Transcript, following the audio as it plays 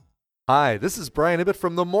Hi, this is Brian Ibbett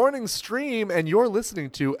from The Morning Stream, and you're listening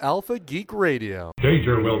to Alpha Geek Radio.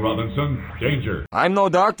 Danger, Will Robinson. Danger. I'm no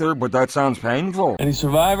doctor, but that sounds painful. Any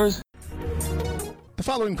survivors? The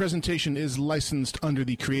following presentation is licensed under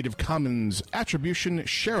the Creative Commons Attribution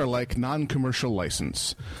Share-alike Non-Commercial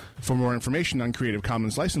License. For more information on Creative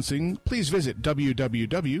Commons licensing, please visit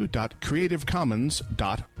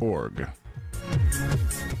www.creativecommons.org.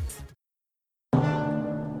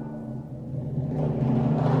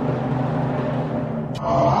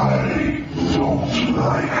 I don't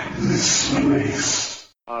like this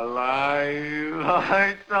place. Alive!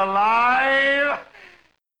 It's alive!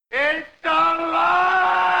 It's alive!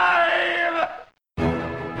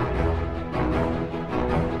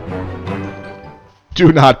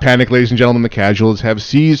 Do not panic, ladies and gentlemen. The casuals have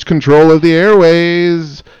seized control of the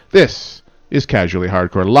airways. This is Casually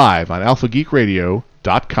Hardcore, live on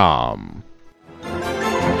alphageekradio.com.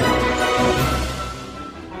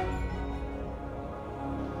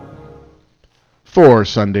 For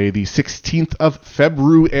Sunday, the 16th of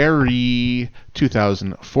February,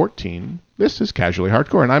 2014, this is Casually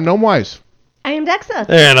Hardcore, and I'm Gnomewise. I am Dexa.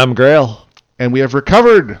 And I'm Grail. And we have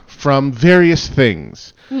recovered from various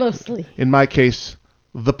things. Mostly. In my case,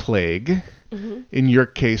 the plague. Mm-hmm. In your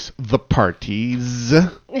case, the parties.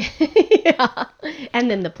 Yeah.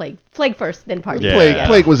 And then the plague. Plague first, then party. Yeah.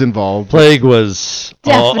 Plague was involved. Plague was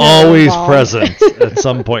Definitely always involved. present at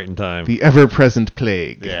some point in time. The ever-present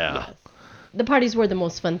plague. Yeah. Yes. The parties were the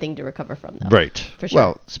most fun thing to recover from, though. Right. For sure.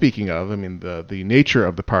 Well, speaking of, I mean, the nature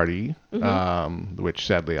of the party, which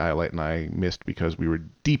sadly Iolite and I missed because we were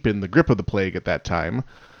deep in the grip of the plague at that time.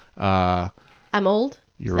 I'm old.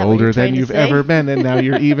 You're Is that what older you're than trying to you've say? ever been, and now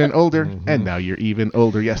you're even older, and now you're even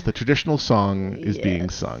older. Yes, the traditional song is being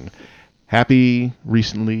sung. Happy,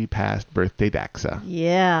 recently passed birthday, Daxa.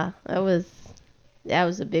 Yeah, that was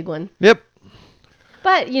a big one. Yep.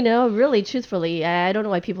 But, you know, really, truthfully, I don't know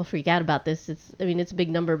why people freak out about this. It's a big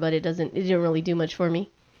number, but it didn't really do much for me.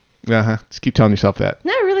 Just keep telling yourself that.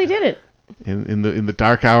 No, it really didn't. In the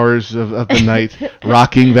dark hours of the night,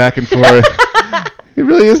 rocking back and forth. It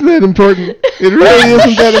really isn't that important. It really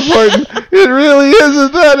isn't that important. It really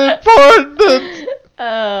isn't that important.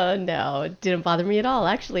 Oh, no, it didn't bother me at all.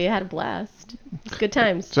 Actually, I had a blast. It's good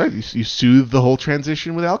times. Sorry, you soothed the whole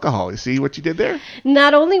transition with alcohol. You see what you did there?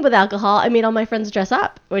 Not only with alcohol, I made all my friends dress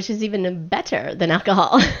up, which is even better than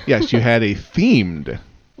alcohol. Yes, you had a themed.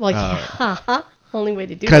 Well, yeah. Only way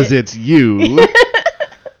to do it. Because it's you.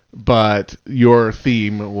 But your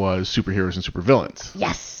theme was superheroes and supervillains.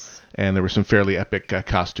 Yes. And there was some fairly epic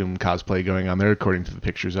costume cosplay going on there, according to the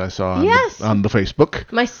pictures I saw on the Facebook.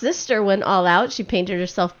 My sister went all out. She painted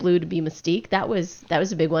herself blue to be Mystique. That was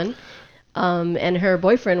a big one. And her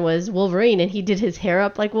boyfriend was Wolverine, and he did his hair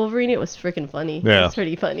up like Wolverine. It was freaking funny. Yeah. It was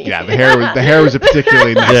pretty funny. Yeah, the hair was a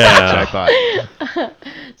particularly nice touch, I thought.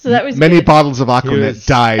 So that was Many good. bottles of Aquanet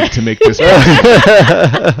died to make this.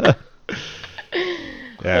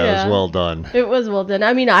 Yeah, it was well done. It was well done.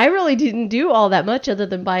 I mean, I really didn't do all that much other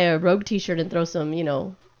than buy a Rogue t-shirt and throw some,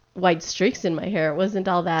 white streaks in my hair. It wasn't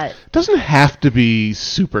all that. Doesn't have to be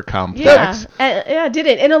super complex. Yeah, it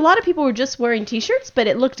didn't. And a lot of people were just wearing t-shirts, but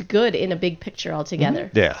it looked good in a big picture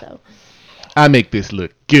altogether. Mm-hmm. Yeah. So. I make this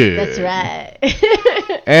look good. That's right.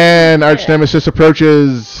 And Arch Nemesis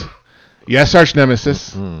approaches. Yes, Arch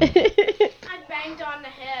Nemesis. I banged on the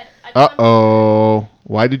head. Uh-oh.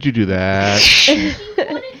 Why did you do that?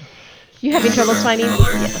 You having trouble finding?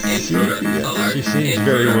 Yeah. She seems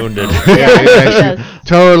very wounded.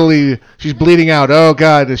 Totally. She's bleeding out. Oh,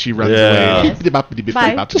 God, as she runs away.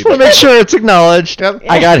 Bye. Just want to make sure it's acknowledged. Yep.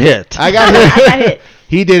 I got hit. I got hit.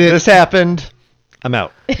 He did it. This happened. I'm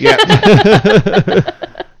out. Yeah.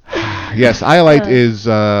 Yes, Iolite is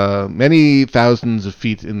many thousands of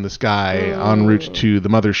feet in the sky en route to the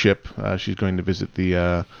mothership. She's going to visit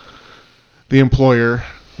the employer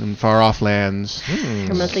in far-off lands.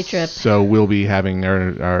 Her monthly trip. So we'll be having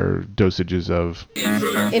our dosages of...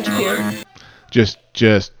 Interfere. Just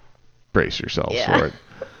brace yourselves for it.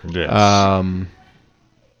 Yes.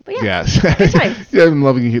 But yeah, yes. good times. Yeah, I'm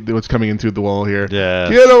loving what's coming in through the wall here. Yes.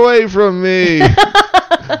 Get away from me!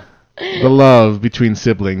 The love between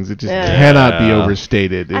siblings, it just cannot be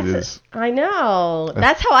overstated. I know.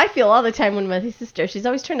 That's how I feel all the time when my sister, she's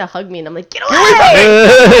always trying to hug me, and I'm like, get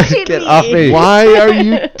away! Get off me. Why are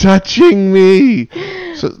you touching me?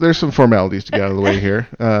 So there's some formalities to get out of the way here,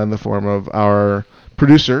 in the form of our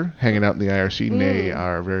producer hanging out in the IRC, nay,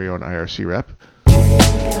 our very own IRC rep.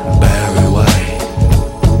 Barry White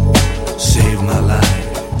saved my life.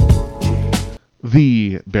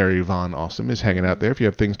 The Barry Von Awesome is hanging out there. If you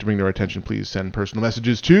have things to bring to our attention, please send personal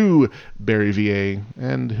messages to Barry VA,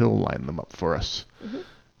 and he'll line them up for us.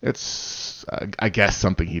 It's, I guess,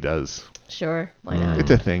 something he does. Sure, why not? It's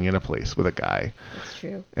a thing in a place with a guy. That's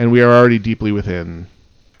true. And we are already deeply within.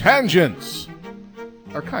 Tangents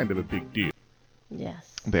Are kind of a big deal.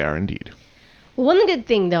 Yes. They are indeed. One good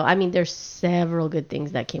thing, though, I mean, there's several good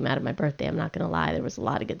things that came out of my birthday. I'm not going to lie. There was a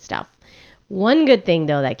lot of good stuff. One good thing,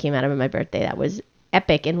 though, that came out of my birthday that was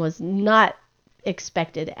epic and was not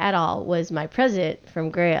expected at all was my present from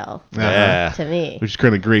Grail Yeah. to me, Which is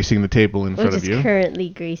currently gracing the table in which front is of you. currently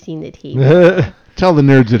gracing the table. Tell the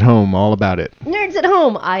nerds at home all about it. Nerds at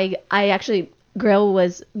home, I actually, Grail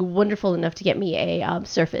was wonderful enough to get me a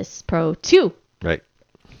Surface Pro 2. Right.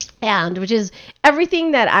 And which is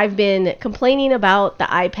everything that I've been complaining about the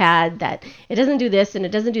iPad, that it doesn't do this and it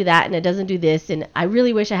doesn't do that and it doesn't do this. And I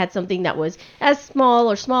really wish I had something that was as small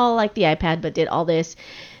or small like the iPad, but did all this.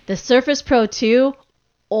 The Surface Pro 2,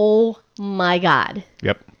 oh my God.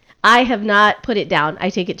 Yep. I have not put it down. I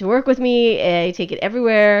take it to work with me. I take it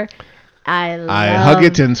everywhere. I hug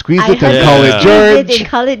it and squeeze it and it. call it Squeeze George. it and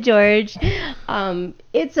call it George.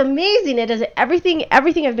 It's amazing. It does everything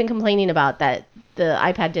I've been complaining about that the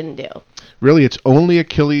iPad didn't do. Really, its only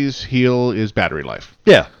Achilles heel is battery life.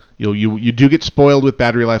 Yeah. You do get spoiled with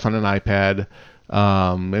battery life on an iPad,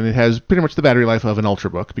 and it has pretty much the battery life of an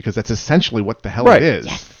Ultrabook because that's essentially what the hell Right. it is.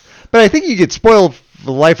 Yes. But I think you get spoiled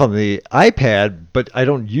for life on the iPad, but I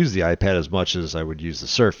don't use the iPad as much as I would use the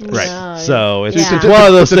Surface. Right. No, So it's, yeah. it's one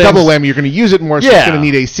of those It's a things. double whammy. You're going to use it more, so Yeah. it's going to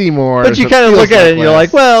need AC more. But so you it kind of feels look at it and you're less.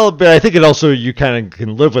 like, well, but I think it also, you kind of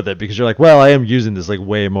can live with it because you're like, well, I am using this like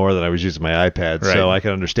way more than I was using my iPad, Right. so I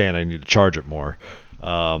can understand I need to charge it more.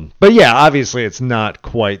 But yeah, obviously it's not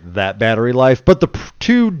quite that battery life, but the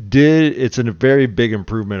 2 it's a very big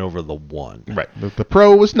improvement over the 1. Right. The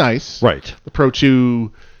Pro was nice. Right. The Pro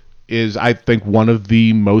 2 is, I think, one of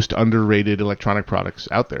the most underrated electronic products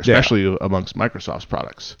out there, especially amongst Microsoft's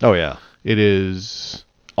products. Oh yeah. It is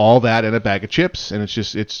all that and a bag of chips, and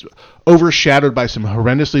it's overshadowed by some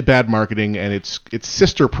horrendously bad marketing and its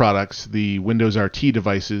sister products, the Windows RT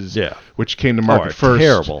devices, which came to market are first,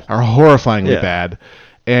 terrible. are horrifyingly Yeah. bad.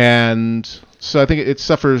 And so I think it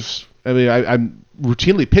suffers. I mean, I'm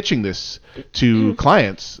routinely pitching this to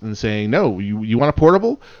clients and saying, no, you want a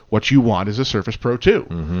portable? What you want is a Surface Pro 2.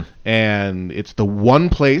 Mm-hmm. And it's the one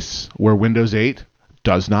place where Windows 8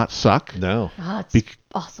 does not suck. No. Oh, it's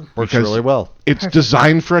awesome. Works because really well. It's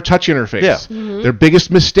designed for a touch interface. Yeah. Mm-hmm. Their biggest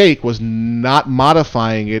mistake was not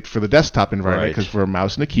modifying it for the desktop environment, Right. because for a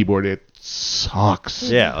mouse and a keyboard, it sucks.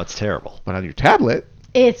 Yeah, it's terrible. But on your tablet,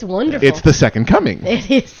 It's wonderful. it's the second coming. It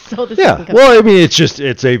is so the Yeah. second coming. Well, I mean,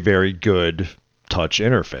 it's a very good touch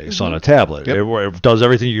interface on a tablet. Yep. It does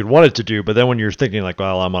everything you'd want it to do, but then when you're thinking like,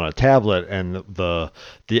 well, I'm on a tablet, and the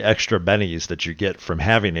extra bennies that you get from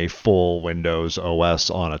having a full Windows OS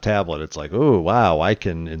on a tablet, it's like, oh wow, I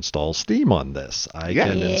can install Steam on this. I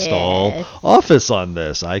can install Yes. Office on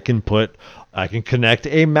this. I can connect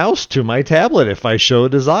a mouse to my tablet if I show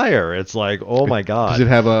desire. It's like, oh my god. Does it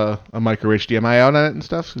have a micro HDMI out on it and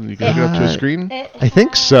stuff? And you can hook it up to a screen? I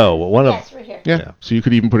think so. One of Yes, right here. Yeah. So you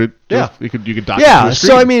could even put it. Yeah. You could dock it to yeah, a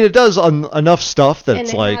screen. so I mean, it does enough stuff And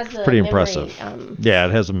that's it like has a pretty memory, impressive. Yeah,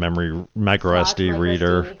 it has a memory micro slot, SD micro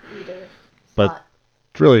reader, SD reader but slot.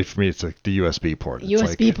 really for me, it's like the USB port. It's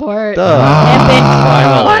USB like, port. duh.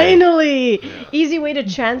 Epic. Finally. Easy way to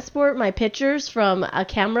transport my pictures from a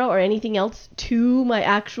camera or anything else to my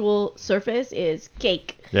actual Surface is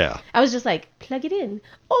cake. Yeah. I was just like, plug it in.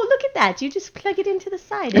 Oh, look at that. You just plug it into the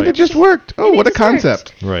side. And it just worked. Oh, And it what a just worked.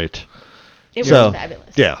 concept. Right. It So, was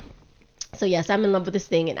fabulous. yeah. So yes, I'm in love with this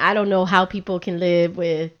thing, and I don't know how people can live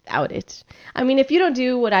without it. I mean, if you don't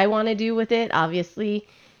do what I want to do with it, obviously,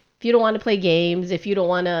 if you don't want to play games, if you don't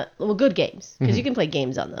want to, well, good games, because you can play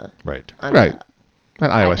games on the Right. on Right. the On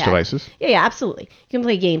iOS iPad. devices. Yeah, absolutely. You can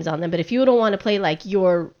play games on them, but if you don't want to play like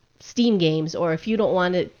your Steam games, or if you don't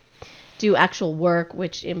want to do actual work,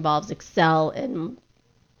 which involves Excel and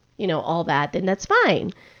all that, then that's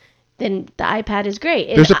fine. Then the iPad is great.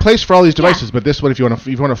 And There's a place for all these devices, but this one, if you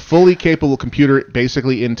want a fully capable computer,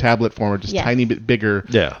 basically in tablet form, or just Yes. tiny bit bigger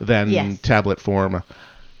than Yes. tablet form.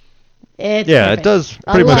 It's Yeah, perfect. it does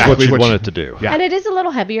I pretty much love what it. you want it to do. Yeah. And it is a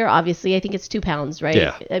little heavier, obviously. I think it's 2 pounds, right?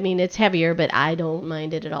 Yeah. I mean, it's heavier, but I don't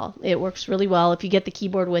mind it at all. It works really well. If you get the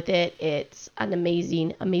keyboard with it, it's an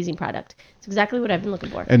amazing, amazing product. It's exactly what I've been looking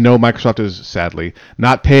for. And no, Microsoft is sadly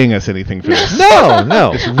not paying us anything for this.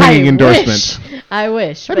 No. It's ringing endorsement. Wish. I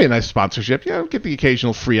wish. That'd be a nice sponsorship. Get the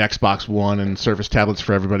occasional free Xbox One and Surface tablets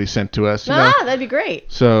for everybody sent to us. That'd be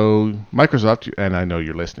great. So Microsoft, and I know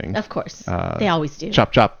you're listening. Of course. They always do.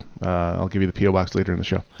 Chop chop. I'll give you the P.O. box later in the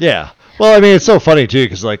show. Yeah. Well, I mean, it's so funny too,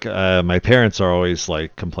 because like my parents are always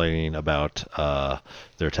like complaining about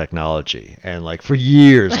their technology, and like for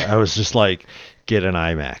years I was just like, get an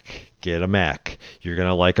iMac. Get a Mac. You're going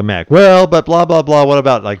to like a Mac. Well, but blah, blah, blah. What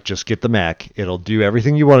about, like, just get the Mac. It'll do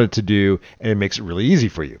everything you want it to do, and it makes it really easy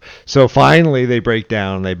for you. So finally, they break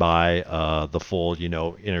down, they buy the full,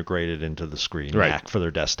 integrated into the screen Mac for their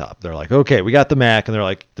desktop. They're like, okay, we got the Mac, and they're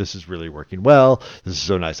like, this is really working well. This is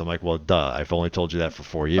so nice. I'm like, well, duh. I've only told you that for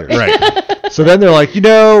 4 years. Right. So then they're like,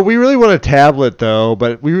 we really want a tablet, though,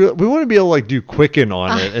 but we want to be able to, like, do Quicken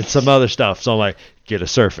on it and some other stuff. So I'm like, get a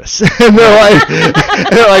Surface. And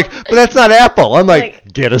they're like, but that's not Apple. I'm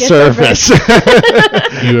like, get a Surface.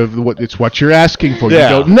 It's what you're asking for. Yeah.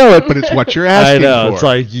 You don't know it, but it's what you're asking for. I know. It's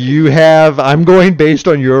like I'm going based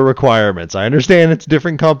on your requirements. I understand it's a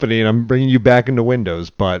different company and I'm bringing you back into Windows,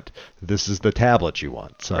 but this is the tablet you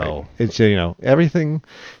want. So it's, everything.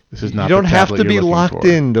 This is not. You don't the have tablet to be you're looking locked for.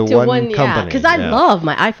 into one company. Because I love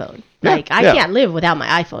my iPhone. Like, I can't live without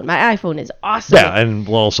my iPhone. My iPhone is awesome. Yeah, and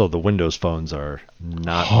also the Windows phones are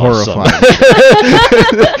not horrifying. Awesome.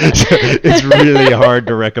 It's really hard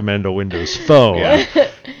to recommend a Windows phone. Yeah.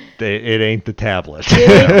 It ain't the tablet. It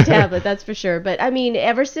ain't the tablet, that's for sure. But, I mean,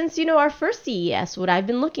 ever since, our first CES, what I've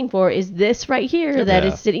been looking for is this right here that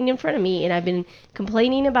is sitting in front of me. And I've been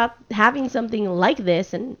complaining about having something like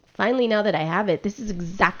this. And finally, now that I have it, this is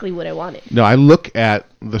exactly what I wanted. No, I look at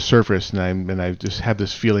the Surface and I just have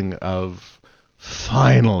this feeling of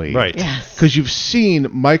finally. Right. Yes. Because you've seen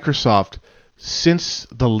Microsoft since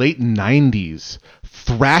the late 90s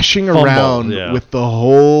thrashing around with the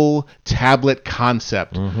whole tablet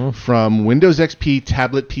concept from Windows XP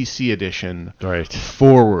Tablet PC Edition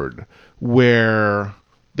forward, where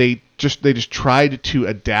they just tried to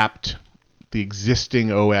adapt the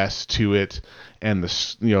existing OS to it, and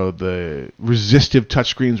the resistive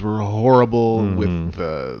touchscreens were horrible with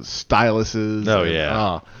the styluses. Oh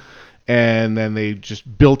yeah. And then they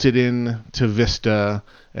just built it in to Vista,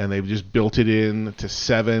 and they just built it in to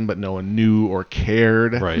 7, but no one knew or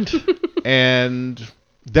cared. Right. And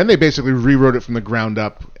then they basically rewrote it from the ground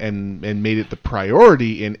up and made it the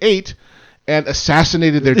priority in 8, and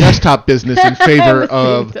assassinated their desktop business in favor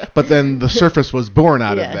of. But then the Surface was born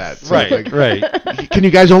out of that. So right. Can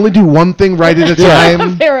you guys only do one thing right at a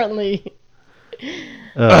time? Apparently.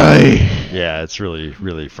 Yeah, it's really,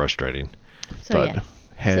 really frustrating. So,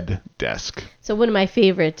 Head desk. So one of my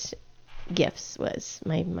favorite gifts was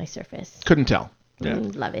my Surface. Couldn't tell. Yeah.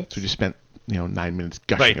 Love it. So we just spent 9 minutes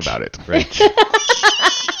gushing about it. Right.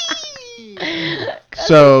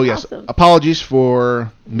 So yes, apologies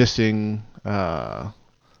for missing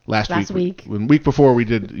last week. Week before we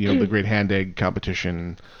did the Great Hand Egg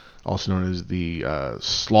competition, also known as the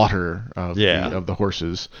slaughter of the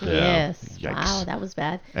horses. Yeah. Yes. Yikes. Wow, that was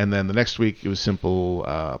bad. And then the next week it was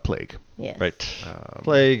simple plague. Yes. Right.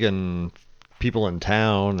 Plague and people in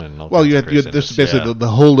town and all you had this is basically the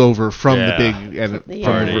holdover from the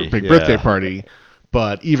big birthday party.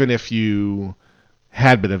 But even if you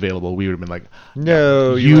had been available, we would have been like,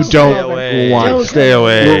 no, you don't want stay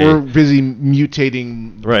away. We're busy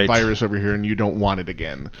mutating the virus over here, and you don't want it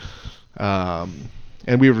again.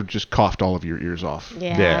 And we were just coughed all of your ears off.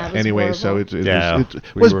 Yeah. Anyway, horrible. so it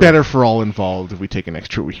was better for all involved if we take an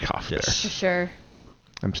extra week off there. For sure.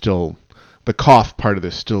 I'm still. The cough part of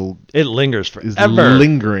this still it lingers forever. Is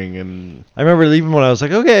lingering, and I remember even when I was like,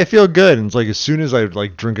 okay, I feel good, and it's like as soon as I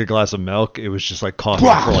drink a glass of milk, it was just like coughing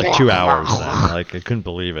for 2 hours. Then I couldn't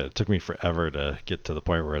believe it. It took me forever to get to the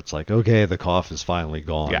point where it's like, okay, the cough is finally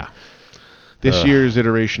gone. Yeah. This year's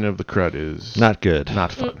iteration of the crud is not good,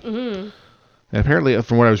 not fun. Mm-hmm. And apparently,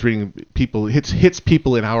 from what I was reading, hits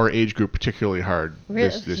people in our age group particularly hard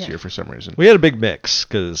this year for some reason. We had a big mix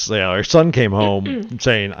because our son came home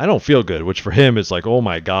saying, I don't feel good, which for him is like, oh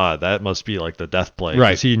my God, that must be like the death plague.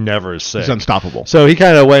 Right. He never is sick. He's unstoppable. So he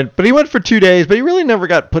kind of went, but he went for 2 days, but he really never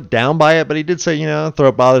got put down by it. But he did say,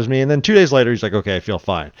 throat bothers me. And then 2 days later, he's like, okay, I feel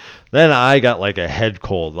fine. Then I got like a head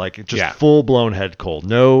cold, like just full-blown head cold.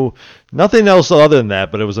 Nothing else other than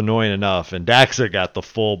that, but it was annoying enough. And Daxa got the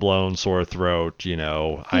full-blown sore throat.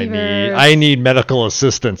 I need medical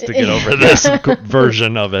assistance to get over this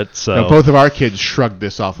version of it. So both of our kids shrugged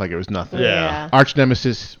this off like it was nothing. Yeah. Arch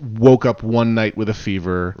Nemesis woke up one night with a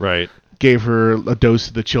fever. Right. Gave her a dose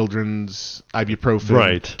of the children's ibuprofen.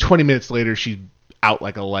 Right. 20 minutes later, she's out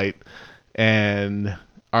like a light. And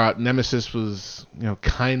our Nemesis was,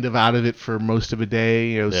 kind of out of it for most of a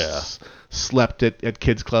day. Slept at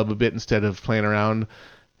kids club a bit instead of playing around.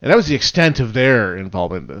 And that was the extent of their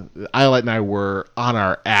involvement. Islet and I were on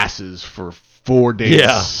our asses for 4 days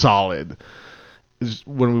solid.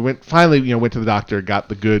 when we finally went to the doctor, got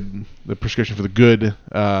the prescription for the good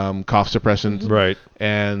cough suppressant, Right.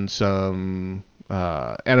 and some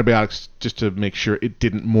antibiotics just to make sure it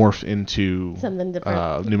didn't morph into Something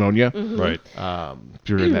different. pneumonia. Right.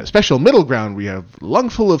 You're in that special middle ground. We have lung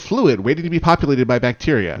full of fluid waiting to be populated by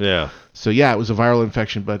bacteria. Yeah. So yeah, it was a viral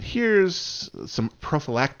infection, but here's some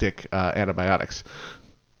prophylactic antibiotics.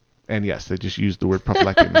 And yes, they just used the word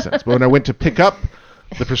prophylactic in the sentence. But when I went to pick up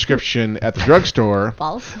the prescription at the drugstore,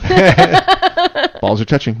 Balls. balls are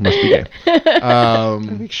touching. Must be gay.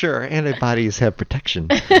 Make sure our antibodies have protection.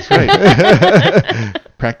 That's right.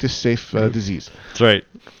 Practice safe disease. That's right.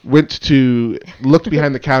 Looked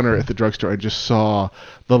behind the counter at the drugstore. I just saw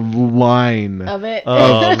the line Of it.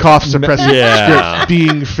 of cough suppressant Yeah. strips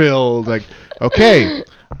being filled. Like, okay,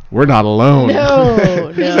 we're not alone.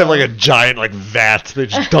 No. They just have like a giant vat. They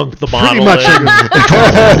just dunk the bottle Pretty much. in.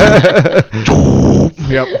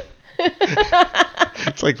 Yep.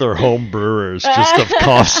 It's like they're home brewers just of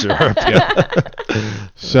cough syrup.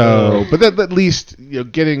 So, but at least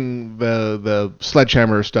getting the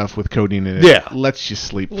sledgehammer stuff with codeine in it lets you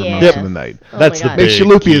sleep for Yeah. most of the night. Oh That's my the God. Makes you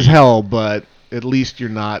big loopy key. as hell, but at least you're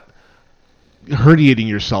not herniating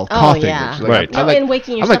yourself, coughing. yeah. It's like, Right. I'm like, And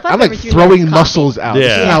waking I'm yourself like, up I'm like every 3 throwing minutes muscles out. This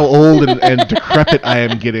Yeah. is how old and decrepit I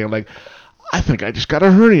am getting. I'm like, I think I just got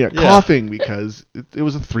a hernia coughing because it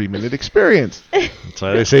was a 3-minute experience. That's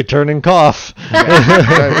why they say turn and cough.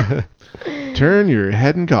 Yeah. Turn your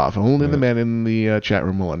head and cough. Only the man in the chat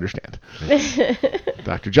room will understand.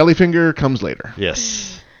 Dr. Jellyfinger comes later.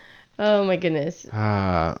 Yes. Oh my goodness.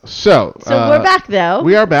 So we're back though.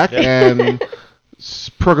 We are back, and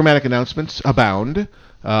programmatic announcements abound.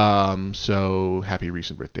 So happy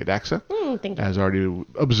recent birthday, Daxa. Thank you. As already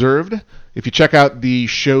observed. If you check out the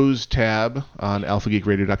shows tab on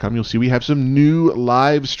alphageekradio.com, you'll see we have some new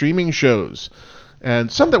live streaming shows. And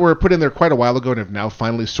some that were put in there quite a while ago and have now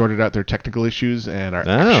finally sorted out their technical issues and are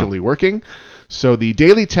actually working. So the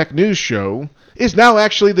Daily Tech News Show is now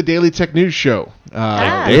actually the Daily Tech News Show with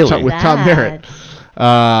Tom Merritt.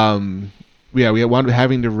 We wound up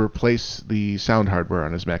having to replace the sound hardware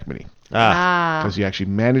on his Mac Mini. Because he actually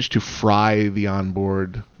managed to fry the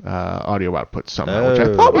onboard audio output somehow, which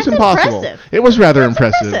I thought was impossible. Impressive. It was rather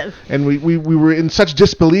impressive. And we were in such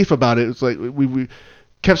disbelief about it. It's like we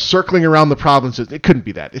kept circling around the problem and said, it couldn't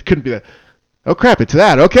be that. It couldn't be that. Oh, crap, it's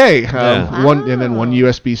that. Okay. And then one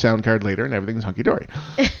USB sound card later, and everything's hunky-dory.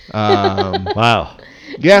 Wow.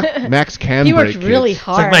 Yeah, Max can He break worked really kids.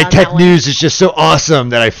 hard. It's like my on tech that one. news is just so awesome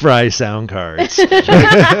that I fry sound cards.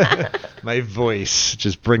 My voice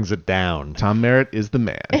just brings it down. Tom Merritt is the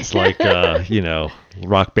man. It's like,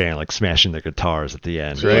 rock band, like smashing their guitars at the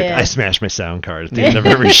end. right. Like, I smash my sound card at the end of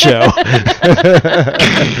every show.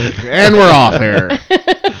 And we're off air.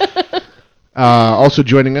 Also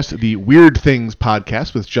joining us, the Weird Things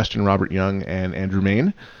podcast with Justin Robert Young and Andrew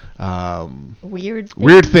Main.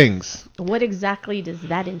 Weird Things. What exactly does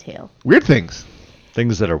that entail? Weird Things.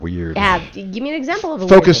 Things that are weird. Give me an example of a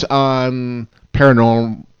Focus weird thing.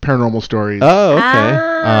 on paranormal stories. Oh,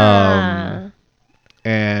 okay.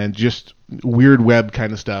 And just weird web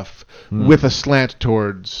kind of stuff with a slant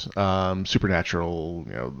towards supernatural,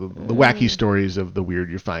 the wacky stories of the weird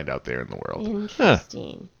you find out there in the world.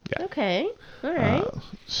 Interesting. Yeah. Okay. All right.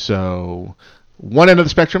 So one end of the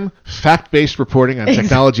spectrum, fact-based reporting on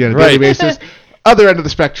technology on a daily basis. Other end of the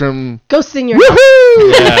spectrum, Ghosts in your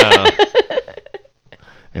woohoo! Yeah.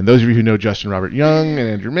 And those of you who know Justin Robert Young and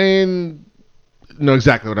Andrew Main know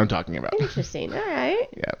exactly what I'm talking about. Interesting. All right.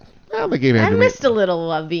 Yeah. Well, they gave I Andrew Main, missed a little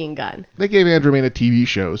of being gone. they gave Andrew Main a TV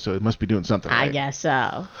show, so it must be doing something I right. guess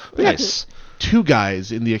so. Nice. Two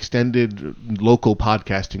guys in the extended local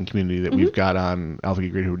podcasting community that we've got on Alpha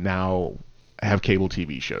Geek Radio who now have cable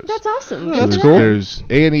TV shows. That's awesome. So Good there's, for them. There's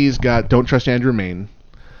A&E's got Don't Trust Andrew Main,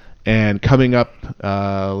 and coming up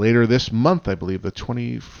later this month, I believe, the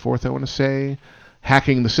 24th, I want to say,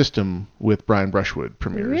 Hacking the System with Brian Brushwood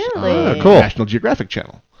premieres Really? on Cool. National Geographic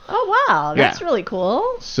Channel. Oh wow, that's Yeah. really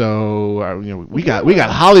cool. So we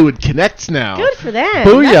got Hollywood Connects now. Good for them.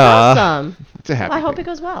 Booyah. That's awesome. It's a happy Well, I hope thing. it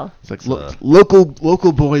goes well. It's like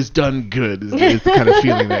local boys done good is the kind of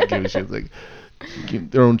feeling that gives you. It's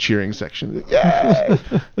like their own cheering section. Like, yay!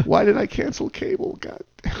 Why did I cancel cable? God.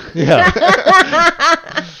 Yeah.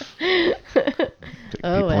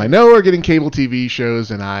 People I know are getting cable TV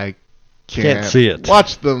shows, and I Can't see it.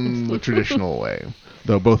 watch them the traditional way.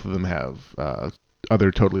 Though both of them have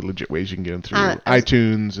other totally legit ways you can get them through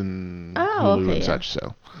iTunes and Hulu and such.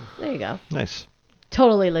 So There you go. Nice.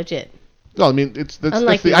 Totally legit. well, I mean, that's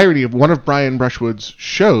Unlike the the- irony of one of Brian Brushwood's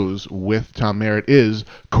shows with Tom Merritt is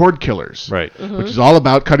Cord Killers, Right. which is all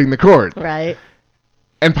about cutting the cord. Right.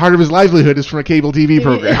 and part of his livelihood is from a cable TV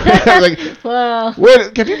program. Like, Well,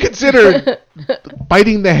 have you considered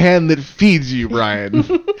biting the hand that feeds you, Brian?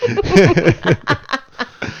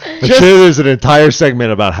 I'm sure there's an entire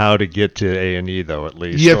segment about how to get to A&E, though, at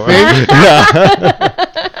least. You Or- think?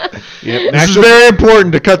 Yep. This is very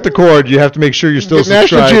important to cut the cord. You have to make sure you're still National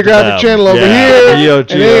subscribed Geographic to them. Channel over Yeah, here, Neo and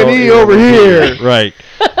Geo A&E over here. Right.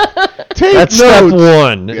 Take That's step notes.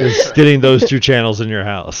 one, is getting those two channels in your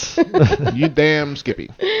house. You damn Skippy.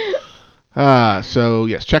 So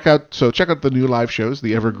yes, check out the new live shows,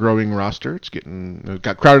 the ever-growing roster. It's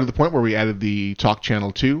got crowded to the point where we added the Talk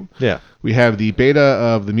Channel 2. Yeah. We have the beta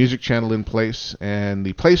of the Music Channel in place and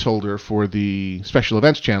the placeholder for the Special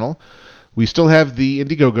Events Channel. We still have the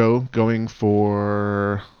Indiegogo going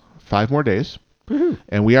for 5 more days. Mm-hmm.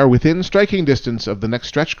 And we are within striking distance of the next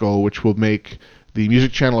stretch goal, which will make the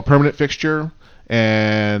Music Channel a permanent fixture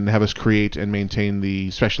and have us create and maintain the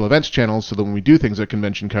Special Events Channel so that when we do things like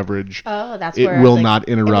convention coverage, that's it where will like, not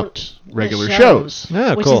interrupt the regular shows.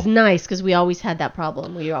 Yeah, which cool. is nice because we always had that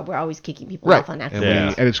problem. We're always kicking people Right. off on And,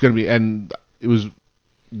 accident. and it's going to be, and it was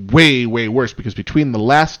way, way worse because between the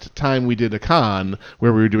last time we did a con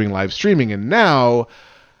where we were doing live streaming and now,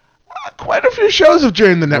 quite a few shows have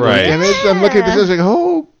joined the network. Right. And I'm looking at this and I was like,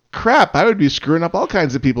 oh crap, I would be screwing up all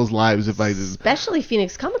kinds of people's lives if I did. Especially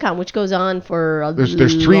Phoenix Comic Con, which goes on for a There's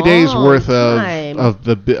 3 days long worth time. of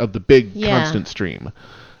the big Yeah. constant stream.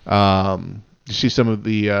 You see some of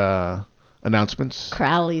the announcements?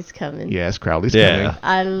 Crowley's coming. Yes, Crowley's Yeah. coming.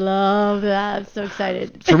 I love that. I'm so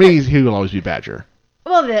excited. For me, he will always be Badger.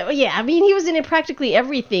 Well, yeah. I mean, he was in practically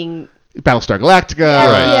everything. Battlestar Galactica.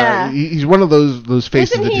 Yeah. He's one of those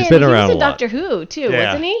faces Wasn't that he? just been He around was in a lot. Doctor Who too, Yeah,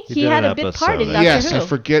 wasn't he? he He did had an a bit episode part in of Doctor that. yes, Who. I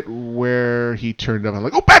forget where he turned up. I'm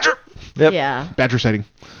like, oh, Badger! Yep. Yeah. Badger sighting.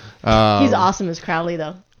 He's awesome as Crowley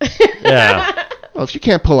though. Yeah. Well, if you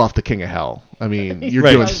can't pull off the King of Hell, I mean, you're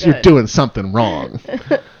Right. doing So you're good. doing something wrong.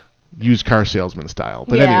 Used car salesman style.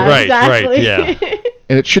 But yeah, anyway, Right, exactly. yeah.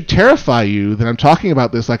 and it should terrify you that I'm talking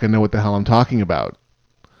about this like I know what the hell I'm talking about.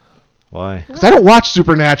 Why? Because I don't watch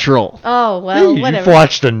Supernatural. Oh well, You've whatever.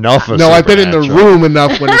 watched enough of No, I've been in the Supernatural. room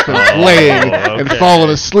enough when it's been playing and okay. fallen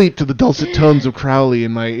asleep to the dulcet tones of Crowley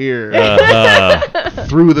in my ear.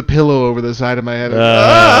 Threw the pillow over the side of my head.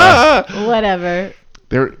 Whatever.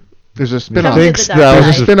 There's a Come spin-off. to Thinks the that dark There's a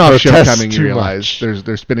was side. spin-off show protest coming, you too realize. much.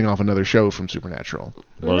 They're spinning off another show from Supernatural.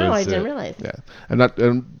 What no, is I didn't it? realize. Yeah. I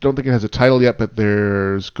don't think it has a title yet, but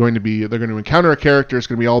they're going to encounter a character. It's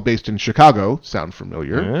going to be all based in Chicago. Sound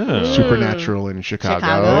familiar? Yeah. Supernatural in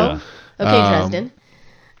Chicago. Okay, Dresden.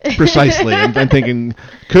 Precisely. I'm thinking,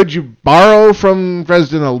 could you borrow from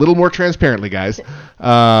Dresden a little more transparently, guys?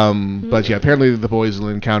 But yeah, apparently the boys will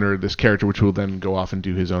encounter this character, which will then go off and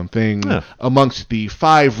do his own thing Huh. amongst the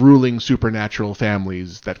 5 ruling supernatural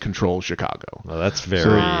families that control Chicago. Well, that's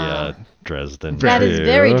very Wow. Dresden. That is too.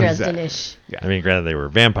 very Exactly. Dresden-ish. I mean, granted, they were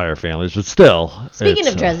vampire families, but still. Speaking it's,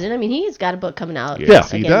 of Dresden, I mean, he's got a book coming out. Yes,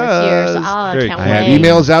 again he this year, so does. I Very can't cool. I have wait.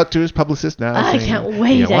 emails out to his publicist now. I saying, can't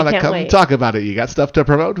wait, You I want to can't come wait. talk about it? You got stuff to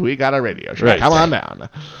promote? We got a radio show. Right. Come on down.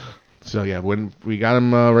 So yeah, when we got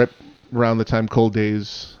him right around the time Cold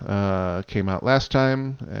Days came out last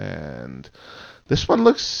time, and this one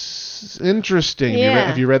looks interesting. Yeah.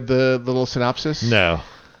 Have you read the little synopsis? No.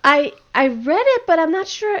 I read it, but I'm not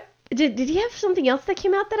sure. Did he have something else that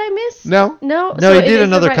came out that I missed? No. No. No, So he it did is the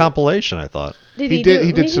another right- compilation, I thought. Did He he did- do-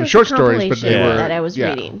 he did maybe some it was short the stories, but they compilation were- that I was yeah.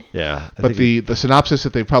 reading. Yeah. I But think the synopsis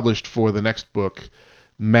that they published for the next book,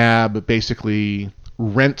 Mab basically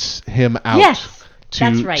rents him out Yes,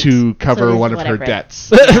 that's to right. to So cover this is one of what her I've read.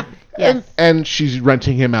 debts. Yes. And she's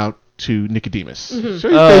renting him out to Nicodemus. Mm-hmm. So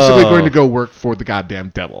he's basically going to go work for the goddamn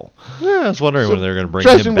devil. Yeah, I was wondering when they were going to bring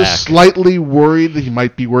Dresden him was back. slightly worried that he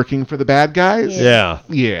might be working for the bad guys. Yeah.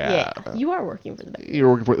 Yeah. Yeah. You are working for the bad You're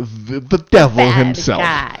working for the devil himself.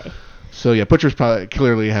 guy. So yeah, Butcher's probably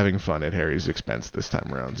clearly having fun at Harry's expense this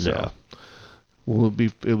time around. So Yeah. it'll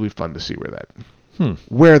be fun to see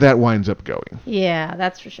where that winds up going. Yeah,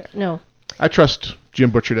 that's for sure. No. I trust Jim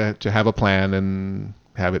Butcher to have a plan and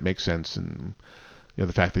have it make sense, and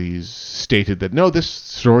the fact that he's stated that no, this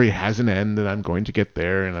story has an end, and I'm going to get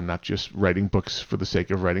there, and I'm not just writing books for the sake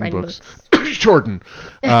of writing Writing books. Jordan.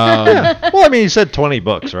 Well, I mean, he said 20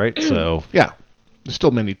 books, right? So, Yeah, there's still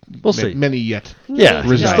many. We'll see. Many yet. yeah, he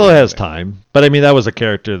Resigning. still has time. But, I mean, that was a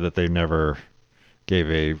character that they never gave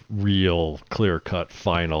a real clear-cut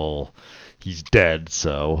final, he's dead,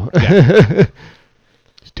 so.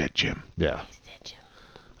 He's dead, Jim. Yeah.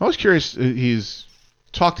 I was curious. He's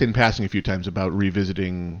talked in passing a few times about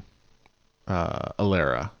revisiting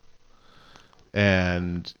Alara,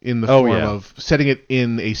 and in the Oh, form yeah. of setting it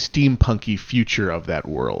in a steampunky future of that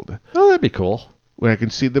world. Oh, that'd be cool. where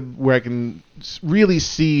I can really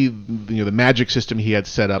see the magic system he had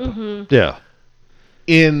set up Yeah.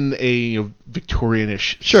 in a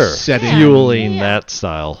Victorianish Sure. setting, Fueling that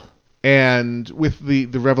style. and with the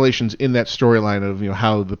revelations in that storyline of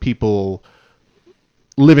how the people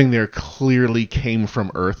living there clearly came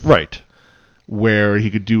from Earth, Right. where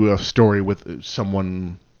he could do a story with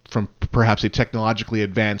someone from perhaps a technologically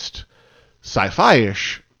advanced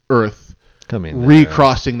sci-fi-ish Earth Coming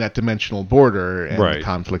recrossing that dimensional border and Right. the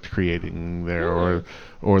conflict creating there,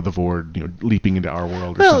 or the Vord leaping into our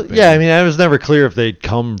world or Well, something. yeah, I mean, I was never clear if they'd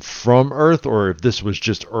come from Earth or if this was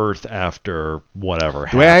just Earth after whatever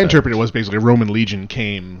The way I happened. interpret it was basically a Roman legion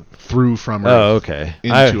came through from Earth Oh, okay.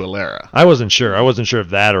 into Alara. I wasn't sure. I wasn't sure if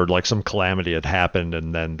that or like some calamity had happened,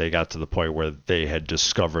 and then they got to the point where they had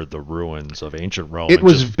discovered the ruins of ancient Rome. It and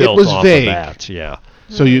was- just built it was off vague. Of that. Yeah.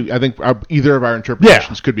 So I think either of our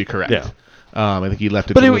interpretations could be correct. Yeah. I think he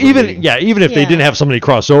left it. But deliberately. even if they Yeah. didn't have somebody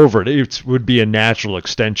cross over, it would be a natural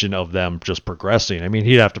extension of them just progressing. I mean,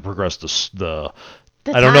 he'd have to progress the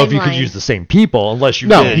The I don't know if you could timeline. use the same people unless you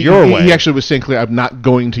No, did it he, your he, way. he actually was saying clear, I'm not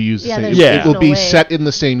going to use the Yeah, same. there's Yeah. It will no be way. set in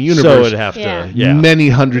the same so universe it'd have Yeah. to, yeah. many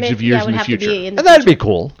hundreds of Yeah, years it in would the have to future. be in the And that'd be future.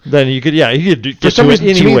 cool. Then you could, get For some to reason,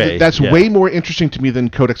 it to me, anyway. that's Yeah. way more interesting to me than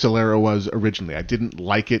Codex Alera was originally. I didn't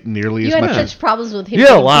like it nearly You as had much. such problems with him. You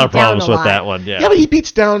had a getting lot of beat down problems a with lot. that one. Yeah. Yeah, but he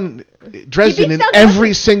beats down Dresden He in beats down every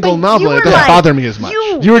Dresden, single but novel. you It were doesn't like- bother me as much.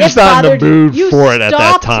 You were it just not in the bothered you. mood You for it at that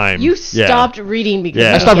stopped- time. You Yeah. stopped reading because Yeah.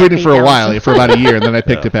 you I stopped got reading beat for a down. while, for about a year, and then I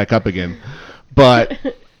picked it back up again. But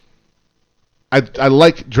I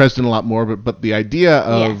like Dresden a lot more. But the idea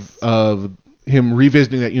of him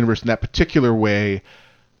revisiting that universe in that particular way,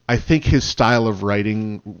 I think his style of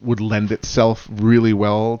writing would lend itself really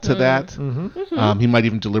well to that. Mm-hmm. He might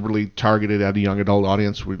even deliberately target it at a young adult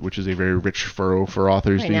audience, which is a very rich furrow for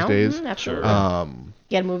authors Right these now? days. Mhm, absolutely.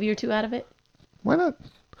 Get a movie or two out of it. Why not?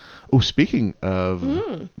 Oh, speaking of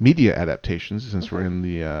media adaptations, since we're in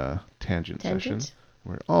the tangent session,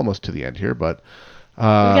 we're almost to the end here, but We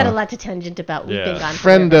got a lot to tangent about. We've been gone.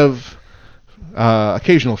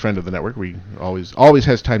 occasional friend of the network. We always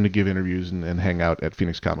has time to give interviews and hang out at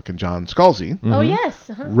Phoenix Comic. And John Scalzi Oh yes.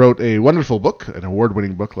 Uh-huh. wrote a wonderful book, an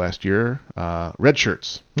award-winning book last year, Red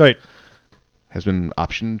Shirts. Right. Has been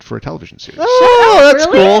optioned for a television series. Oh, that's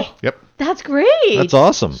Really? cool. Yep. That's great. That's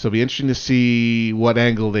awesome. So it'll be interesting to see what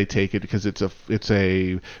angle they take it, because it's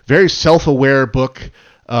a very self-aware book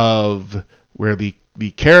of where the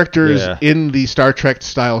characters in the Star Trek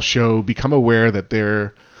style show become aware that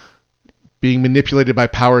they're being manipulated by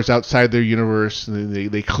powers outside their universe.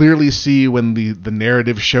 They clearly see when the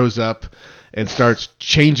narrative shows up and starts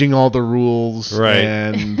changing all the rules, Right.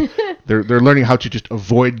 and they're learning how to just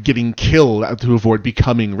avoid getting killed, to avoid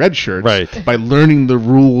becoming red shirts, Right. by learning the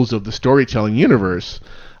rules of the storytelling universe.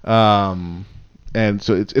 And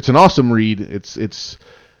so it's an awesome read. It's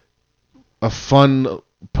a fun,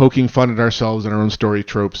 poking fun at ourselves and our own story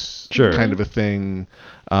tropes, Sure. kind of a thing.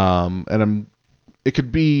 It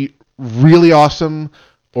could be really awesome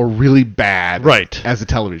or really bad, Right. as a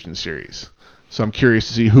television series. So I'm curious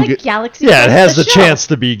to see who like Galaxy. Yeah, it Quest, has the show. chance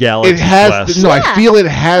to be Galaxy it has. Quest. No, Yeah. I feel it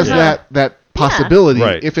has Yeah. that possibility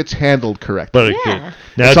Right. if it's handled correctly. But it Yeah. could.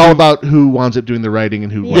 Now, It's all about who winds up doing the writing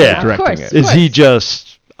and who winds Yeah, up of directing course. it. is he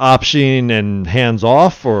just optioning and hands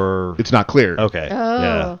off, or It's not clear okay? Oh.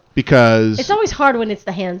 Yeah. because It's always hard when it's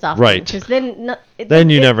the hands off. Right. Because then. Then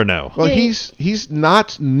you never know. well, Yeah. he's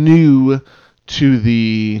not new to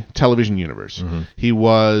the television universe. Mm-hmm. He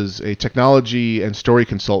was a technology and story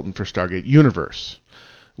consultant for Stargate Universe,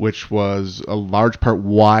 which was a large part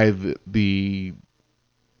why the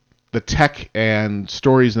tech and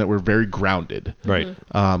stories in that were very grounded. Right.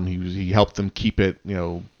 He helped them keep it,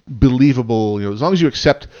 believable. As long as you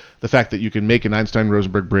accept the fact that you can make an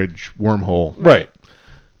Einstein-Rosenberg bridge wormhole. Right.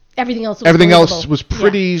 Everything else. Was Everything else believable. was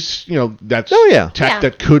pretty, that's Oh, yeah. tech Yeah.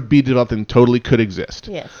 that could be developed and totally could exist.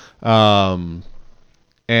 Yes.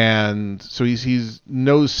 And so he's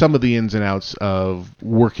knows some of the ins and outs of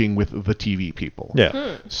working with the TV people.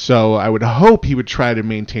 Yeah. So I would hope he would try to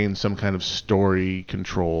maintain some kind of story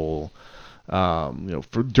control.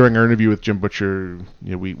 During our interview with Jim Butcher,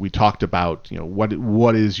 we talked about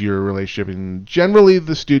what is your relationship, and generally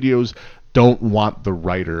the studios don't want the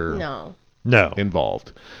writer No.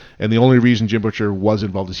 involved. And the only reason Jim Butcher was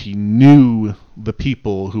involved is he knew the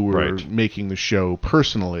people who were Right. making the show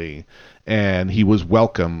personally, and he was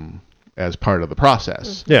welcome as part of the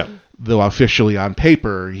process. Yeah. Though officially on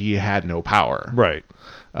paper he had no power. Right.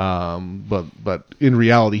 But in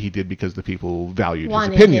reality he did because the people valued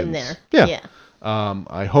Wanted his opinions. him there. Yeah. Yeah.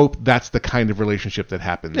 I hope that's the kind of relationship that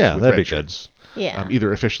happens. Yeah, with that'd be Richards. Yeah.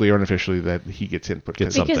 Either officially or unofficially, that he gets input.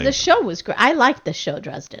 Gets because something. the show was great. I liked the show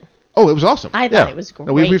Dresden. Oh, it was awesome. I thought it was great.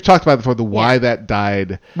 No, we've talked about it before. The why Yeah. that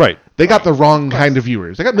died. Right. They got the wrong kind of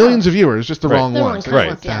viewers. They got millions of viewers, just the wrong The wrong ones. kind Right.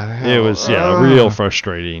 ones, yeah. What the hell? It was a real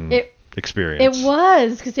frustrating It- experience. It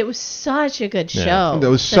was because it was such a good Yeah. show. It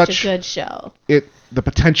was such- a good show. The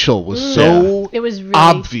potential was so It was really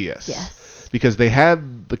obvious. Yes. Because they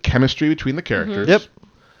had the chemistry between the characters. Yep.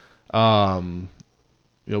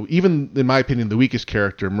 Even in my opinion, the weakest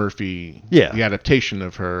character, Murphy. Yeah. The adaptation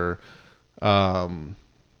of her.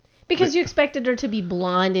 Because you expected her to be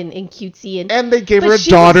blonde and cutesy And they gave but her a she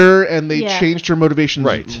daughter, and they yeah. changed her motivations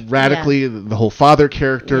Right. radically. The whole father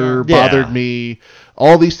character Yeah. bothered Yeah. me.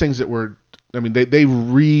 All these things that were, I mean,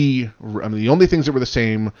 the only things that were the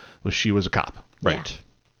same was she was a cop. Right.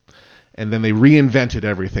 And then they reinvented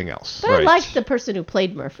everything else. But I liked the person who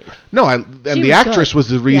played Murphy. No, She the was actress good. was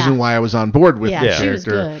the reason Yeah. why I was on board with Yeah, the she was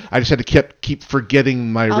character. good. I just had to keep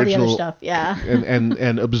forgetting my All the original other stuff, yeah.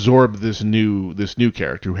 and absorb this new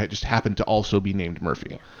character who just happened to also be named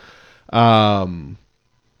Murphy. But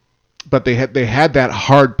they had that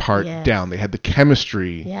hard part Yes. down. They had the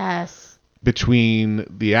chemistry Yes. between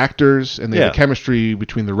the actors, and they had Yeah. the chemistry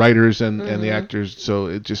between the writers and Mm-hmm. the actors. So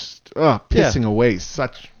it just pissing away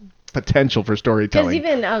such potential for Because storytelling.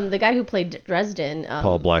 even the guy who played Dresden,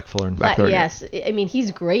 Paul Blackthorne. Blackthorne, yeah. yes, I mean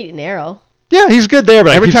he's great in Arrow. Yeah, he's good there,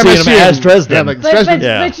 but Every I keep time I seeing see him as him, Dresden. yeah, like But, Dresden,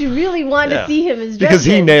 but you really want to see him as Dresden because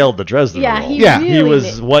he nailed the Dresden Yeah, role. he Yeah. really He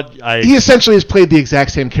was what I he essentially has played the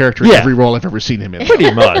exact same character in Yeah. every role I've ever seen him in. pretty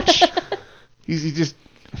much. He just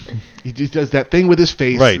does that thing with his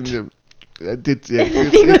face. Right.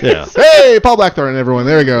 Yeah. Hey, Paul Blackthorne, everyone.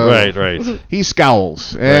 There we go. Right. He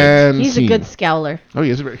scowls and He's scene. a good scowler. Oh, he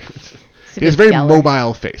is a very. He's a He has a good very scowler.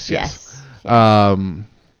 mobile face. Yes. Yes.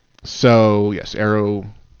 So yes, Arrow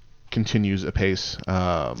continues apace.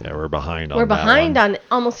 Yeah, we're behind on We're that behind one. on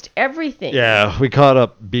almost everything. Yeah, we caught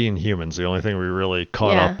up Being Humans. The only thing we really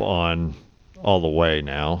caught Yeah. up on all the way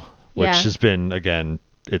now, which Yeah. has been, again,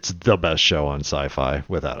 it's the best show on Sci-Fi,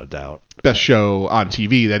 without a doubt. Best show on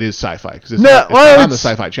TV that is sci-fi because it's, No, not, it's well, not on the it's-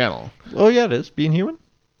 Sci-Fi Channel. Oh, yeah, it is. Being Human?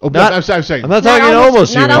 Oh, Not- I'm saying. I'm not Not talking almost-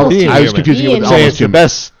 almost not human. almost Being human. I was Human. confusing it with Being Saying almost it's the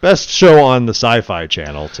human. best show on the Sci-Fi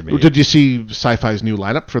Channel to me. Did you see Sci-Fi's new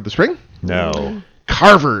lineup for the spring? No.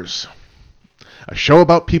 Carvers, a show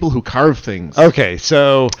about people who carve things. Okay,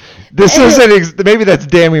 so this isn't maybe that's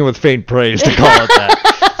damning with faint praise to call it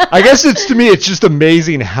that. I guess to me it's just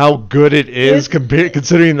amazing how good it is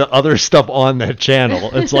considering the other stuff on that channel.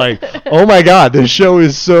 It's like, oh my god, this show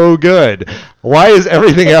is so good. Why is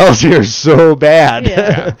everything else here so bad?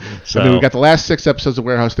 Yeah. So I mean, we got the last 6 episodes of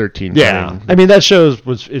Warehouse 13. yeah, I mean that show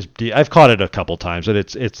I've caught it a couple times and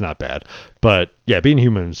it's not bad. But yeah, Being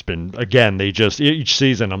Human's been, again, they just each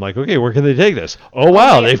season I'm like, okay, where can they take this? Oh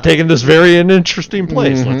wow, yeah. they've taken this very interesting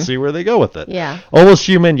place. Let's see where they go with it. Yeah. Almost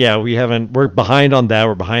Human, yeah, we're behind on that.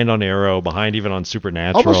 We're behind on Arrow, behind even on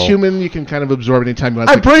Supernatural. Almost Human, you can kind of absorb anytime you want.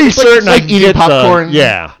 I'm pretty certain like I eating get popcorn.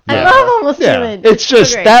 Yeah. I love Almost Yeah, Human. it's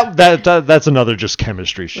just So great. that's another just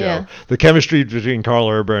chemistry show. Yeah. The chemistry between Carl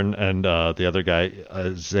Urban and the other guy,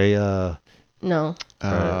 Zaya, No.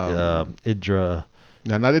 Idra.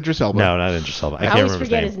 No, not Idris Elba. No, not Idris Elba. I I can't always remember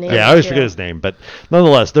forget his his name. name, Yeah, I always too. forget his name, but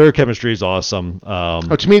nonetheless, their chemistry is awesome. Oh,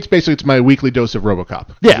 to me, it's my weekly dose of RoboCop.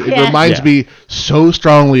 Yeah. It Yeah. reminds Yeah. me so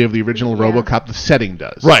strongly of the original Yeah. RoboCop. The setting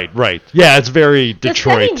does. Right. Yeah, it's very The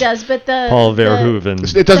Detroit. setting does, but the Paul the-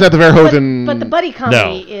 Verhoeven. It doesn't have the Verhoeven. But the buddy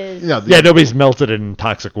comedy is No, Yeah, nobody's melted in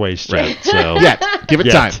toxic waste yet. So Yet. Give it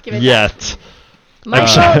time. Give it Yet. Michael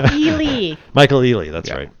Ealy. Michael Ealy, that's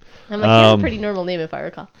right. I'm like, he has a pretty normal name if I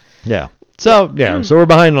recall. Yeah. So we're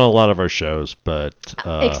behind on a lot of our shows, but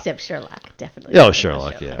Except Sherlock, definitely. oh,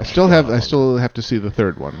 Sherlock, yeah. I still have to see the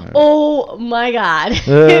third one. Oh my god.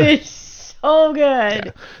 It is so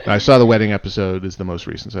good. I saw the wedding episode is the most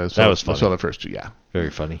recent. So That was I funny. saw the first 2. Yeah. Very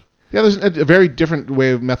funny. Yeah, there's a very different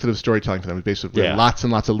method of storytelling for them. It's basically Yeah. lots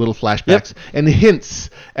and lots of little flashbacks and hints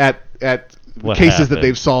at What cases that happened.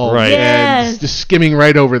 they've solved, Right. and Yes. just skimming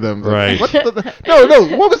right over them. Right. What no,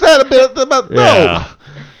 what was that about? Yeah. No.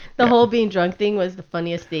 The whole being drunk thing was the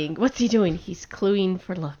funniest thing. What's he doing? He's cluing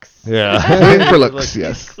for looks. Yeah. In for looks,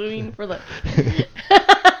 yes. Cluing for looks.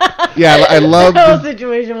 Yeah, I love The whole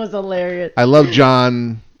situation was hilarious. I love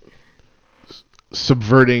John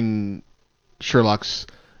subverting Sherlock's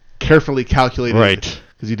carefully calculated. Right.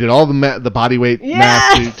 Because he did all the body weight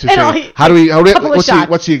Yes! math to And all say he- how do we couple of shots.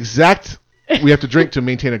 what's the exact we have to drink to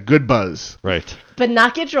maintain a good buzz. Right. But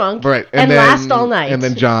not get drunk. Right. And then, last all night. And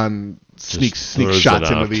then John sneaks throws it shots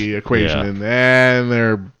into out. the equation, Yeah. and then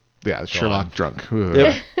they're Sherlock drunk. Ugh.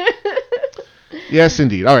 Yep. Yes,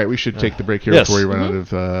 indeed. All right, we should take the break here Yes. before we run out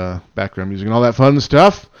of background music and all that fun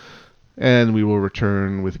stuff. And we will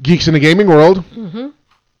return with Geeks in the Gaming World.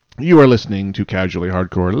 You are listening to Casually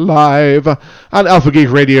Hardcore live on Alpha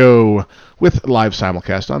Geek Radio with live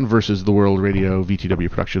simulcast on Versus the World Radio,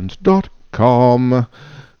 VTWProductions.com.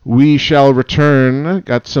 We shall return.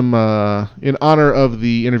 Got some, in honor of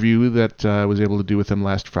the interview that I was able to do with them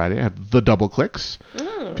last Friday, I have the double clicks.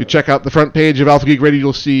 If you check out the front page of Alpha Geek Radio,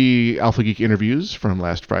 you'll see Alpha Geek interviews from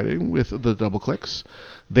last Friday with the double clicks.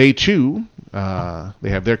 They too, they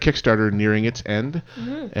have their Kickstarter nearing its end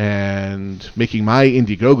and making my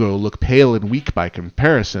Indiegogo look pale and weak by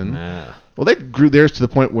comparison. Well, they grew theirs to the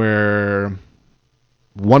point where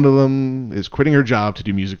one of them is quitting her job to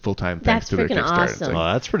do music full time thanks to their freaking Kickstarter. It's awesome.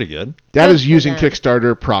 Oh, that's pretty good. that Good is for using them.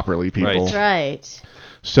 Kickstarter properly, people. That's right.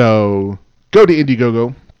 So go to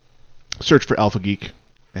Indiegogo, search for Alpha Geek,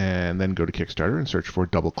 and then go to Kickstarter and search for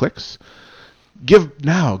Double Clicks. Give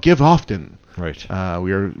now, give often. Right.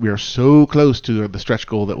 We are so close to the stretch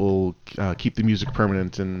goal that will keep the music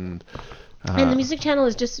permanent and. And the music channel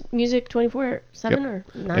is just music 24/7 or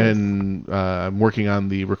nice. And I'm working on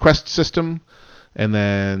the request system, and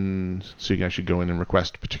then so you can actually go in and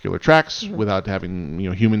request particular tracks without having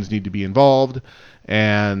humans need to be involved,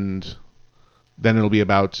 and then it'll be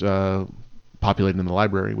about populating the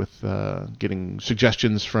library with getting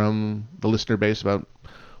suggestions from the listener base about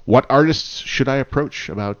what artists should I approach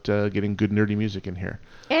about getting good nerdy music in here.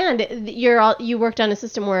 And you worked on a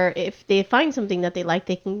system where if they find something that they like,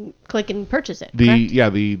 they can click and purchase it.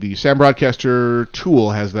 Correct? The Sam Broadcaster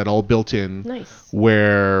tool has that all built in. Nice.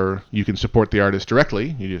 Where you can support the artist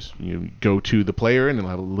directly. You go to the player and it'll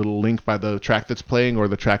have a little link by the track that's playing or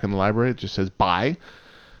the track in the library. It just says buy.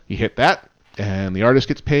 You hit that, and the artist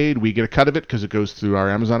gets paid. We get a cut of it because it goes through our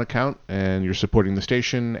Amazon account, and you're supporting the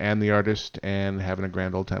station and the artist and having a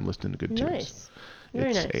grand old time listening to good tunes. Nice.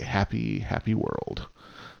 Very It's nice. a happy, happy world.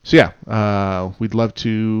 So yeah, we'd love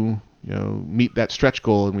to meet that stretch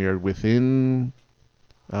goal, and we are within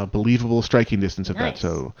believable striking distance of that. Nice.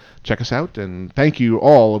 So check us out, and thank you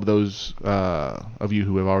all of those of you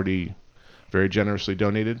who have already very generously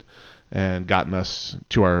donated and gotten us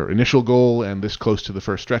to our initial goal and this close to the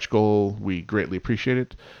first stretch goal. We greatly appreciate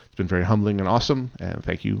it. It's been very humbling and awesome, and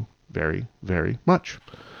thank you very, very much.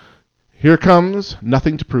 Here comes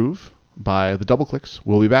Nothing to Prove by the Double Clicks.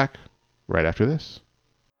 We'll be back right after this.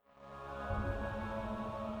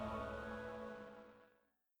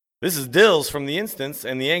 This is Dills from The Instance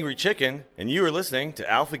and The Angry Chicken, and you are listening to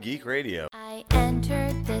Alpha Geek Radio. I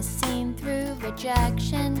entered this scene through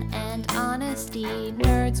rejection and honesty.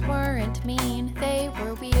 Nerds weren't mean, they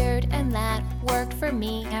were weird, and that worked for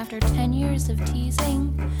me. After 10 years of teasing,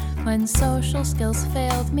 when social skills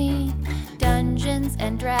failed me, Dungeons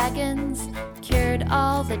and Dragons cured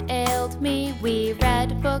all that ailed me. We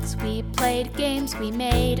read books, we played games, we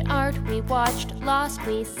made art, we watched Lost,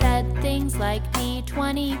 we said things like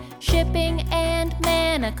D20, shipping, and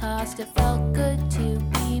mana cost. It felt good to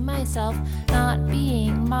be myself, not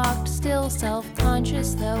being mocked, still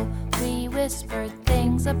self-conscious though we whispered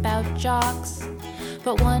things about jocks.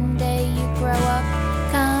 But one day you grow up,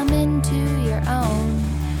 come into your own.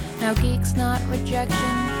 Now geek's not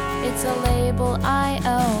rejection, it's a label I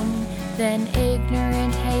own. Then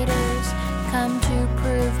ignorant haters come to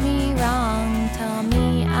prove me wrong. Tell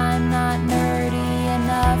me I'm not nerdy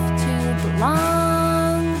enough to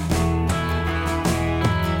belong.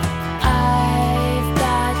 I've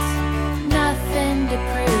got nothing to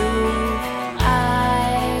prove.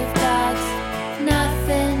 I've got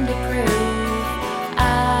nothing to prove.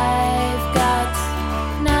 I've got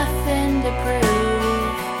nothing to prove.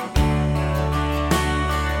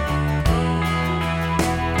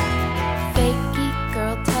 Fake geek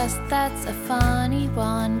girl test, that's a funny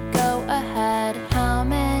one. Go ahead. How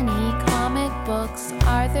many comic books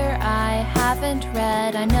are there I haven't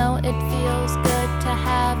read? I know it feels good to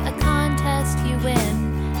have a contest you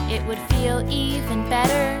win. It would feel even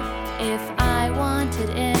better if I wanted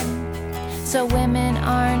in. So women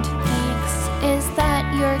aren't geeks, is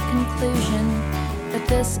that your conclusion? That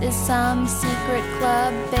this is some secret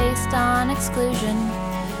club based on exclusion?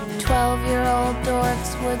 12-year-old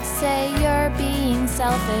dorks would say you're being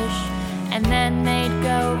selfish, and then they'd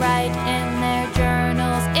go write in their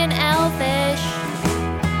journals in Elvish.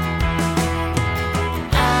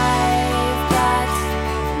 I've got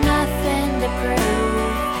nothing to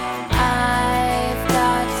prove. I've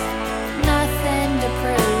got nothing to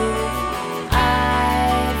prove.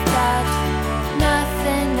 I've got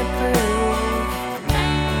nothing to prove.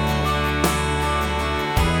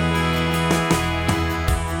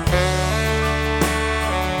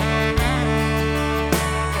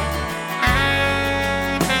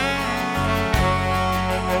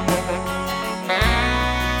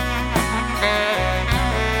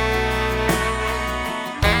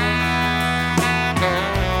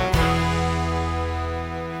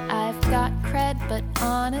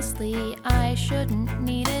 honestly, I shouldn't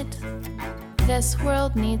need it. This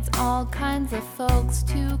world needs all kinds of folks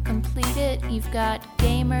to complete it. You've got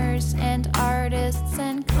gamers and artists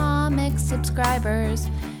and comic subscribers,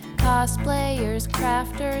 cosplayers,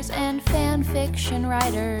 crafters, and fan fiction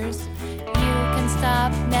writers. You can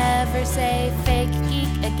stop, never say fake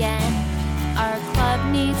geek again. Our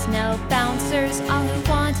club needs no bouncers, all who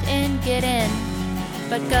want in get in.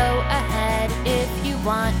 But go ahead if you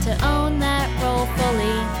want to own that role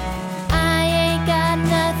fully. I ain't got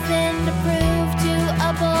nothing to prove to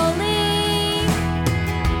a bully.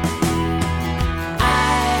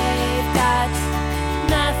 I've got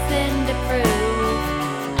nothing to prove.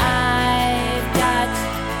 I've got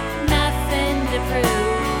nothing to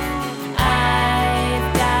prove.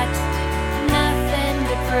 I've got nothing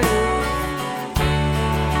to prove.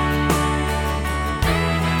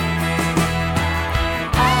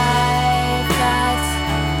 I've got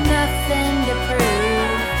nothing to prove.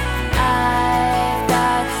 I've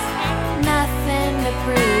got nothing to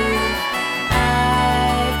prove.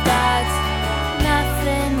 I've got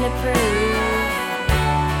nothing to prove.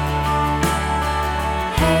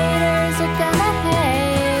 Haters are gonna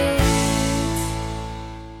hate.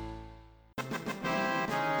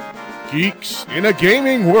 Geeks in a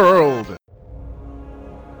Gaming World.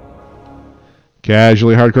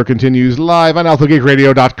 Casually Hardcore continues live on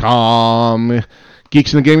AlphaGeekRadio.com.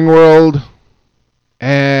 Geeks in the Gaming World.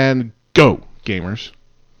 And go, gamers.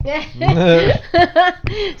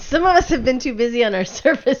 Some of us have been too busy on our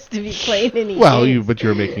Surface to be playing any Well, games. but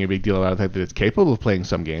you're making a big deal about the fact that it's capable of playing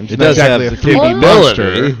some games. It Not does have exactly the a 3D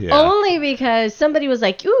monster. capability. Yeah. Only because somebody was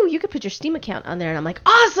like, ooh, you could put your Steam account on there. And I'm like,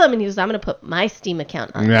 awesome. And he was, I'm going to put my Steam account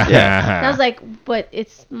on there. And I was like, but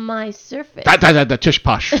it's my Surface. Da tish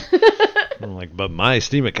posh. I'm like, but my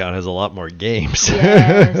Steam account has a lot more games.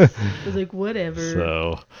 Yes. I was like, whatever.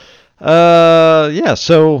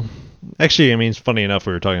 So actually, I mean, it's funny enough,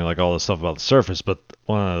 we were talking like all this stuff about the Surface, but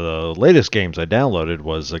one of the latest games I downloaded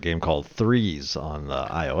was a game called Threes on the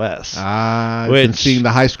iOS. I've been seeing the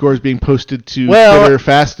high scores being posted to Twitter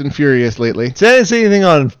fast and furious lately. I didn't see anything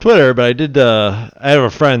on Twitter, but I did. I have a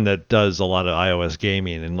friend that does a lot of iOS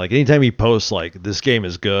gaming, and like anytime he posts like this game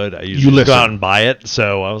is good, I usually just go out and buy it.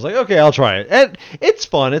 So I was like, okay, I'll try it. And it's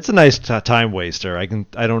fun. It's a nice time waster. I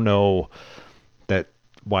don't know that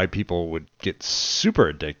why people would get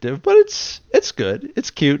super addictive, but it's good.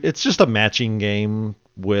 It's cute. It's just a matching game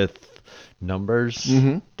with numbers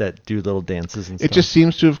that do little dances and stuff. It just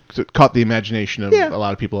seems to have caught the imagination of a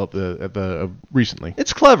lot of people recently.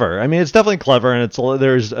 It's clever. I mean, it's definitely clever, and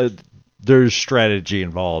there's strategy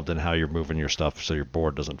involved in how you're moving your stuff so your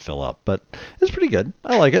board doesn't fill up. But it's pretty good.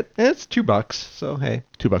 I like it. And it's $2, so hey,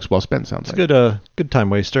 $2 well spent. Sounds like good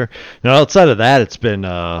time waster. Now outside of that, it's been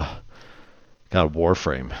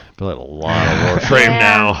Warframe. Played a lot of Warframe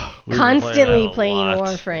now. Constantly playing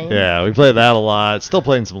Warframe. Yeah, we play that a lot. Still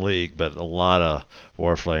playing some League, but a lot of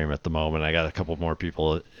Warframe at the moment. I got a couple more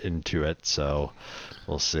people into it, so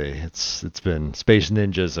we'll see. It's been Space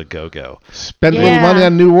Ninjas a go-go. Spent a little money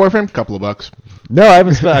on new Warframe? Couple of bucks. No, I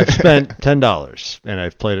haven't spent. I've spent $10, and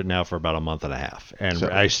I've played it now for about a month and a half, and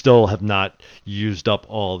I still have not used up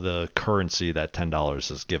all the currency that $10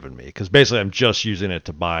 has given me. Because basically, I'm just using it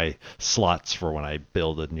to buy slots for when I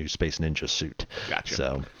build a new Space Ninja suit. Gotcha.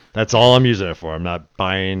 So that's all I'm using it for. I'm not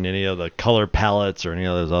buying any of the color palettes or any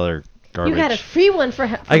of those other garbage. You got a free one for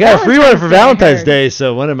I got a free one for Valentine's Day,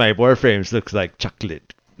 so one of my Warframes looks like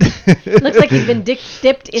chocolate. Looks like you've been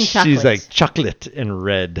dipped in chocolate. She's like chocolate and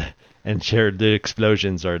red, and the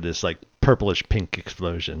explosions are this like purplish pink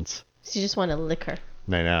explosions. So you just want to lick her.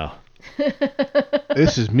 I know.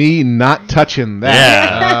 This is me not touching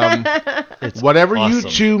that. Yeah. Whatever awesome. you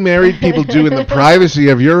two married people do in the privacy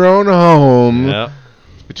of your own home,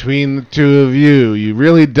 between the two of you, you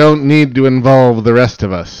really don't need to involve the rest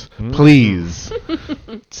of us. Please.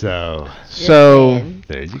 So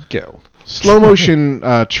there you go. Slow motion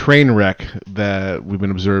train wreck that we've been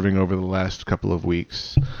observing over the last couple of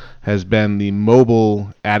weeks has been the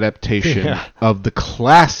mobile adaptation of the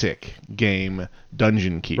classic game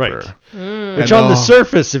Dungeon Keeper. Right. Which on the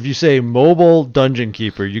surface, if you say mobile Dungeon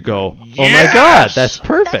Keeper, you go, oh my god, that's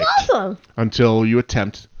perfect. That's awesome. Until you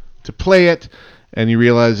attempt to play it and you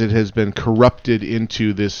realize it has been corrupted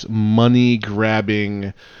into this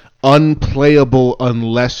money-grabbing, unplayable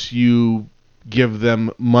unless you give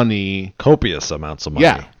them money. Copious amounts of money.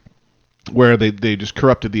 Yeah. Where they just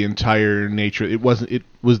corrupted the entire nature. It was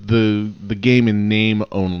the game in name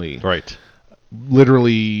only. Right.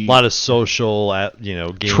 Literally a lot of social,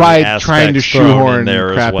 game trying to shoehorn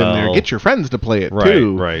there crap as well. in there. Get your friends to play it right,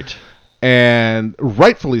 too. Right. And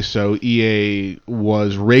rightfully so, EA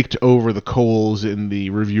was raked over the coals in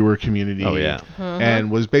the reviewer community. Oh, yeah.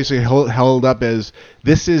 And was basically held up as,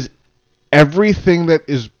 this is everything that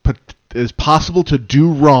is possible to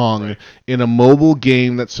do wrong in a mobile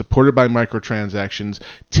game that's supported by microtransactions,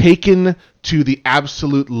 taken to the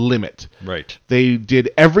absolute limit. Right. They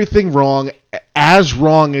did everything wrong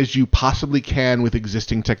as you possibly can with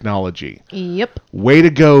existing technology. Yep. Way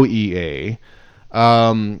to go, EA.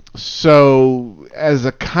 So, as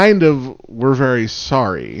a kind of, we're very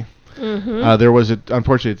sorry. There was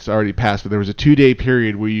unfortunately it's already passed, but there was a 2-day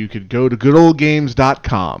period where you could go to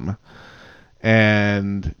goodoldgames.com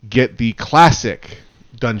and get the classic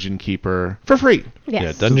Dungeon Keeper for free. Yes.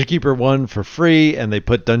 Yeah, Dungeon Keeper 1 for free, and they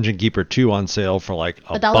put Dungeon Keeper 2 on sale for like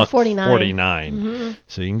 $1.49.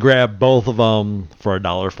 So you can grab both of them for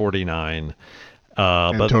 $1.49.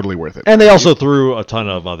 But totally worth it. And they also threw a ton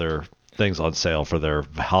of other things on sale for their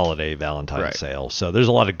holiday Valentine's sale. So there's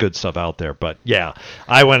a lot of good stuff out there. But yeah,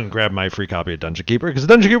 I went and grabbed my free copy of Dungeon Keeper because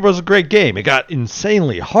Dungeon Keeper was a great game. It got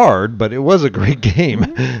insanely hard, but it was a great game.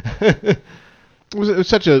 It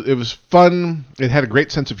was fun. It had a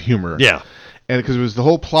great sense of humor. Yeah. And because the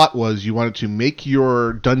whole plot was you wanted to make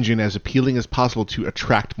your dungeon as appealing as possible to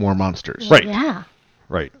attract more monsters. Right. Yeah.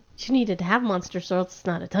 Right. You needed to have monsters or else it's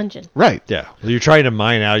not a dungeon. Right. Yeah. Well, you're trying to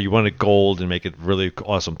mine out. You wanted gold and make it a really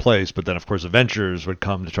awesome place, but then of course adventurers would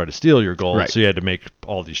come to try to steal your gold. Right. So you had to make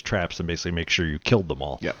all these traps and basically make sure you killed them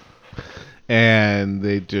all. Yep. And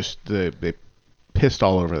they pissed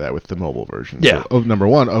all over that with the mobile version. Yeah. So, number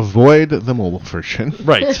one, avoid the mobile version.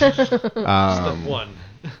 Right. Step one.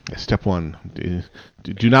 Step one.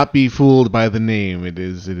 Do not be fooled by the name. It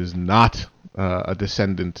is not a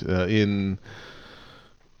descendant in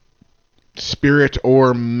spirit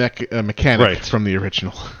or mechanic from the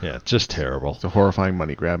original. Yeah, just terrible. It's a horrifying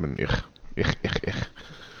money grab and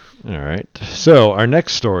All right. So our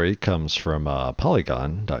next story comes from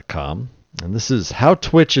Polygon.com, and this is how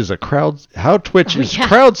Twitch is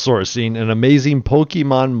crowdsourcing an amazing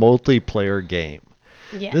Pokemon multiplayer game.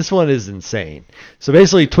 Yeah. This one is insane. So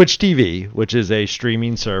basically, Twitch TV, which is a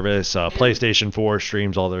streaming service, PlayStation 4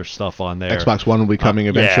 streams all their stuff on there. Xbox One will be coming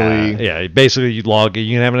eventually. Yeah. Basically, you log in,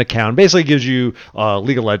 you can have an account. Basically, gives you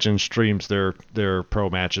League of Legends streams their pro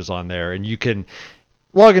matches on there, and you can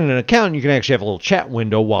log in an account. And you can actually have a little chat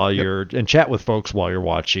window while and chat with folks while you're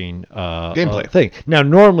watching gameplay thing. Now,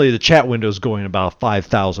 normally the chat window is going about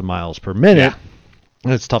 5,000 miles per minute. Yeah.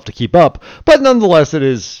 And it's tough to keep up, but nonetheless,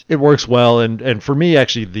 it works well. And for me,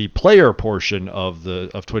 actually, the player portion of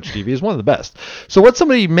Twitch TV is one of the best. So what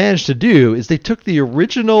somebody managed to do is they took the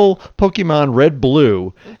original Pokemon Red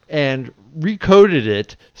Blue and recoded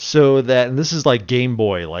it so that, and this is like Game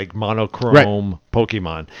Boy, like monochrome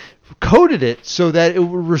Pokemon, coded it so that it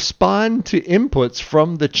would respond to inputs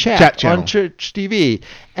from the chat on Twitch TV,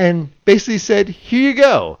 and basically said, here you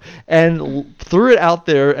go, and threw it out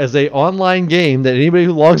there as a online game that anybody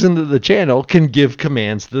who logs into the channel can give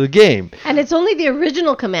commands to the game. And it's only the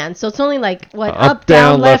original command, so it's only like up,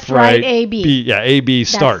 down, left, right, A, B. A, B,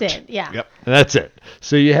 start. That's it. Yeah. Yep. And that's it.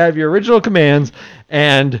 So you have your original commands,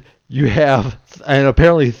 and you have, and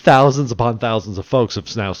apparently thousands upon thousands of folks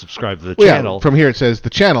have now subscribed to the channel. Yeah, from here it says, the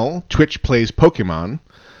channel, Twitch Plays Pokemon,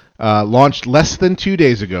 launched less than 2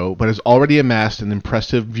 days ago, but has already amassed an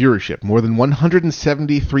impressive viewership. More than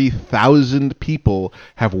 173,000 people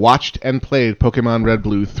have watched and played Pokemon Red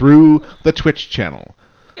Blue through the Twitch channel.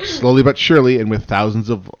 Slowly but surely, and with thousands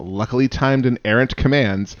of luckily timed and errant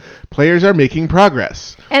commands, players are making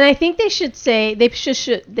progress. And I think they should say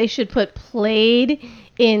they should put played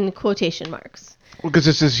in quotation marks. Because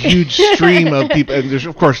it's this huge stream of people, and there's,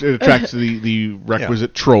 of course, it attracts the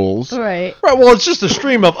requisite trolls. Right. Well, it's just a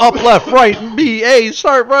stream of up, left, right, B, A,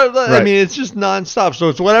 start, right. I mean, it's just nonstop. So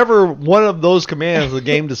it's whatever one of those commands the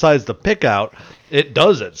game decides to pick out, it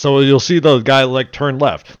does it. So you'll see the guy like turn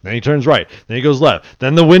left, then he turns right, then he goes left,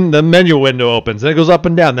 then the menu window opens, then it goes up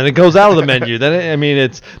and down, then it goes out of the menu.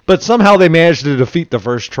 But somehow they managed to defeat the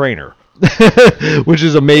first trainer. Which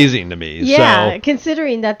is amazing to me. Yeah,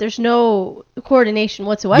 considering that there's no coordination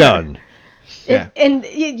whatsoever. None. And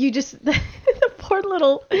you just the poor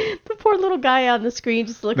little guy on the screen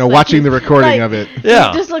just looks. Watching the recording of it.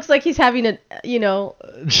 Yeah, it just looks like he's having some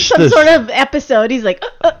sort of episode. He's like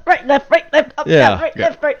right, left, up, down, right,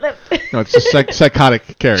 left, right, left. No, it's a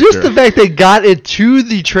psychotic character. Just the fact they got it to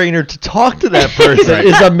the trainer to talk to that person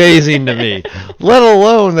is amazing to me. Let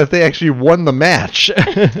alone that they actually won the match.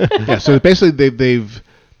 Yeah, so basically they've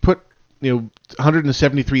put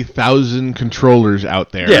 173,000 controllers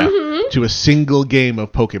out there to a single game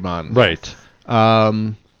of Pokemon. Right.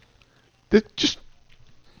 That just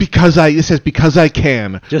it says because I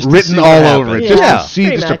can, Just to written see all what over it, happens. just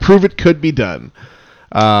Yeah. to prove it could be done.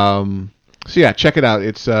 So yeah, check it out.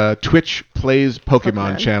 It's Twitch Plays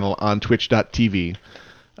Pokemon channel on twitch.tv.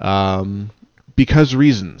 Because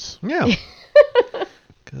reasons. Yeah.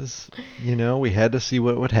 Because, we had to see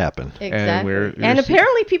what would happen. Exactly. And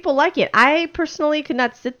apparently people like it. I personally could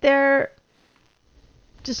not sit there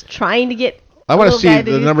just trying to get. I want to see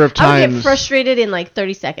the number of times. I would get frustrated in like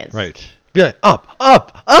 30 seconds. Right. Yeah. Up. Oh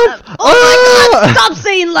my God! Stop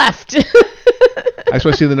saying left. I just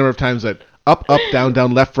want to see the number of times that up,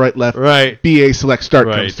 down, left, right. Right. BA select start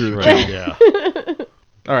comes through. Right. Yeah.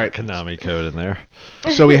 All right. Konami code in there.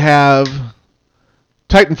 So we have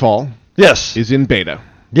Titanfall. Yes. Is in beta.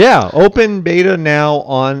 Yeah, open beta now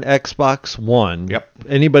on Xbox One. Yep.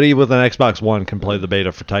 Anybody with an Xbox One can play the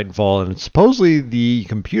beta for Titanfall, and supposedly the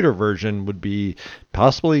computer version would be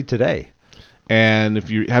possibly today. And if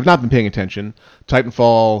you have not been paying attention,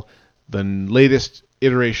 Titanfall, the latest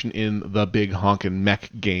iteration in the big honkin' mech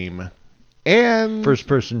game, and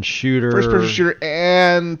first-person shooter,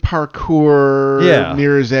 and parkour, yeah,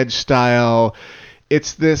 Mirror's Edge style.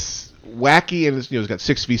 It's this wacky, and it's got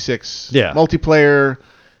 6v6 multiplayer.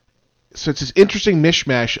 So it's this interesting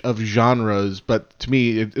mishmash of genres, but to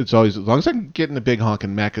me, it's always, as long as I can get in a big honkin'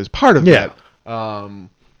 mech as part of that.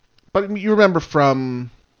 But you remember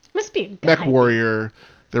from Must be Mech Warrior,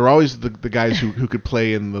 there were always the guys who could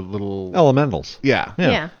play in the little elementals.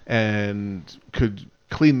 Yeah. And could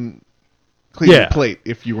clean the plate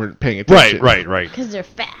if you weren't paying attention. Right. Because they're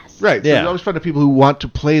fast. Right. So you always find the people who want to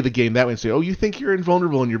play the game that way and say, "Oh, you think you're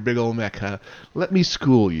invulnerable in your big old mech, huh? Let me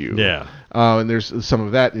school you." Yeah. And there's some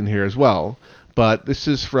of that in here as well. But this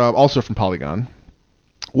is also from Polygon.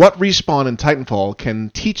 What Respawn and Titanfall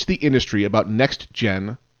can teach the industry about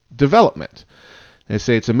next-gen development. They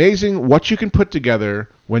say it's amazing what you can put together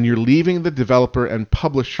when you're leaving the developer and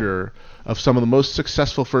publisher of some of the most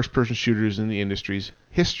successful first-person shooters in the industry's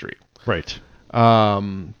history. Right.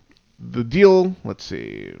 The deal, let's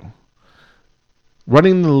see.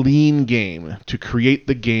 Running the lean game to create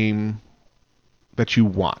the game that you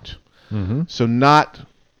want. Mm-hmm. So not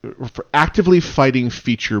for actively fighting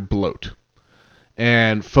feature bloat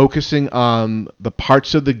and focusing on the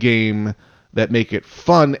parts of the game that make it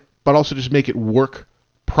fun, but also just make it work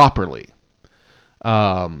properly.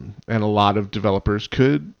 And a lot of developers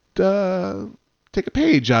could take a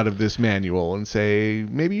page out of this manual and say,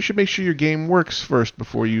 maybe you should make sure your game works first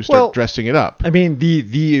before you start dressing it up. I mean,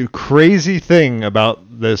 the crazy thing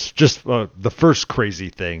about this, just the first crazy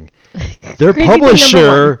thing, their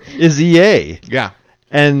publisher is EA. Yeah.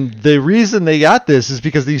 And the reason they got this is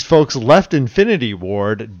because these folks left Infinity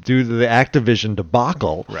Ward due to the Activision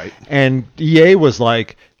debacle. Right. And EA was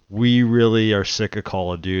like, we really are sick of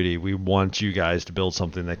Call of Duty. We want you guys to build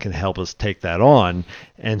something that can help us take that on.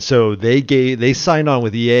 And so they signed on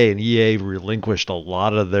with EA, and EA relinquished a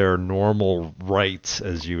lot of their normal rights,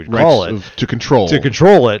 as you would call it, to control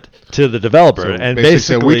it to the developer. So and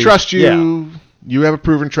basically, we trust you. Yeah. You have a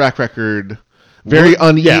proven track record. Very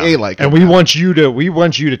un-EA-like. And we want you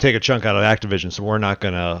to take a chunk out of Activision, so we're not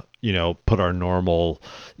going to, put our normal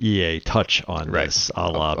EA touch on this, a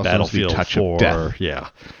la Battlefield 4. Yeah.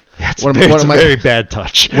 It's a very bad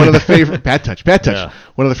touch. One of the favorite bad touch. Yeah.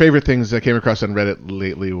 One of the favorite things I came across on Reddit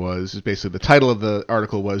lately was basically the title of the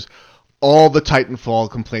article was all the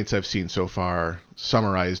Titanfall complaints I've seen so far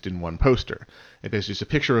summarized in one poster. It basically just a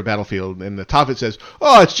picture of a battlefield, and the top of it says,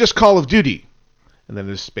 "Oh, it's just Call of Duty," and then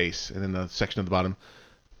there's space, and then the section at the bottom,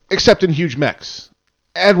 except in huge mechs,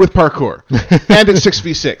 and with parkour, and in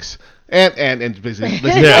 6v6, and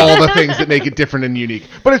basically all the things that make it different and unique.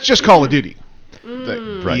 But it's just Call of Duty.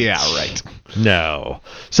 Right. Yeah, right. No.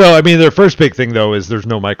 So, I mean, their first big thing, though, is there's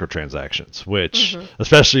no microtransactions, which,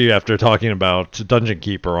 especially after talking about Dungeon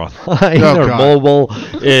Keeper online or mobile,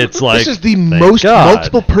 it's like... This is the most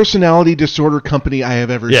multiple personality disorder company I have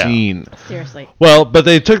ever seen. Seriously. Well, but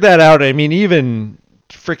they took that out. I mean, even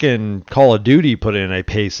freaking Call of Duty put in a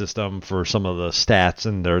pay system for some of the stats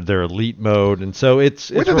in their elite mode, and so it's...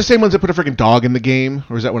 Were they the same ones that put a freaking dog in the game,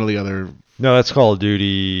 or is that one of the other... No, that's Call of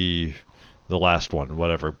Duty... The last one,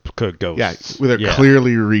 whatever, Ghosts. Yeah, where they're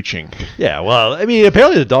clearly reaching. Yeah, well, I mean,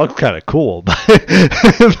 apparently the dog's kind of cool. But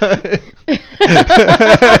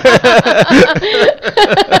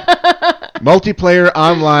multiplayer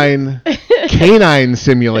online canine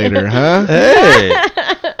simulator, huh? Hey.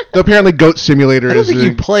 So apparently Goat Simulator I don't think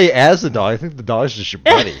you play as the dog. I think the dog's just your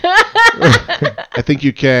buddy. I think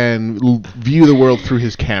you can view the world through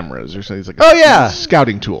his cameras or something. He's like a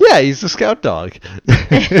scouting tool. Yeah, he's a scout dog. So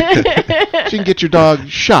you can get your dog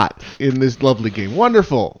shot in this lovely game.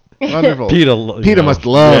 Wonderful. PETA must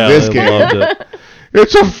love this game. Loved it.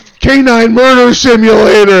 It's a canine murder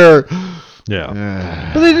simulator.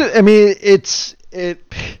 Yeah. But I mean,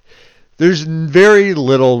 there's very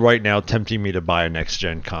little right now tempting me to buy a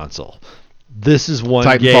next-gen console. This is one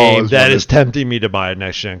Titanfall game is that one is tempting me to buy a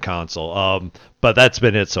next-gen console. But that's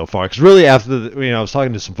been it so far. Because really, after I was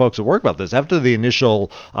talking to some folks at work about this. After the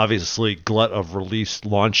initial, obviously, glut of released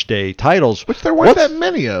launch day titles, which there weren't that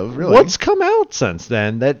many of, really. What's come out since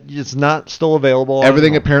then that is not still available?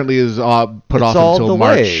 Everything apparently is put off until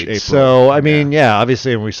March, April. So I mean, yeah,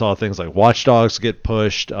 obviously, and we saw things like Watch Dogs get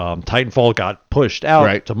pushed. Titanfall got pushed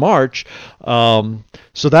out to March.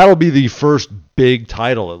 So that'll be the first big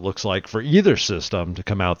title, it looks like, for either system to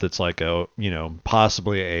come out that's like a,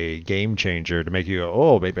 possibly a game changer to make you go,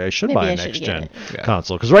 oh, maybe I should buy a next-gen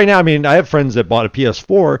console. Because right now, I mean, I have friends that bought a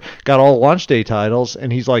PS4, got all launch day titles,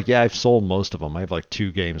 and he's like, yeah, I've sold most of them. I have like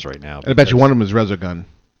 2 games right now. And I bet you one of them is Resogun.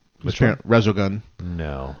 Resogun.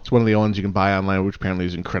 No. It's one of the ones you can buy online, which apparently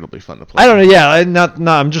is incredibly fun to play. I don't know, yeah.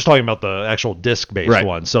 I'm just talking about the actual disc-based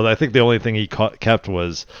one. So I think the only thing he kept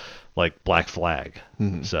was like Black Flag.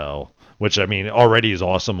 Mm-hmm. So... which, I mean, already is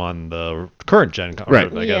awesome on the current gen.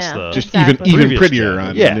 Right. I guess just even prettier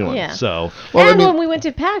on the new one. Yeah. So, when we went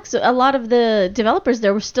to PAX, a lot of the developers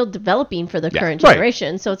there were still developing for the current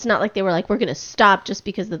generation. So it's not like they were like, we're going to stop just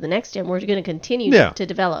because of the next gen. We're going to continue to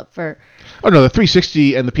develop for... Oh, no, the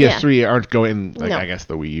 360 and the PS3 aren't going... I guess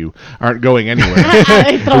the Wii U aren't going anywhere.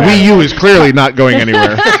 The Wii U is clearly not going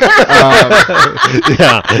anywhere.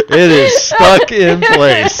 It is stuck in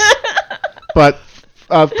place. But...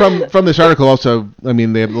 from this article also, I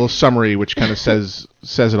mean, they have a little summary which kind of says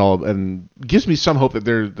it all and gives me some hope that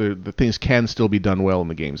the things can still be done well in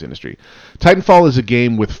the games industry. Titanfall is a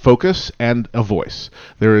game with focus and a voice.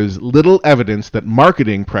 There is little evidence that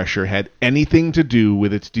marketing pressure had anything to do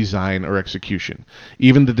with its design or execution.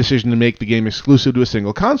 Even the decision to make the game exclusive to a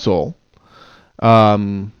single console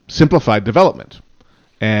simplified development.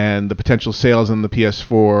 And the potential sales on the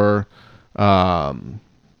PS4...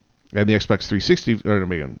 and the Xbox 360,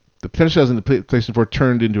 the potential sales in the PlayStation 4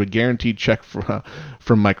 turned into a guaranteed check from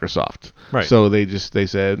Microsoft. Right. So they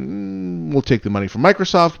said, we'll take the money from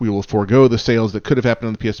Microsoft. We will forego the sales that could have happened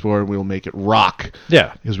on the PS4, and we will make it rock.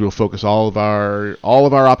 Yeah. Because we will focus all of our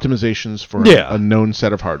optimizations for a known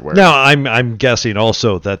set of hardware. Now, I'm guessing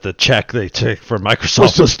also that the check they took from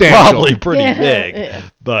Microsoft was probably pretty big,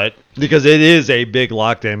 but because it is a big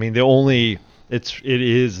lockdown. I mean, it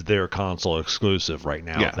is their console exclusive right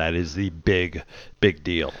now. Yeah. That is the big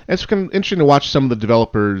deal. It's kind of interesting to watch some of the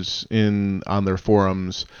developers on their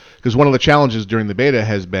forums, because one of the challenges during the beta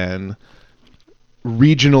has been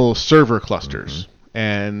regional server clusters. Mm-hmm.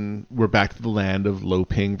 And we're back to the land of low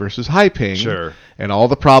ping versus high ping. Sure. And all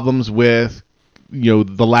the problems with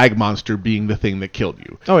the lag monster being the thing that killed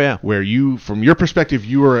you. Oh, yeah. Where from your perspective,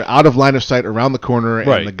 you were out of line of sight around the corner,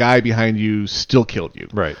 and the guy behind you still killed you.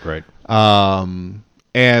 Right.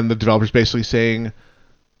 And the developer's basically saying,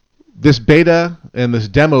 this beta and this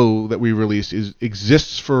demo that we released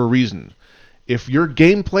exists for a reason. If your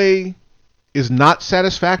gameplay is not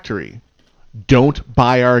satisfactory, don't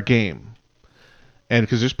buy our game. And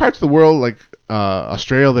because there's parts of the world like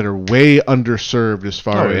Australia that are way underserved as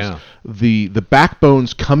far as the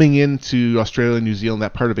backbones coming into Australia and New Zealand,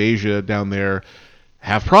 that part of Asia down there,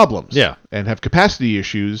 have problems. Yeah. And have capacity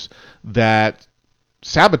issues that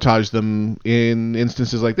sabotage them in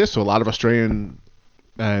instances like this. So a lot of Australian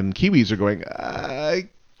and Kiwis are going,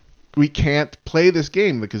 we can't play this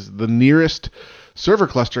game because the nearest server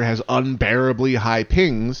cluster has unbearably high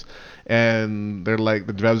pings, and they're like,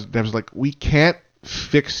 the devs like, we can't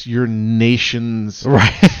fix your nation's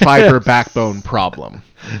fiber backbone problem,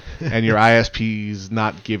 and your ISP's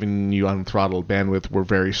not giving you unthrottled bandwidth. We're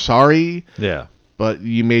very sorry. Yeah. But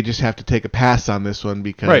you may just have to take a pass on this one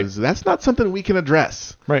because that's not something we can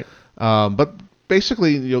address. Right. But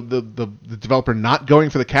basically, the developer not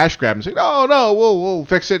going for the cash grab and saying, "Oh no, we'll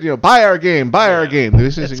fix it. Buy our game, our game."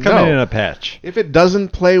 This is coming in a patch. If it doesn't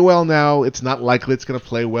play well now, it's not likely it's going to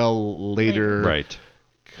play well later. Right.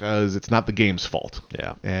 Because it's not the game's fault.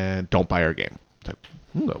 Yeah. And don't buy our game. So,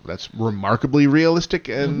 that's remarkably realistic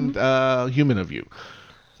and human of you.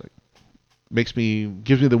 Gives me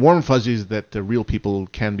the warm fuzzies that real people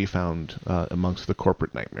can be found amongst the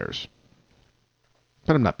corporate nightmares.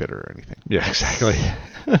 But I'm not bitter or anything. Yeah, exactly.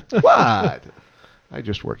 What? I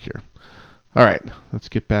just work here. All right, let's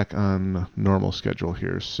get back on normal schedule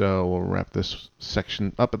here. So we'll wrap this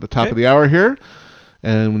section up at the top of the hour here,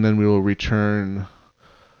 and then we will return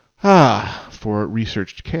for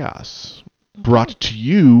Researched Chaos, brought to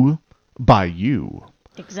you by you.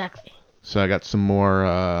 Exactly. So I got some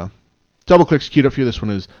more Double Clicks queued up for you. This one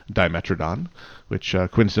is Dimetrodon, which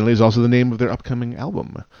coincidentally is also the name of their upcoming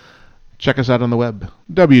album. Check us out on the web,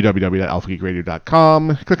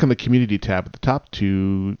 www.alphageekradio.com. Click on the community tab at the top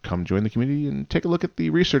to come join the community and take a look at the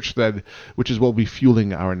research thread, which is what will be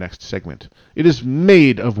fueling our next segment. It is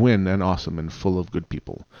made of wind and awesome and full of good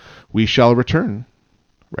people. We shall return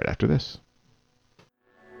right after this.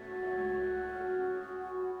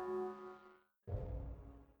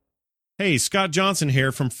 Hey, Scott Johnson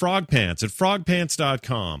here from Frog Pants at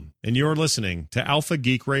frogpants.com, and you're listening to Alpha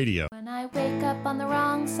Geek Radio. When I wake up on the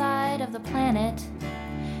wrong side of the planet,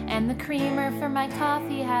 and the creamer for my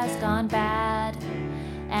coffee has gone bad,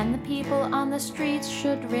 and the people on the streets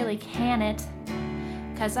should really can it,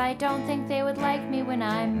 'cause I don't think they would like me when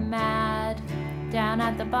I'm mad. Down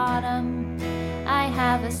at the bottom, I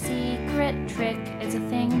have a secret trick. It's a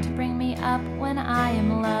thing to bring me up when I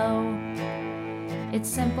am low. It's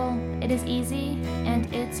simple, it is easy, and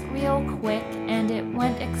it's real quick, and it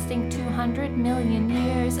went extinct 200 million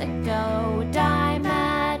years ago.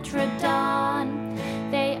 Dimetrodon,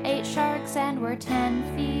 they ate sharks and were 10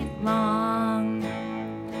 feet long.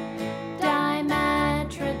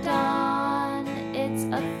 Dimetrodon, it's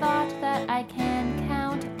a thought that I can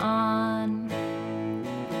count on.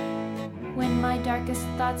 When my darkest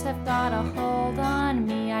thoughts have got a hold on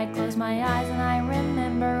me, I close my eyes and I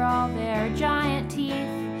remember all their giant teeth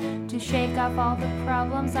to shake off all the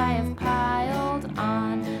problems I have piled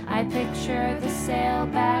on. I picture the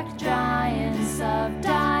sailback giants of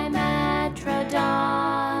Dimetrodon.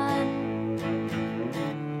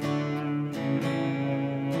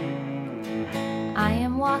 I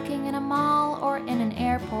am walking in a mall or in an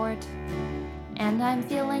airport, and I'm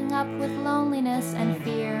filling up with loneliness and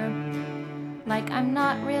fear. Like I'm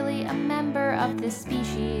not really a member of this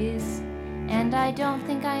species, and I don't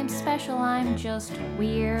think I am special, I'm just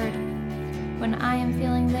weird. When I am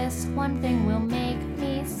feeling this, one thing will make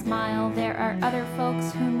me smile. There are other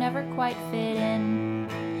folks who never quite fit in.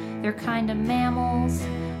 They're kinda mammals,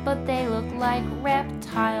 but they look like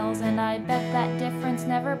reptiles, and I bet that difference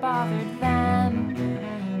never bothered them.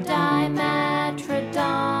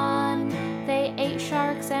 Dimetrodon, they ate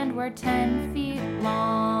sharks and were 10 feet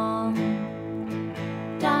long.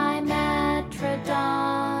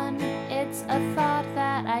 Dimetrodon, it's a thought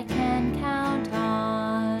that I can count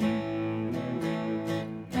on.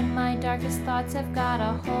 When my darkest thoughts have got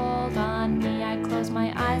a hold on me, I close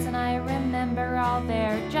my eyes and I remember all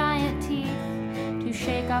their giant teeth to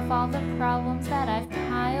shake off all the problems that I've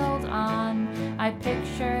piled on. I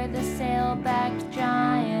picture the sailback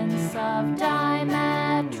giants of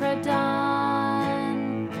Dimetrodon.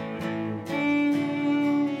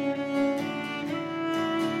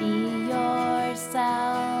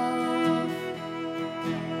 Yourself.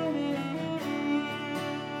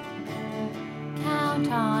 Count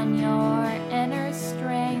on your inner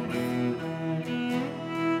strength.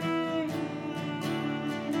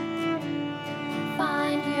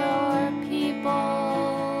 Find your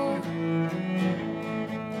people.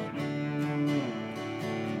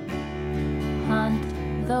 Hunt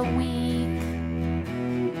the weak.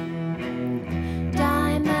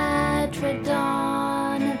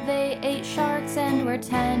 Dimetrodon, they ate sharks and were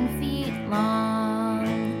 10 feet long.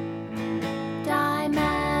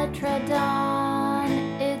 Dimetrodon,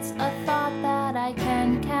 it's a thought that I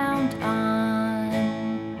can count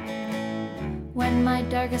on. When my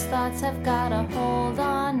darkest thoughts have got a hold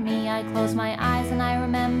on me, I close my eyes and I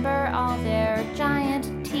remember all their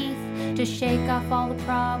giant teeth to shake off all the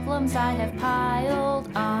problems I have piled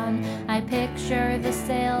on. I picture the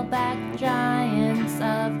sailback giants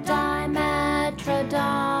of Dimetrodon.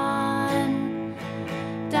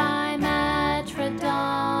 Dimetrodon.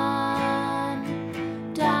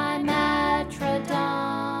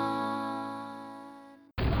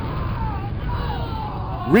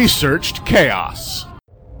 Dimetrodon. Researched Chaos.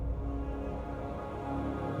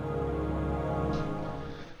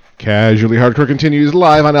 Casually Hardcore continues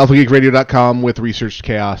live on AlphaGeekRadio.com with Researched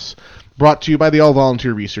Chaos, brought to you by the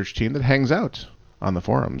all-volunteer research team that hangs out on the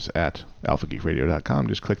forums at AlphaGeekRadio.com.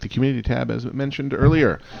 Just click the community tab, as mentioned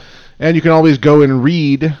earlier. And you can always go and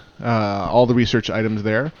read all the research items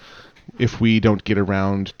there. If we don't get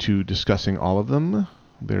around to discussing all of them,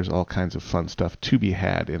 there's all kinds of fun stuff to be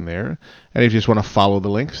had in there. And if you just want to follow the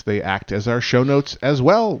links, they act as our show notes as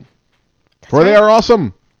well. For they are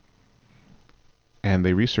awesome. And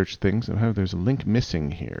they research things. Oh, there's a link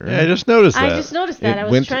missing here. Yeah, I just noticed that. I just noticed that. I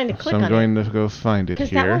was trying to click on it. So I'm going to go find it here.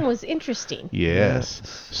 Because that one was interesting. Yes.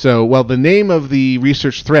 So, well, the name of the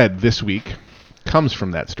research thread this week comes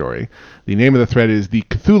from that story. The name of the thread is the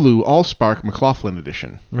Cthulhu Allspark McLaughlin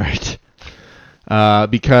Edition. Right.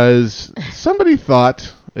 Because somebody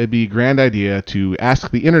thought it'd be a grand idea to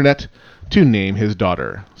ask the internet to name his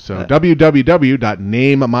daughter. So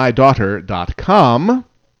www.namemydaughter.com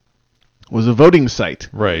was a voting site.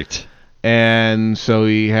 Right. And so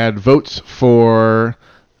he had votes for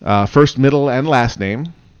first, middle, and last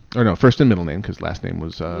name. Or no, first and middle name, because last name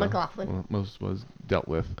was McLaughlin. was dealt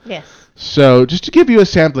with. Yes. So just to give you a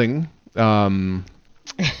sampling,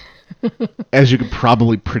 as you could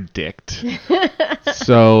probably predict.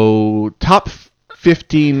 So top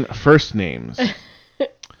 15 first names.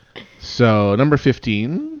 So number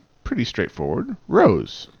 15, pretty straightforward.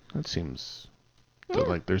 Rose. That seems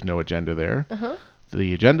like there's no agenda there. Uh-huh.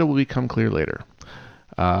 The agenda will become clear later.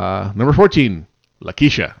 Number 14,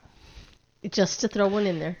 Lakeisha. Just to throw one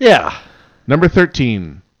in there. Yeah. Number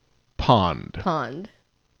 13, Pond. Pond.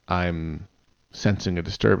 I'm sensing a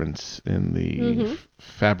disturbance in the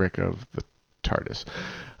fabric of the TARDIS.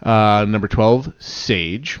 Number 12,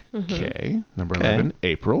 Sage. Okay. Number 11,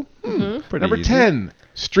 April. Number easy. 10,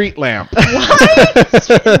 Street Lamp.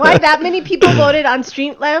 Why that many people voted on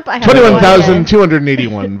Street Lamp? I have no idea.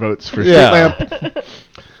 21,281 votes for Street Lamp.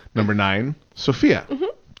 Number 9, Sophia.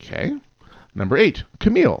 Okay. Number 8,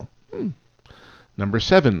 Camille. Number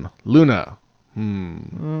 7, Luna.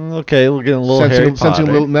 Okay, we're getting a little Harry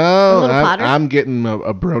Potter. I'm getting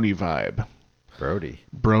a Brony vibe.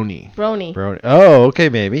 Brony. Oh, okay,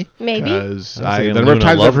 maybe. Because the number of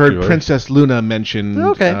times I've heard Princess Luna mentioned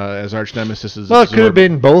as arch nemesis. Well, it could have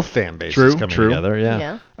been both fan bases coming together.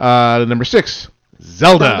 Yeah. Number 6,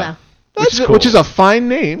 Zelda. Which is a fine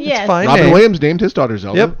name. Yes. Robin Williams named his daughter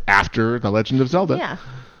Zelda after The Legend of Zelda. Yeah.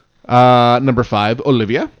 Number 5,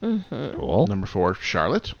 Olivia. Cool. Number 4,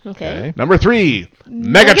 Charlotte. Okay. Number 3,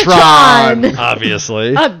 Megatron.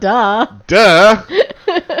 Obviously. Duh.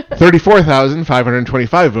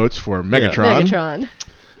 34,525 votes for Megatron. Megatron.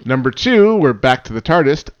 Number 2, we're back to the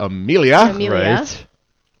TARDIS, Amelia. Right.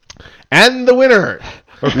 And the winner.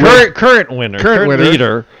 Current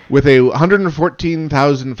leader. With a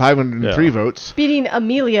 114,503 votes. Beating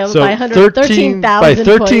Amelia So by 113,000 by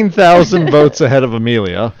 13,000 votes ahead of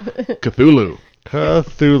Amelia. Cthulhu.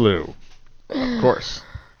 Of course.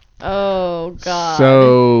 Oh, God.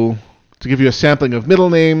 So, to give you a sampling of middle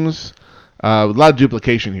names, a lot of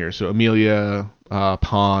duplication here. So, Amelia,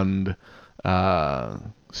 Pond,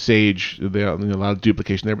 Sage, a lot of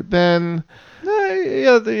duplication there. But then,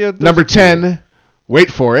 number 10...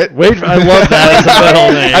 Wait for it. I love that as a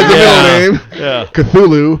middle name. As a middle name. Yeah.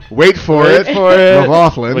 Cthulhu. Wait for it.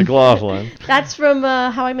 McLaughlin. That's from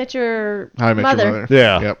How I Met Your Mother.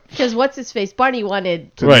 Yeah. Yep. Because what's his face? Barney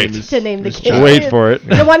wanted to name the kid. Wait for it.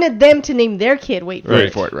 They wanted them to name their kid. Wait for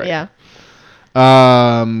it. Right. Yeah.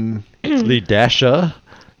 Lee Dasha.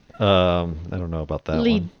 I don't know about that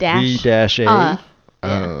Lee one. Dash. Lee Dash A. Yeah.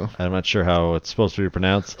 I'm not sure how it's supposed to be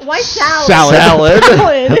pronounced. Why salad? Salad.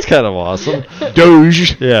 That's kind of awesome.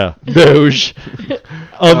 Doge. Yeah. Doge.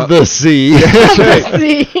 Of the sea.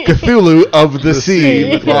 Cthulhu of the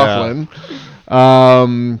sea. McLaughlin.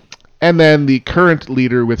 And then the current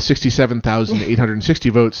leader with 67,860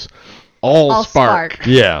 votes, Allspark.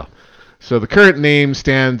 Yeah. So the current name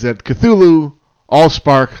stands at Cthulhu,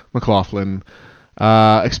 Allspark, McLaughlin.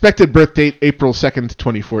 Expected birth date, April 2nd,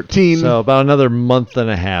 2014. So about another month and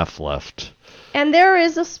a half left. And there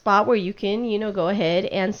is a spot where you can, go ahead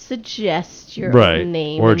and suggest your own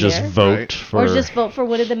name. Or just vote for... Or just vote for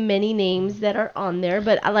one of the many names that are on there.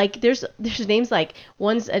 But there's names like,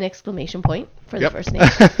 one's an exclamation point for the first name.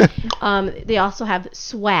 They also have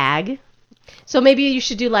swag. So maybe you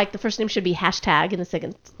should do the first name should be hashtag and the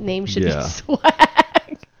second name should be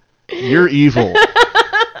swag. You're evil.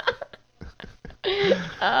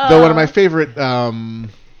 Though one of my favorite...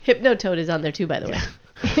 Hypnotoad is on there too, by the way.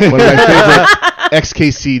 One of my favorite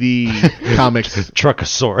XKCD comics.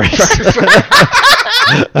 Truckosaurus.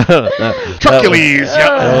 Trucules.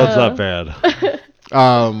 That's not bad.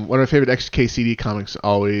 One of my favorite XKCD comics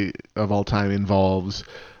of all time involves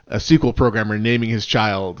a sequel programmer naming his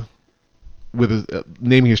child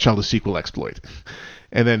a sequel exploit.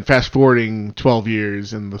 And then fast forwarding 12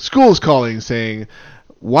 years and the school's calling saying,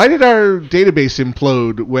 why did our database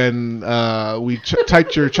implode when we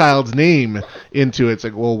typed your child's name into it? It's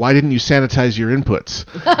like, well, why didn't you sanitize your inputs?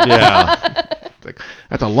 Yeah.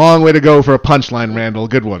 That's a long way to go for a punchline, Randall.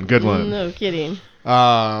 Good one. No kidding.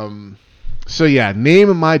 So yeah,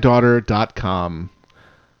 namemydaughter.com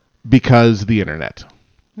because the internet.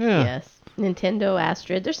 Yeah. Yes. Nintendo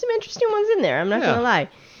Astrid. There's some interesting ones in there. I'm not going to lie.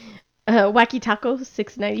 Wacky Taco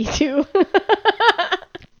 692.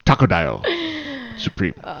 Taco Dial.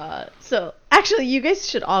 supreme. So actually, you guys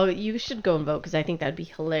should go and vote because I think that'd be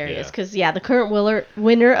hilarious. Because the current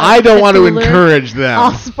winner. Of I don't want to Cthulhu, encourage them.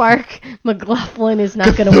 Allspark McLaughlin is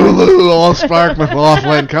not going to win. Cthulhu, Allspark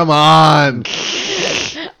McLaughlin, come on.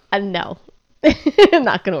 No,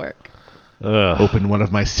 not going to work. Open one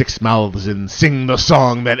of my 6 mouths and sing the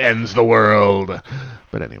song that ends the world.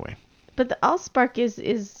 But anyway. But the Allspark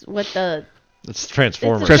is what the... It's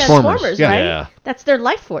Transformers. Transformers, right? Yeah. That's their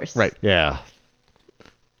life force. Right. Yeah.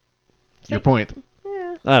 Your point.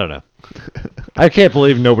 Yeah. I don't know. I can't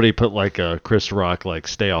believe nobody put like a Chris Rock like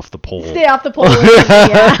stay off the pole. Stay off the pole.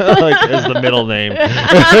 Yeah. Like as the middle name.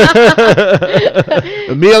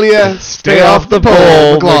 Amelia, stay off the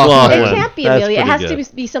pole. McLaughlin. It can't be That's Amelia. It has pretty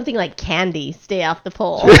to be something like Candy. Stay off the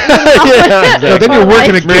pole. Yeah, No, then you're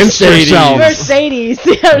working against yourself. Mercedes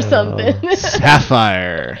or something.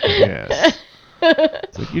 Sapphire. Yes.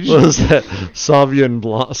 What was that? Sauvignon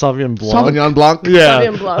Blanc. Sauvignon Blanc. Yeah.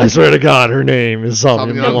 Sauvignon Blanc. I swear to God, her name is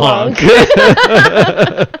Sauvignon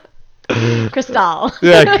Blanc. Crystal.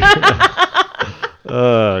 Yeah.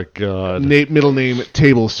 Oh God. Middle name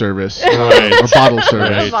table service Right. or bottle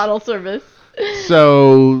service. Bottle service.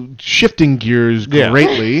 So shifting gears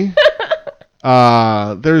greatly.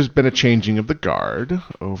 There's been a changing of the guard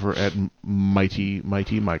over at mighty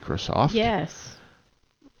Microsoft. Yes.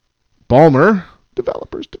 Ballmer,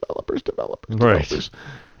 developers,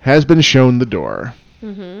 has been shown the door.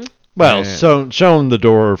 Mm-hmm. Well, so shown the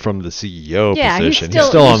door from the CEO position. He's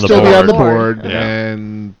still on the board. On the board, Yeah.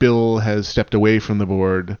 and Bill has stepped away from the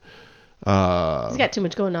board. He's got too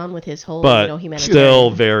much going on with his whole, but humanitarian.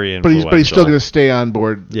 still very influential. But he's still going to stay on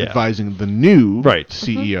board advising the new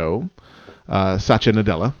CEO, Satya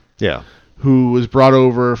Nadella. Yeah. Who was brought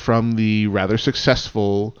over from the rather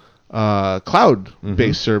successful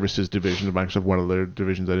cloud-based services division of Microsoft, one of their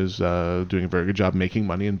divisions that is doing a very good job making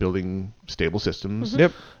money and building stable systems.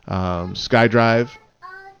 Yep. SkyDrive.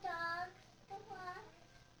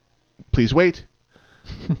 Please wait.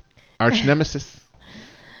 Arch Nemesis.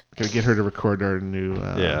 Gotta get her to record our new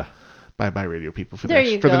Bye Bye Radio people for the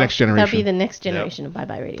next generation. That'll be the next generation of Bye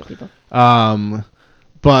Bye Radio people.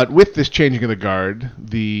 But with this changing of the guard,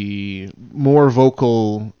 the more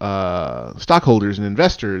vocal stockholders and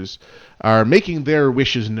investors are making their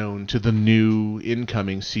wishes known to the new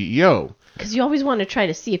incoming CEO. Because you always want to try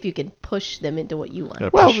to see if you can push them into what you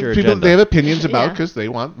want. Well, people they have opinions about because they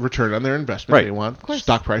want return on their investment. Right. They want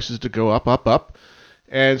stock prices to go up.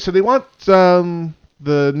 And so they want the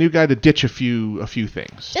new guy to ditch a few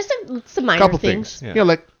things. Just some minor couple things. Yeah.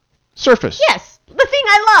 Like Surface. Yes, the thing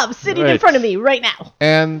I love sitting in front of me right now.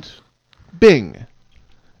 And Bing.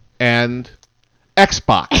 And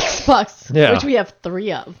Xbox. Which we have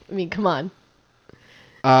 3 of. I mean, come on.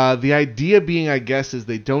 The idea being, I guess, is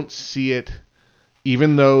they don't see it,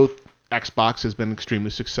 even though Xbox has been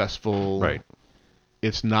extremely successful. Right.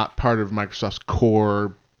 It's not part of Microsoft's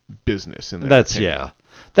core business. In their That's opinion.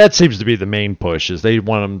 That seems to be the main push. Is they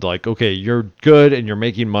want them to like, okay, you're good and you're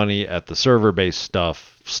making money at the server-based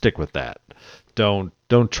stuff. Stick with that. Don't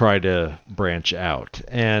try to branch out.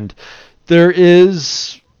 And there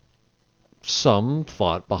is some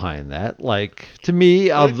thought behind that. Like, to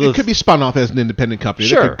me, it could be spun off as an independent company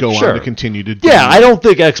that could go on to continue to do. Yeah, I don't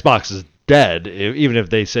think Xbox is dead. Even if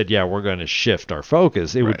they said, yeah, we're going to shift our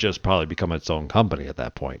focus, it would just probably become its own company at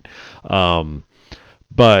that point.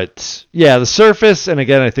 But yeah, the Surface, and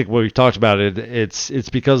again, I think when we talked about it, it's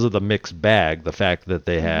because of the mixed bag, the fact that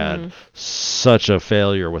they had such a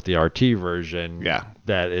failure with the RT version,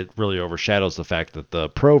 that it really overshadows the fact that the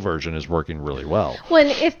Pro version is working really well. When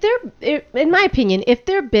in my opinion, if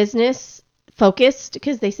they're business focused,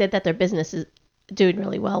 because they said that their business is doing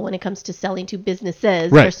really well when it comes to selling to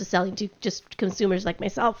businesses versus selling to just consumers like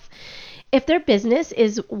myself, if their business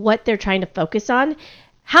is what they're trying to focus on,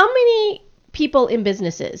 how many people in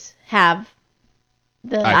businesses have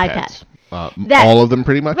the iPad? All of them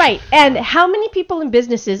pretty much. Right. And how many people in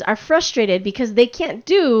businesses are frustrated because they can't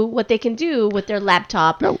do what they can do with their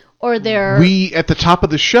laptop or their... We, at the top of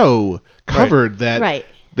the show, covered that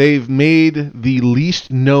they've made the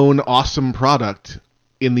least known awesome product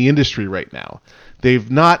in the industry right now.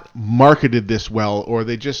 They've not marketed this well, or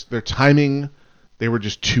their timing... They were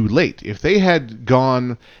just too late. If they had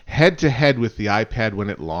gone head-to-head with the iPad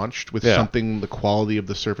when it launched, with something the quality of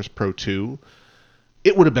the Surface Pro 2,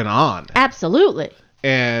 it would have been on. Absolutely.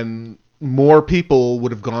 And more people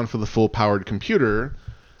would have gone for the full-powered computer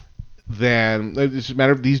than... It's a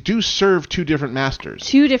matter of... These do serve 2 different masters.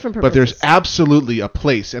 2 different purposes. But there's absolutely a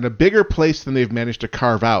place, and a bigger place than they've managed to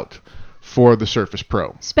carve out for the Surface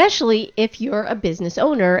Pro. Especially if you're a business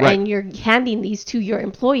owner Right. and you're handing these to your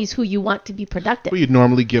employees who you want to be productive. Who you'd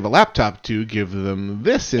normally give a laptop to, give them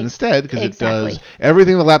this instead, because Exactly. it does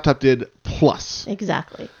everything the laptop did plus.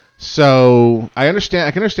 Exactly. So I can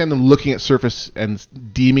understand them looking at Surface and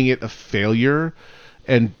deeming it a failure,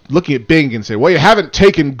 and looking at Bing and say, well, you haven't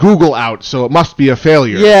taken Google out, so it must be a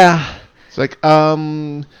failure. Yeah. It's like,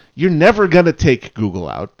 you're never going to take Google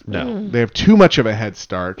out. No. They have too much of a head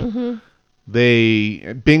start.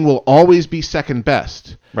 Bing will always be second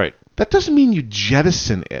best. Right. That doesn't mean you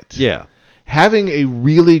jettison it. Yeah. Having a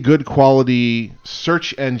really good quality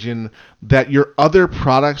search engine that your other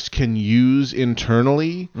products can use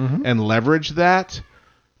internally and leverage that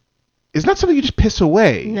is not something you just piss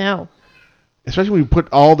away. No. Especially when you put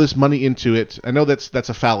all this money into it. I know that's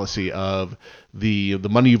a fallacy of the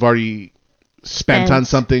money you've already spent on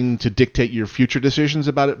something to dictate your future decisions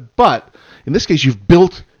about it. But in this case, you've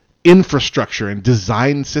built infrastructure and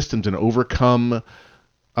design systems and overcome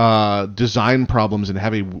design problems and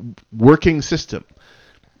have a working system.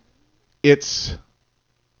 It's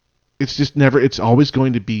just never. It's always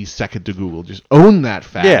going to be second to Google. Just own that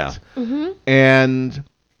fact. Yeah. And.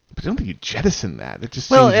 But I don't think you jettison that. It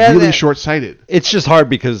just Well, seems really short-sighted. It's just hard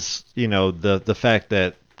because, the fact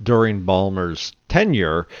that during Ballmer's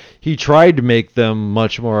tenure, he tried to make them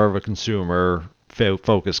much more of a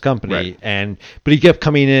consumer-focused company, Right. but he kept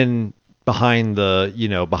coming in behind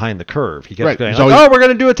the curve. He kept Right. going, There's always- we're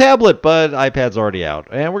going to do a tablet, but iPad's already out,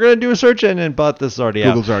 and we're going to do a search engine, but this is already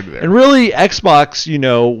Google's out. already there. And really, Xbox,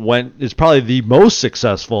 is probably the most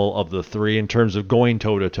successful of the three in terms of going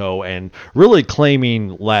toe-to-toe and really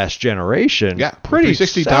claiming last generation. Yeah, pretty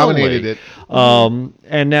 360 soundly. dominated it.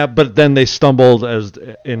 And now, but then they stumbled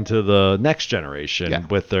into the next generation Yeah.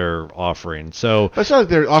 with their offering. So But it's not like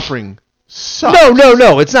they're offering sucks.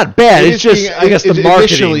 no, it's not bad. It It's is just, being- I guess, the it's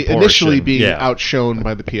marketing initially portion. being Yeah. outshone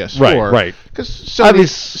by the PS4. Right. Because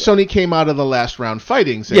Obvious- Sony came out of the last round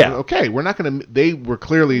fighting saying, Yeah. okay, we're not going to. They were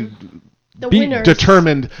clearly The winners.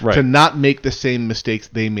 determined Right. to not make the same mistakes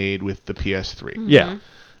they made with the PS3. Yeah.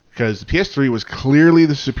 Because the PS3 was clearly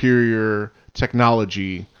the superior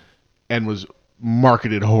technology and was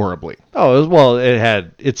marketed horribly.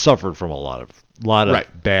 It suffered from a lot of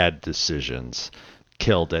Right. bad decisions,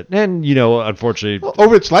 killed it, and unfortunately, Well,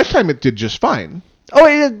 over its lifetime, it did just fine.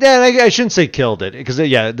 I shouldn't say killed it because we're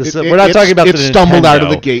not It- talking about it the stumbled out of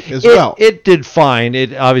Nintendo. the gate as well. It did fine.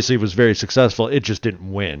 It obviously was very successful. It just didn't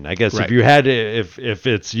win. I guess Right. if you had if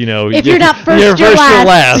it's If you're not first, you're you're first or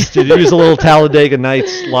last. to use a little Talladega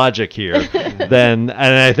Nights logic here, then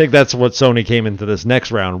and I think that's what Sony came into this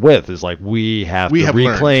next round with is like we have to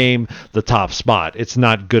reclaim the top spot. It's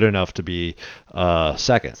not good enough to be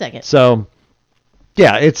second. So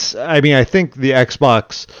yeah, I think the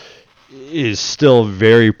Xbox is still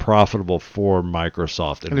very profitable for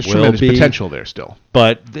Microsoft and And there's will tremendous be. potential there still.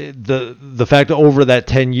 But the fact that over that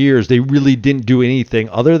 10 years they really didn't do anything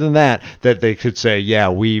other than that they could say, yeah,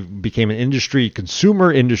 we became an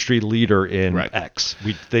consumer industry leader in X.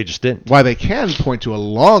 They just didn't. Why they can point to a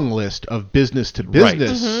long list of business to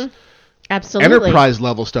business. Mm-hmm. Absolutely. Enterprise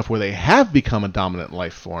level stuff where they have become a dominant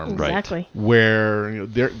life form. Exactly. Where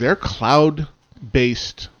their cloud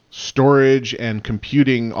based storage and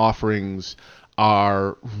computing offerings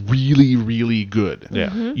are really, really good. Yeah.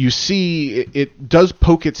 Mm-hmm. You see, it does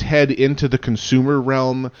poke its head into the consumer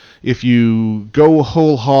realm if you go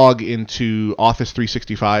whole hog into Office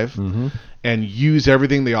 365 and use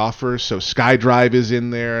everything they offer. So SkyDrive is in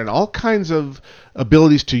there and all kinds of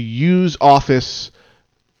abilities to use Office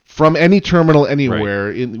from any terminal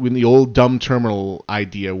anywhere in the old dumb terminal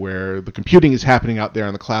idea where the computing is happening out there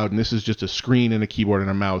on the cloud and this is just a screen and a keyboard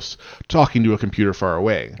and a mouse talking to a computer far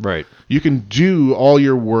away. Right. You can do all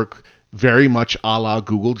your work very much a la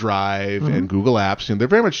Google Drive and Google Apps. And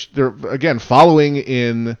they're again following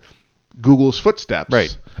in Google's footsteps.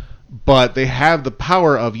 Right. But they have the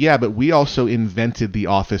power of, but we also invented the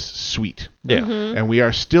Office suite. Yeah. And we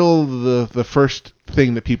are still the first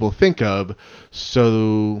thing that people think of.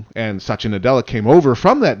 So, and Satya Nadella came over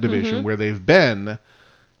from that division where they've been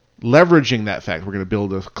leveraging that fact. We're going to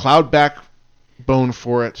build a cloud backbone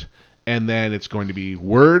for it, and then it's going to be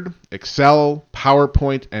Word, Excel,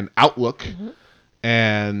 PowerPoint, and Outlook.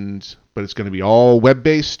 But it's going to be all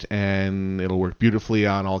web-based, and it'll work beautifully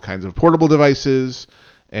on all kinds of portable devices.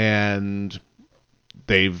 And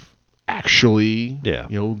they've actually,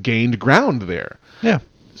 gained ground there. Yeah.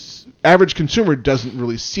 Average consumer doesn't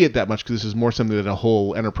really see it that much because this is more something that a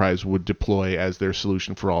whole enterprise would deploy as their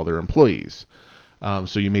solution for all their employees.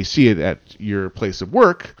 So you may see it at your place of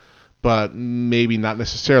work, but maybe not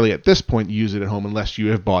necessarily at this point use it at home unless you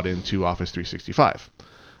have bought into Office 365.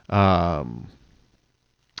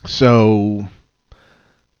 So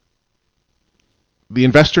the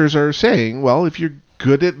investors are saying, well, if you're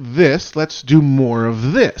good at this, let's do more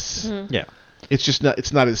of this. Mm-hmm. Yeah. It's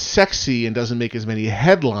not as sexy and doesn't make as many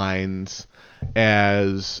headlines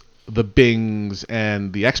as the Bings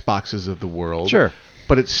and the Xboxes of the world. Sure.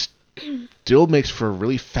 But it still makes for a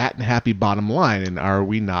really fat and happy bottom line, and are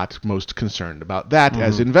we not most concerned about that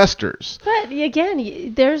as investors? But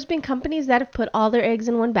again, there's been companies that have put all their eggs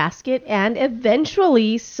in one basket, and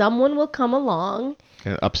eventually someone will come along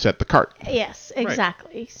And upset the cart. Yes,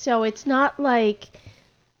 exactly. Right. So it's not like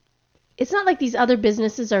these other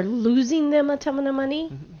businesses are losing them a ton of money.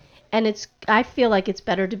 Mm-hmm. And I feel like it's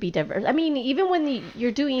better to be diverse. I mean, even when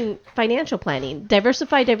you're doing financial planning,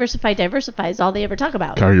 diversify is all they ever talk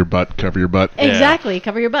about. Cover your butt. Exactly. Yeah.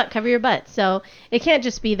 Cover your butt. So it can't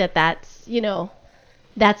just be that's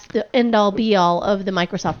the end all be all of the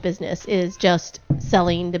Microsoft business is just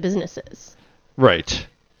selling to businesses. Right.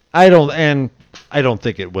 I don't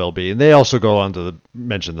think it will be. And they also go on to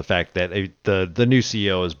mention the fact that the new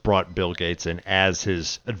CEO has brought Bill Gates in as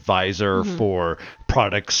his advisor for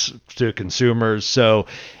products to consumers. So,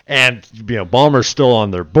 and Ballmer's still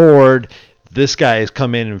on their board. This guy has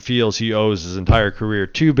come in and feels he owes his entire career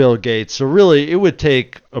to Bill Gates. So really, it would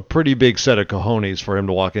take a pretty big set of cojones for him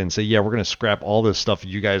to walk in and say, yeah, we're going to scrap all this stuff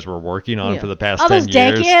you guys were working on for the past 10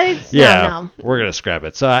 years. Decades? Yeah, no. We're going to scrap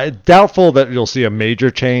it. So doubtful that you'll see a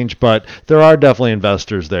major change, but there are definitely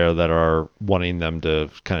investors there that are wanting them to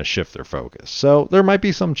kind of shift their focus. So there might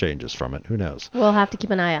be some changes from it. Who knows? We'll have to keep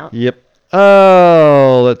an eye out. Yep.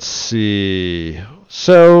 Oh, let's see.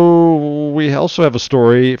 So we also have a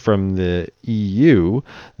story from the EU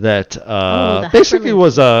that basically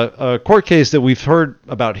was a court case that we've heard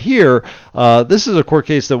about here. This is a court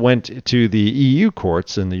case that went to the EU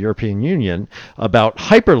courts in the European Union about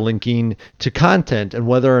hyperlinking to content and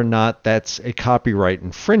whether or not that's a copyright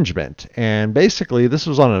infringement. And basically this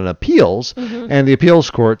was on an appeals, and the appeals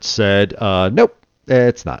court said, nope,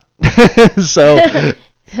 it's not. So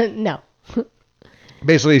no.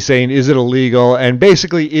 Basically saying, is it illegal? And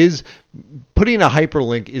basically, is putting a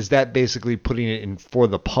hyperlink, is that basically putting it in for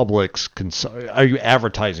the public's are you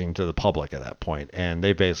advertising to the public at that point? And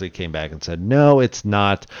they basically came back and said, no, it's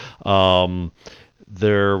not.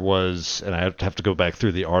 There was, and I have to go back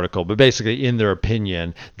through the article, but basically, in their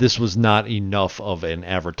opinion, this was not enough of an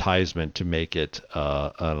advertisement to make it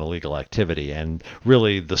an illegal activity. And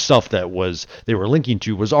really, the stuff that they were linking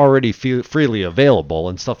to was already freely available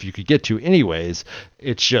and stuff you could get to anyways.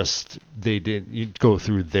 It's just they didn't go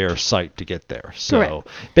through their site to get there. So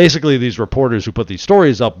basically, these reporters who put these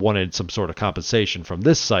stories up wanted some sort of compensation from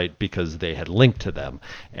this site because they had linked to them,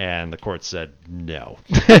 and the court said no.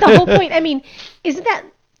 But the whole point, I mean, isn't that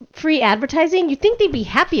free advertising? You'd think they'd be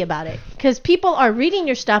happy about it because people are reading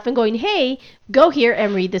your stuff and going, hey, go here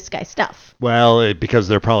and read this guy's stuff. Well, because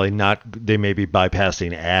they're probably not, they may be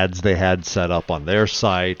bypassing ads they had set up on their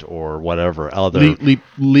site or whatever other.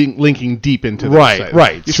 Linking deep into the site.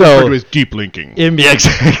 Right. It's referred to as deep linking.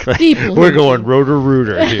 Exactly. Deep We're going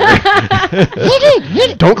rotor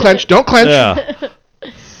here. Don't clench. Yeah.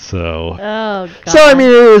 So, God. I mean,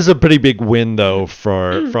 it was a pretty big win, though,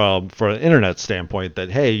 for an internet standpoint.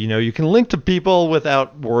 That hey, you can link to people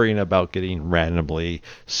without worrying about getting randomly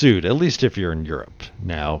sued. At least if you're in Europe.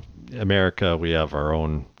 Now, America, we have our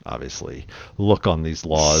own, obviously, look on these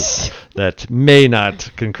laws that may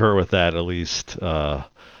not concur with that, at least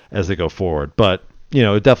as they go forward. But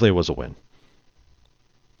it definitely was a win.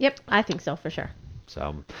 Yep, I think so for sure.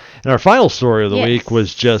 So, and our final story of the week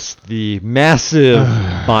was just the massive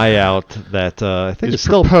buyout that I think is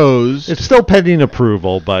still proposed. It's still pending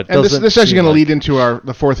approval, but this is actually going to lead into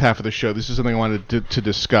the fourth half of the show. This is something I wanted to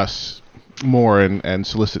discuss more and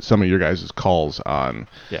solicit some of your guys' calls on.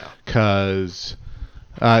 Yeah, because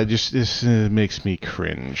this makes me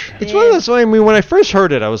cringe. It's one of those. I mean, when I first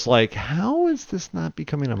heard it, I was like, "How is this not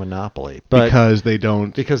becoming a monopoly?" But because they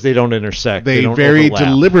don't intersect. They don't very overlap.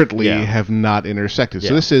 Deliberately have not intersected. Yeah.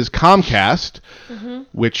 So this is Comcast,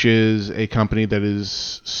 which is a company that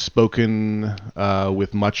is spoken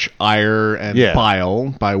with much ire and bile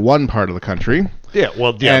by one part of the country. Yeah,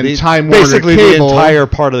 well, and Time Warner basically Cable, the entire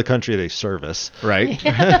part of the country they service, right?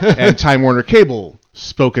 And Time Warner Cable,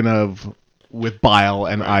 spoken of with bile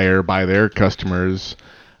and ire by their customers,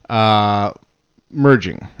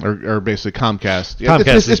 merging, or basically Comcast.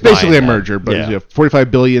 It's basically a merger, but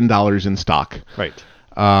 $45 billion in stock. Right.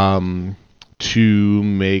 To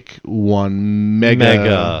make one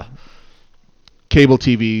mega cable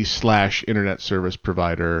TV / internet service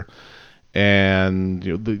provider. And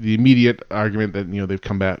the immediate argument that they've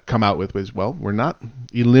come out with was, well, we're not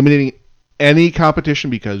eliminating any competition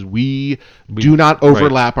because we do not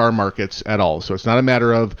overlap our markets at all. So it's not a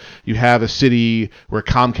matter of you have a city where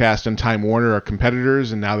Comcast and Time Warner are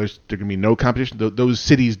competitors and now there can be no competition. Those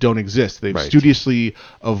cities don't exist. They've studiously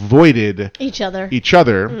avoided each other.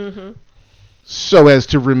 Mm-hmm. So as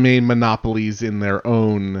to remain monopolies in their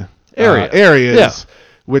own areas,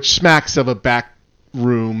 which smacks of a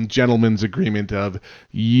backroom gentleman's agreement of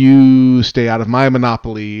you stay out of my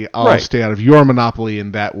monopoly, I'll stay out of your monopoly,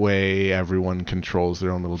 and that way everyone controls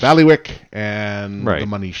their own little bailiwick, and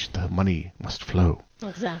the money must flow.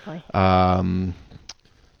 Exactly.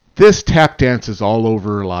 This tap dance is all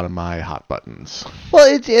over a lot of my hot buttons.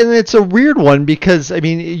 Well, it's a weird one because I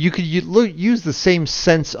mean you could use the same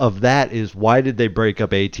sense of that is why did they break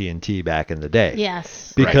up AT&T back in the day?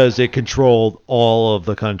 Yes. Because it controlled all of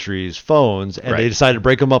the country's phones, and they decided to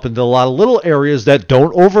break them up into a lot of little areas that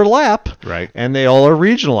don't overlap. Right. And they all are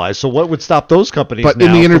regionalized. So what would stop those companies? But now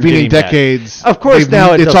in the intervening from getting decades, of course,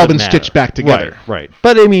 now it's all been matter. stitched back together. Right.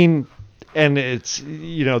 But I mean. And it's,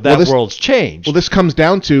 world's changed. Well, this comes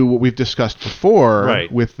down to what we've discussed before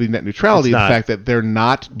with the net neutrality, the fact that they're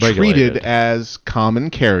not treated as common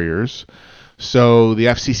carriers. So the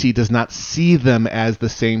FCC does not see them as the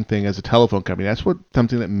same thing as a telephone company. That's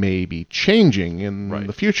something that may be changing in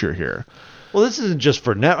the future here. Well, this isn't just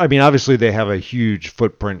for net. I mean, obviously they have a huge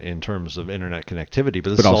footprint in terms of internet connectivity,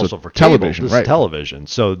 but this is also for television. This is television.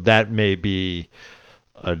 So that may be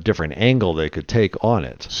a different angle they could take on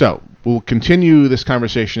it. So we'll continue this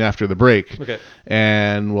conversation after the break. Okay.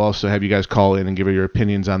 And we'll also have you guys call in and give your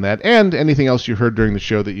opinions on that and anything else you heard during the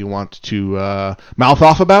show that you want to mouth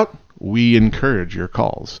off about. We encourage your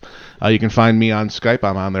calls. You can find me on Skype.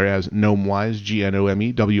 I'm on there as Gnomewise,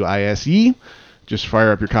 GNOMEWISE. Just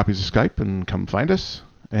fire up your copies of Skype and come find us.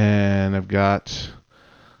 And I've got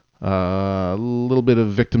a little bit of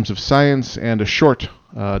Victims of Science and a short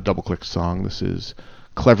double-click song. This is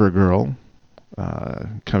Clever Girl,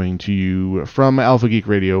 coming to you from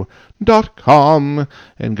alphageekradio.com,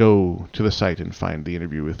 and go to the site and find the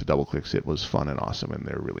interview with the Double Clicks. It was fun and awesome, and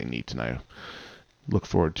they're really neat, and I look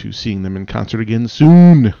forward to seeing them in concert again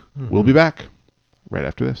soon. Mm-hmm. We'll be back right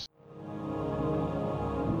after this.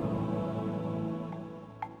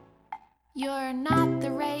 You're not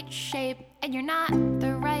the right shape, and you're not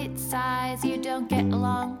the right size. You don't get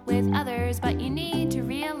along with others, but you need to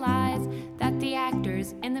realize that the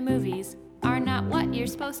actors in the movies are not what you're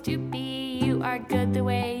supposed to be. You are good the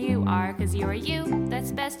way you are, 'cause you're you,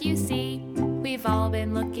 that's best you see. We've all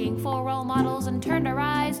been looking for role models and turned our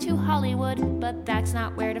eyes to Hollywood, but that's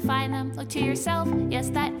not where to find them. Look to yourself, yes,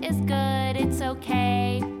 that is good, it's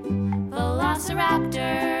okay.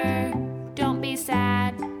 Velociraptor, don't be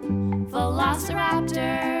sad.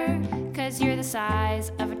 Velociraptor, 'cause you're the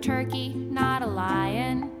size of a turkey, not a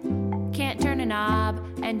lion. Can't turn a knob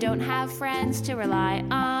and don't have friends to rely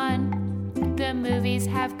on. The movies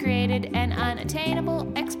have created an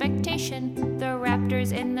unattainable expectation. The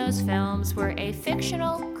raptors in those films were a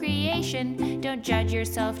fictional creation. Don't judge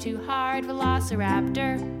yourself too hard,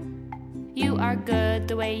 Velociraptor. You are good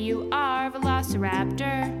the way you are,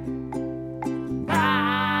 Velociraptor.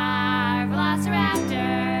 Rawr,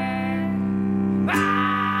 Velociraptor.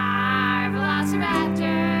 Rawr,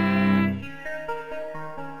 Velociraptor.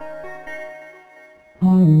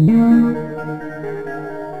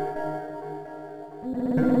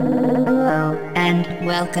 Hello, and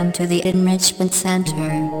welcome to the Enrichment Center.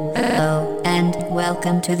 Hello, and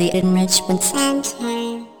welcome to the Enrichment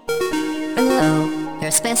Center. Hello, your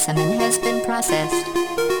specimen has been processed.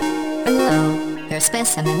 Hello, your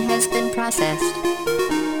specimen has been processed.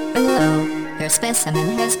 Hello, your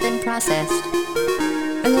specimen has been processed.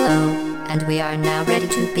 Hello, and we are now ready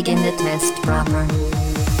to begin the test proper.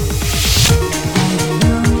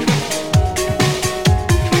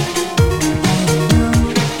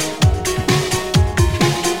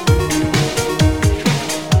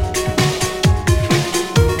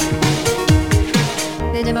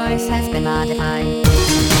 The device has been modified.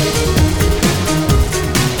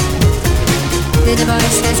 The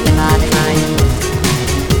device has been modified.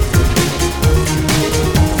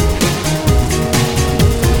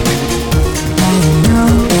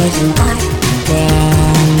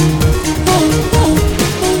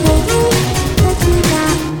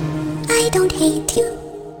 I don't hate you.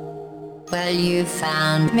 Well, you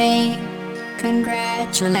found me.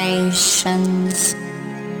 Congratulations.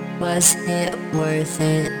 Was it worth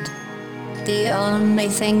it? The only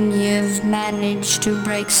thing you've managed to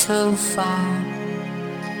break so far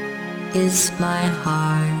is my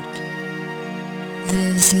heart.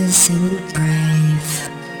 This isn't brave.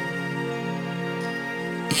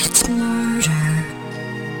 It's murder.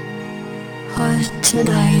 What did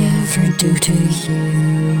I ever do to you?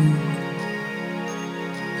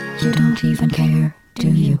 You don't even care, do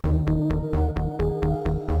you?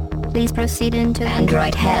 Please proceed into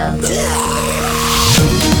Android hell.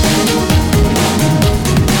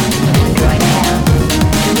 Android hell.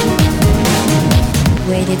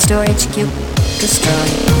 Weighted storage cube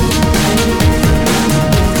destroyed.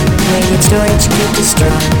 Weighted storage cube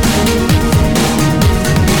destroyed.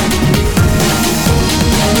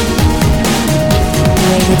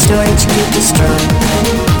 Weighted storage cube destroyed.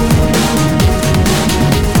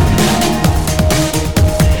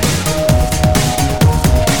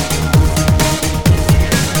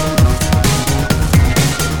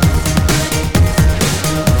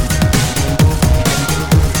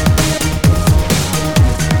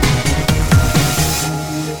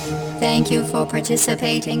 Thank you for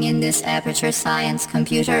participating in this Aperture Science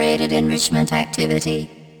computer-aided enrichment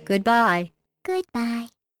activity. Goodbye. Goodbye.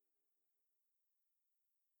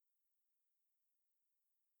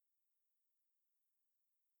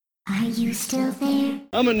 Are you still there?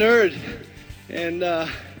 I'm a nerd, and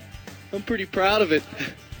I'm pretty proud of it.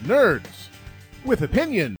 Nerds with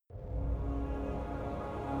opinion.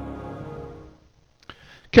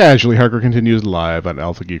 Casually Harker continues live on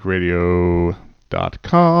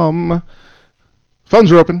alphageekradio.com.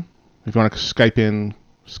 Phones are open. If you want to Skype in,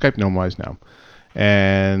 Skype gnome-wise now.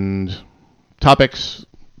 And topics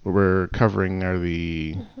we're covering are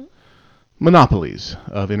the monopolies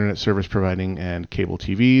of internet service providing and cable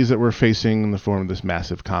TVs that we're facing in the form of this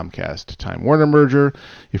massive Comcast-Time Warner merger.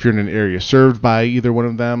 If you're in an area served by either one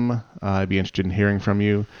of them, I'd be interested in hearing from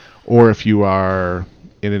you. Or if you are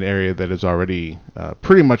in an area that is already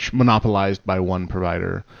pretty much monopolized by one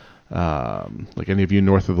provider, like any of you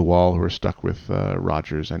north of the wall who are stuck with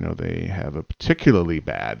Rogers, I know they have a particularly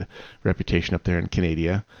bad reputation up there in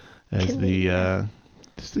Canada as the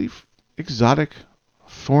exotic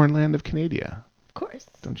foreign land of Canada. Of course.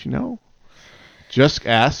 Don't you know? Just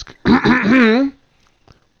ask Boba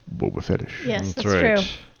Fettish. Yes, that's true.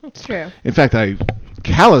 That's true. In fact, I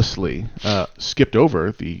callously skipped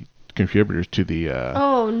over the contributors to the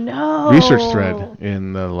research thread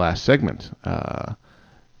in the last segment.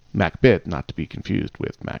 MacBit, not to be confused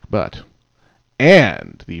with MacButt,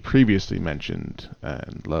 and the previously mentioned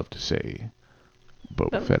and love to say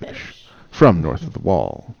Boba Fettish from north of the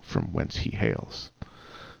wall, from whence he hails.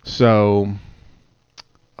 So,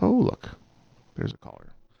 oh look, there's a caller,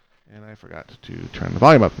 and I forgot to turn the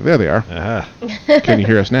volume up. There they are. Can you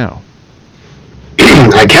hear us now?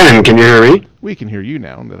 I can. Can you hear me? We can hear you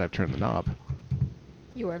now that I've turned the knob.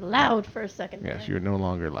 You were loud for a second. Yes, you're no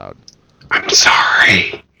longer loud. I'm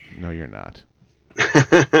sorry. No, you're not.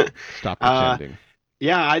 Stop pretending.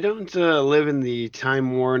 Yeah, I don't live in the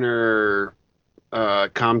Time Warner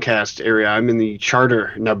Comcast area. I'm in the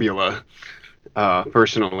Charter Nebula,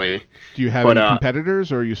 personally. Do you have any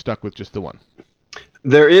competitors, or are you stuck with just the one?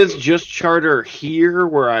 There is just Charter here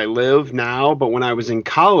where I live now, but when I was in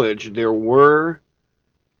college, there were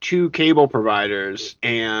 2 cable providers,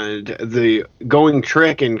 and the going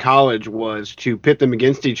trick in college was to pit them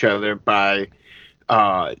against each other by,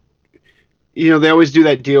 they always do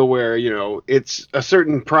that deal where, it's a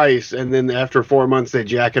certain price, and then after 4 months they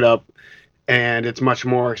jack it up, and it's much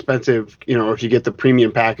more expensive, if you get the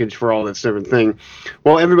premium package for all that different thing.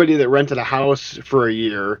 Well, everybody that rented a house for a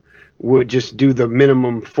year would just do the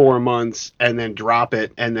minimum 4 months and then drop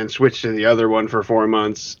it and then switch to the other one for 4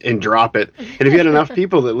 months and drop it. And if you had enough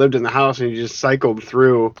people that lived in the house and you just cycled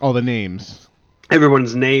through all the names,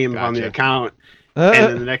 everyone's name on the account, and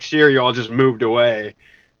then the next year you all just moved away,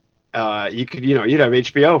 you could, you'd have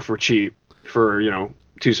HBO for cheap for,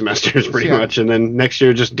 2 semesters pretty much, and then next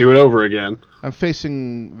year just do it over again. I'm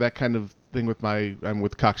facing that kind of thing with I'm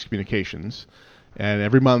with Cox Communications. And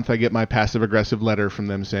every month I get my passive-aggressive letter from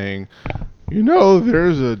them saying,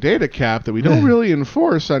 there's a data cap that we don't really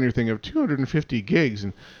enforce on your thing of 250 gigs,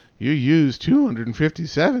 and you use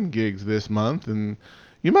 257 gigs this month, and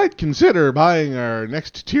you might consider buying our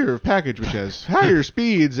next tier of package, which has higher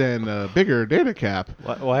speeds and a bigger data cap.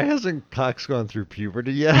 Why hasn't Cox gone through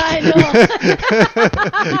puberty yet? I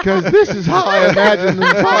know. Because this is how I imagine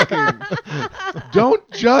them talking.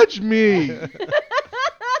 Don't judge me.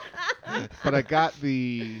 But I got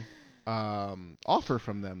the offer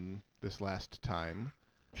from them this last time,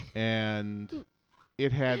 and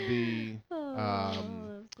it had the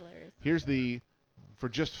for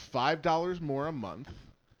just $5 more a month,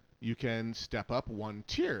 you can step up 1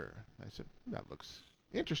 tier. I said, that looks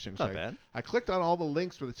interesting. So Not bad. I clicked on all the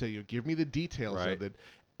links where they say, give me the details of it,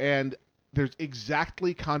 and there's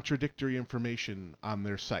exactly contradictory information on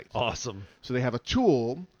their site. Awesome. So they have a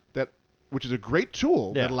tool that which is a great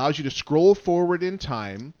tool Yeah. that allows you to scroll forward in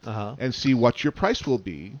time and see what your price will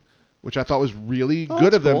be, which I thought was really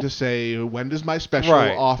good of them cool. to say, when does my special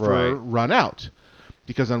Right, offer right. run out?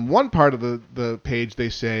 Because on one part of the page they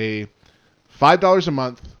say $5 a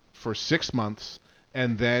month for 6 months,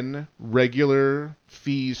 and then regular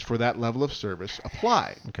fees for that level of service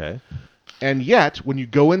apply. Okay. And yet, when you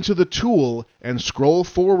go into the tool and scroll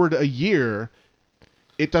forward a year,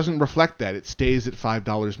 it doesn't reflect that. It stays at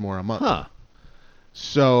 $5 more a month. Huh.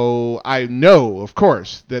 So I know, of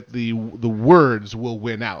course, that the words will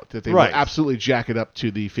win out, that they Right. will absolutely jack it up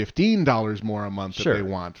to the $15 more a month Sure. that they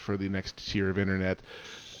want for the next tier of internet.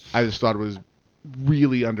 I just thought it was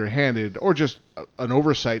really underhanded, or just an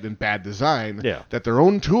oversight and bad design, Yeah. that their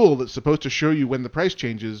own tool that's supposed to show you when the price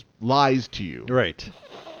changes lies to you. Right.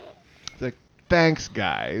 It's like, thanks,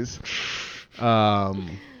 guys.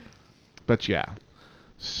 But yeah.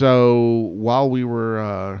 So while we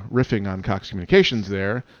were riffing on Cox Communications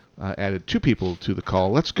there, added 2 people to the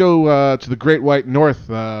call. Let's go to the Great White North.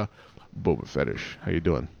 Boba Fetish, how you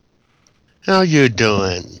doing? How you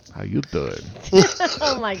doing? How you doing?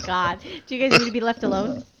 Oh my God! Do you guys need to be left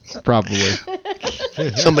alone? Probably.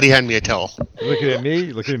 Somebody hand me a towel. Looking at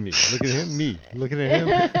me, looking at me, looking at him, me, looking at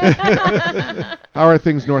him. How are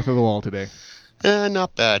things north of the wall today?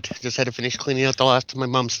 Not bad. Just had to finish cleaning out the last of my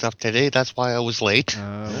mom's stuff today. That's why I was late.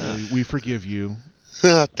 We forgive you.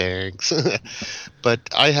 Thanks. But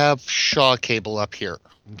I have Shaw Cable up here.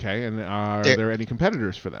 Okay, and are there any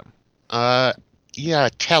competitors for them? Yeah,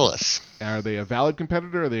 TELUS. Are they a valid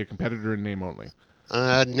competitor, or are they a competitor in name only?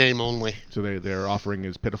 Name only. So their offering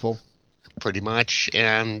is pitiful? Pretty much.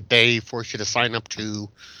 And they force you to sign up to,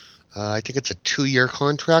 I think it's a 2-year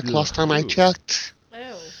contract last time I checked.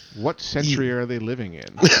 What century are they living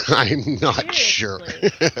in? I'm not sure.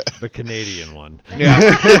 The Canadian one.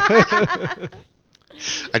 Yeah.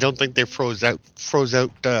 I don't think they froze out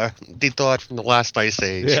the thought from the last ice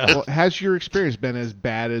age. Yeah. Well, has your experience been as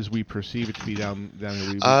bad as we perceive it to be down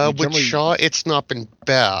here? With Shaw, it's not been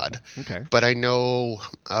bad. Okay. But I know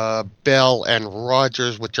Bell and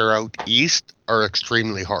Rogers, which are out east, are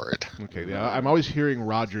extremely hard. Okay. Yeah, I'm always hearing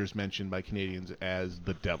Rogers mentioned by Canadians as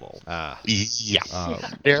the devil. Yeah.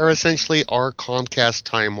 They're essentially our Comcast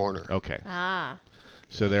Time Warner. Okay. Ah.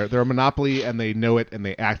 So they're a monopoly, and they know it, and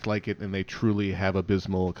they act like it, and they truly have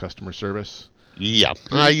abysmal customer service. Yeah.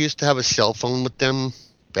 I used to have a cell phone with them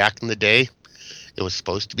back in the day. It was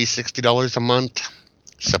supposed to be $60 a month.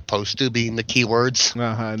 Supposed to, being the keywords.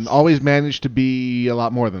 And always managed to be a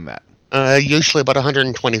lot more than that. Usually about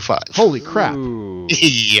 125. Holy crap.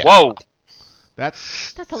 Yeah. Whoa.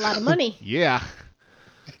 That's a lot of money. Yeah.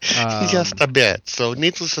 Just a bit. So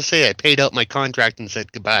needless to say, I paid out my contract and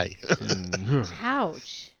said goodbye.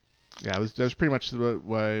 Ouch. Yeah, that was pretty much the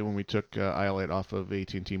way when we took ILIT off of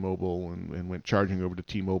AT&T Mobile and went charging over to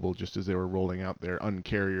T-Mobile just as they were rolling out their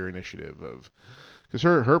uncarrier initiative of, because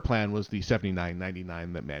her plan was the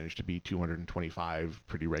 $79.99 that managed to be $225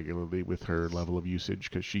 pretty regularly with her level of usage,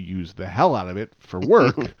 because she used the hell out of it for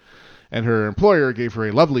work, and her employer gave her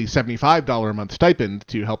a lovely $75 a month stipend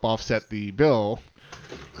to help offset the bill.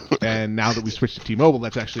 And now that we switched to T-Mobile,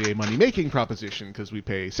 that's actually a money-making proposition, because we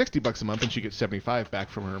pay $60 a month and she gets $75 back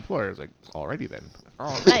from her employer. It's like, alrighty then.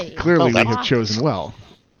 Alright. Clearly, we have chosen well.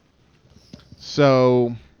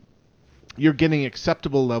 So, you're getting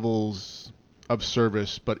acceptable levels of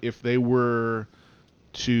service, but if they were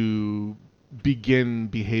to begin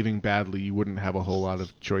behaving badly, you wouldn't have a whole lot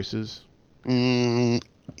of choices.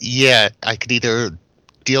 Yeah, I could either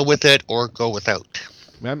deal with it or go without.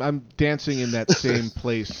 I'm dancing in that same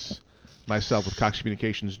place myself with Cox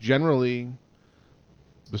Communications. Generally,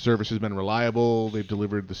 the service has been reliable. They've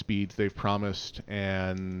delivered the speeds they've promised,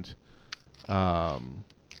 and I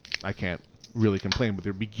can't really complain. But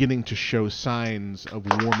they're beginning to show signs of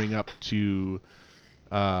warming up to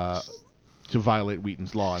violate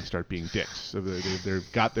Wheaton's Law and start being dicks. So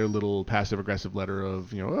they've got their little passive-aggressive letter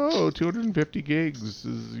of, 250 gigs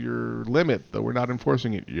is your limit, though we're not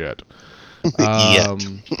enforcing it yet.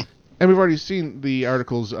 And we've already seen the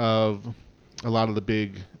articles of a lot of the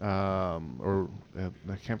big, I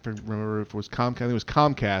can't remember if it was Comcast. I think it was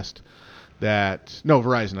Comcast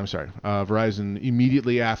Verizon. I'm sorry. Verizon,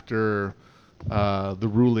 immediately after the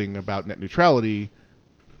ruling about net neutrality,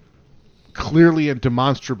 clearly and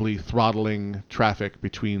demonstrably throttling traffic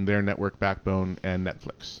between their network backbone and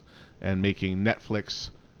Netflix, and making Netflix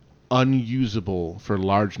unusable for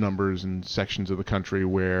large numbers and sections of the country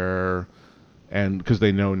and because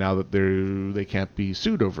they know now that they can't be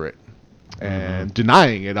sued over it, and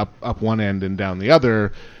denying it up one end and down the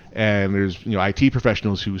other, And there's IT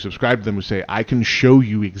professionals who subscribe to them who say, I can show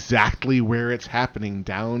you exactly where it's happening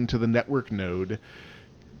down to the network node,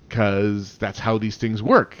 because that's how these things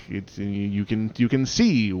work. You can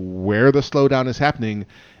see where the slowdown is happening,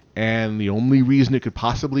 and the only reason it could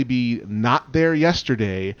possibly be not there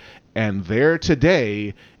yesterday and there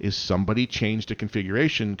today is somebody changed a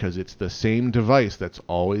configuration, because it's the same device that's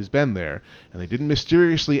always been there. And they didn't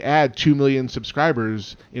mysteriously add 2 million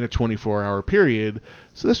subscribers in a 24-hour period.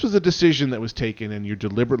 So this was a decision that was taken, and you're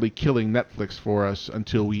deliberately killing Netflix for us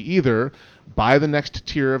until we either buy the next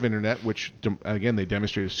tier of internet, which, again, they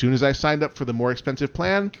demonstrated as soon as I signed up for the more expensive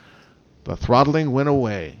plan, the throttling went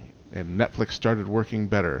away, and Netflix started working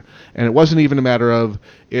better. And it wasn't even a matter of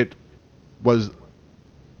it was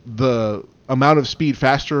the amount of speed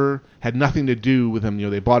faster had nothing to do with them.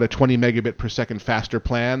 They bought a 20 megabit per second faster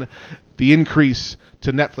plan. The increase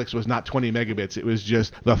to Netflix was not 20 megabits. It was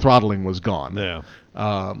just the throttling was gone. Yeah.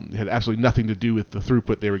 It had absolutely nothing to do with the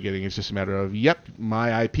throughput they were getting. It's just a matter of, yep,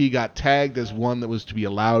 my IP got tagged as one that was to be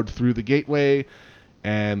allowed through the gateway,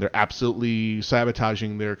 and they're absolutely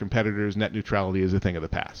sabotaging their competitors. Net neutrality is a thing of the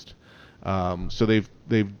past. So they've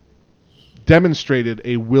demonstrated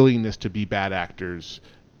a willingness to be bad actors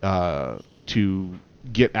to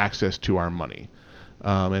get access to our money.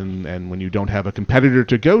 And when you don't have a competitor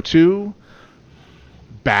to go to,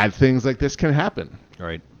 bad things like this can happen.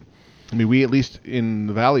 Right. I mean, we at least in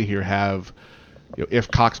the Valley here have,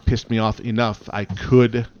 if Cox pissed me off enough, I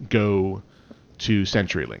could go to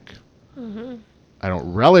CenturyLink. Mm-hmm. I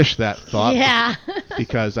don't relish that thought. Yeah.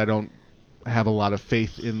 Because I don't have a lot of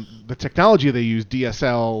faith in the technology they use.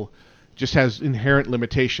 DSL just has inherent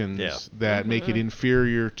limitations that make it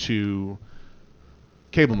inferior to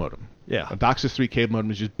cable modem. Yeah. A DOCSIS 3 cable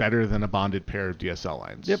modem is just better than a bonded pair of DSL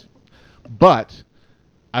lines. Yep. But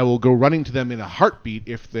I will go running to them in a heartbeat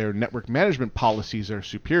if their network management policies are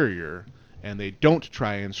superior and they don't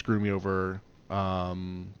try and screw me over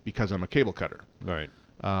because I'm a cable cutter. Right.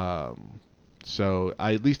 So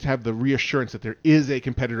I at least have the reassurance that there is a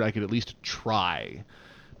competitor I could at least try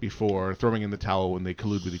before throwing in the towel when they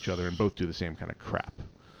collude with each other and both do the same kind of crap.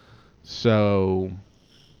 So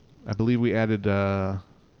I believe we added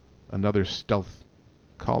another stealth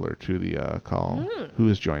caller to the call. Who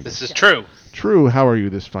has joined us? This is True. True, how are you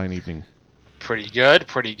this fine evening? Pretty good.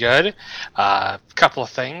 Couple of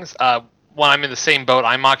things. When I'm in the same boat,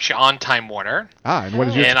 I'm actually on Time Warner. And what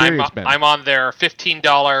has your experience been? I'm on their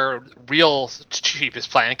 $15 real cheapest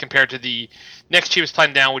plan compared to the next cheapest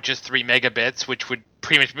plan down, which is 3 megabits, which would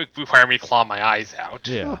pretty much require me to claw my eyes out.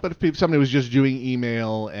 Yeah. Well, but if somebody was just doing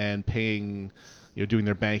email and paying, doing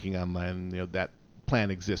their banking online, that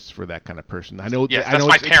plan exists for that kind of person. I know. Yes, I know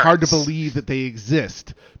it's hard to believe that they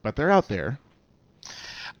exist, but they're out there.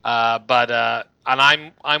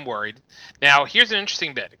 And I'm worried. Now, here's an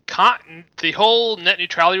interesting bit. The whole net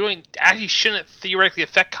neutrality ruling actually shouldn't theoretically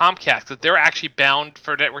affect Comcast, because they're actually bound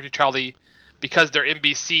for network neutrality because their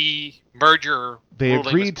NBC merger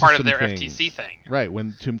ruling was part of their FTC thing. Right.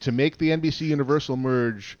 When to make the NBC Universal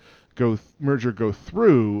merger go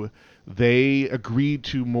through, they agreed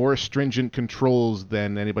to more stringent controls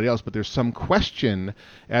than anybody else, but there's some question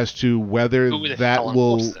as to whether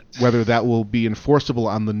that will be enforceable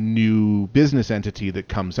on the new business entity that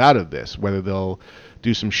comes out of this, whether they'll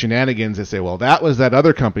do some shenanigans and say, well, that was that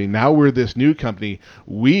other company, now we're this new company,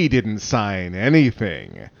 we didn't sign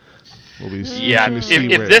anything.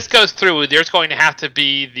 If this goes through, there's going to have to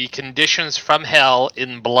be the conditions from hell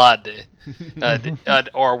in blood,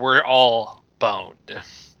 or we're all boned.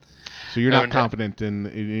 So you're not confident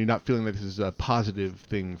you're not feeling that this is a positive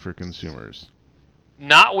thing for consumers?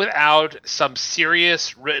 Not without some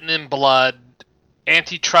serious written in blood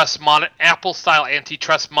Apple-style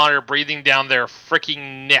antitrust monitor breathing down their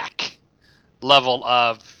freaking neck level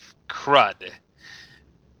of crud.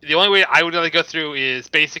 The only way I would really go through is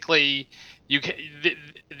basically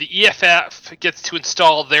the EFF gets to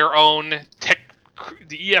install their own tech.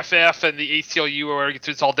 The EFF and the ACLU get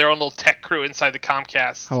to install their own little tech crew inside the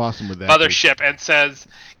Comcast mothership and says,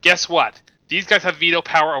 guess what? These guys have veto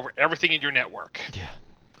power over everything in your network. Yeah.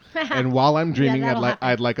 And while I'm dreaming,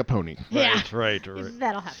 I'd like a pony. Yeah. Right.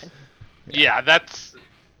 That'll happen. Yeah,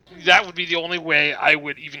 that would be the only way I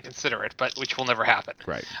would even consider it, but which will never happen.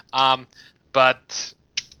 Right. But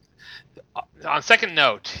on second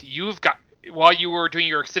note, while you were doing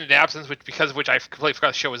your extended absence, because of which I completely forgot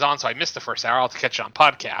the show was on, so I missed the first hour. I'll have to catch it on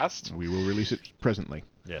podcast. We will release it presently.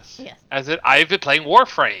 Yes. I've been playing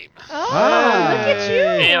Warframe. Oh, look at you!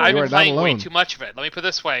 And I've been playing way too much of it. Let me put it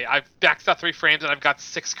this way: I've maxed out 3 frames, and I've got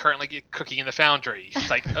 6 currently cooking in the foundry. It's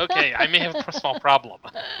like, okay, I may have a small problem.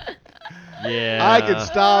 Yeah. I can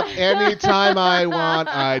stop anytime I want.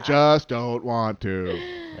 I just don't want to.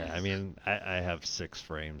 Yeah, I mean, I have 6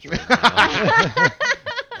 frames right now.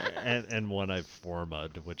 and one I've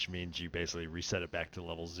forma'd, which means you basically reset it back to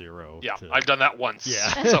level 0. Yeah, I've done that once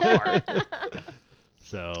Yeah. so far.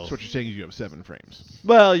 So what you're saying is you have 7 frames.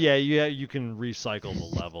 Well, yeah, you can recycle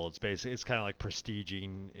the level. It's kind of like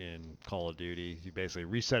prestiging in Call of Duty. You basically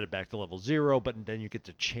reset it back to level 0, but then you get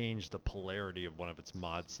to change the polarity of one of its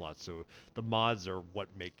mod slots. So the mods are what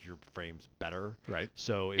make your frames better. Right.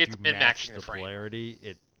 So if It's you match min-maxing the the frame. polarity,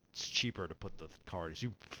 it's cheaper to put the cards.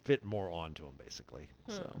 You fit more onto them basically.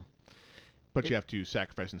 So. But you have to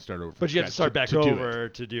sacrifice and start over. But you have to start back do over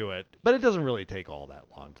to do it. But it doesn't really take all that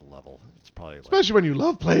long to level. It's probably Especially when you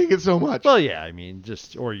love playing it so much. Well, yeah, I mean,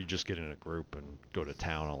 or you just get in a group and go to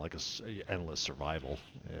town on like a endless survival,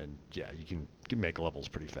 and yeah, you can make levels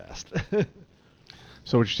pretty fast.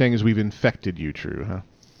 So what you're saying is we've infected you, True, huh?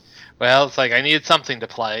 Well, it's like I needed something to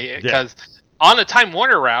play because on the Time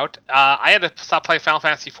Warner route, I had to stop playing Final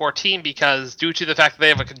Fantasy XIV because due to the fact that they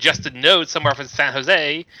have a congested node somewhere up in San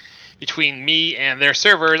Jose, between me and their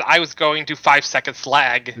servers, I was going to 5 seconds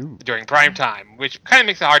lag during prime time, which kind of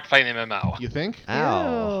makes it hard to play an MMO. You think?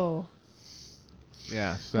 Ow.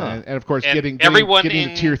 Yeah. So, and of course, And getting everyone the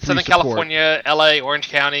in tier 3 Southern support. California, LA, Orange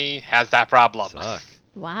County has that problem.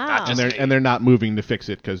 Wow. And they're not moving to fix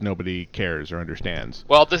it because nobody cares or understands.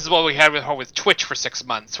 Well, this is what we had with Twitch for 6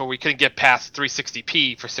 months, where we couldn't get past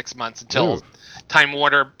 360p for 6 months until Time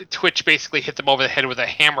Warner, Twitch basically hit them over the head with a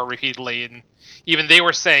hammer repeatedly, and even they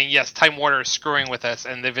were saying, yes, Time Warner is screwing with us,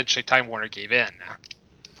 and eventually Time Warner gave in.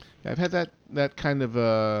 I've had that kind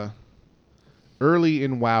of early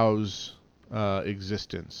in WoW's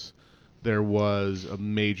existence. There was a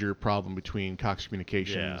major problem between Cox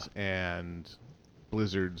Communications and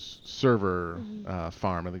Blizzard's server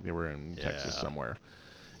farm. I think they were in Texas somewhere,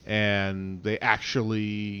 and they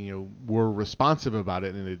actually were responsive about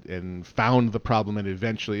it and found the problem, and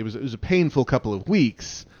eventually it was a painful couple of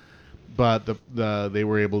weeks. But they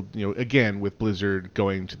were able, again, with Blizzard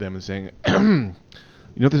going to them and saying,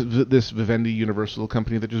 this Vivendi Universal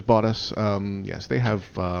company that just bought us, yes, they have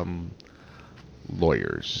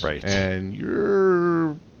lawyers. Right. And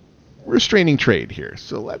you're restraining trade here.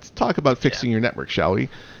 So let's talk about fixing your network, shall we?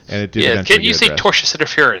 And it did eventually Can you get say addressed. tortious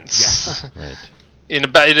interference? Yes. Right.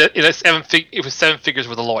 It was 7 figures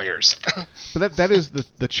with the lawyers. But that is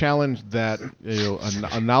the challenge that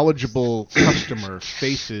a knowledgeable customer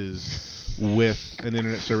faces with an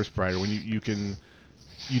internet service provider. When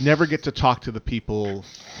you never get to talk to the people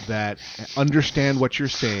that understand what you're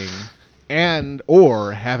saying and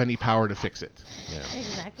or have any power to fix it. Yeah.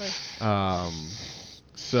 Exactly.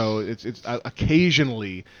 So it's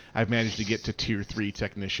occasionally I've managed to get to tier 3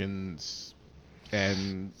 technicians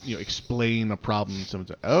and explain a problem. Someone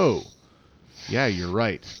says, "Oh, yeah, you're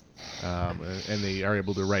right," and they are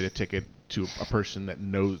able to write a ticket to a person that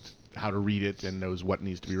knows how to read it and knows what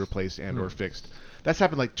needs to be replaced and or fixed. That's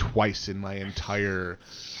happened like twice in my entire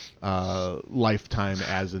lifetime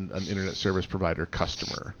as an internet service provider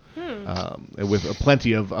customer, with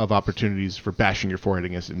plenty of opportunities for bashing your forehead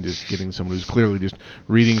against it and just getting someone who's clearly just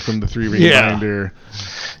reading from the 3-ring binder.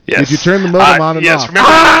 Yes. Did you turn the modem on and off? Remember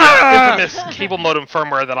the infamous cable modem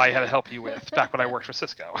firmware that I had to help you with back when I worked for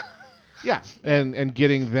Cisco. Yeah, and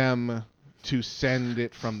getting them to send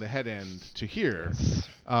it from the head end to here,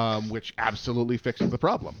 which absolutely fixes the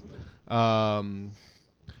problem.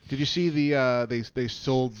 Did you see they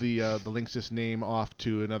sold the Linksys name off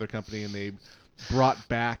to another company, and they brought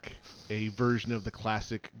back a version of the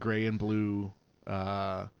classic gray and blue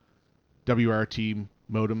WRT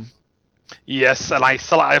modem? Yes, and I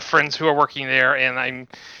still have friends who are working there, and I'm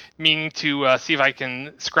meaning to see if I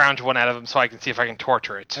can scrounge one out of them so I can see if I can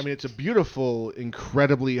torture it. I mean, it's a beautiful,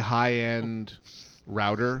 incredibly high-end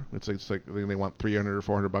router. It's like they want $300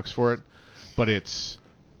 or $400 for it, but it's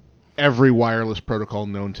every wireless protocol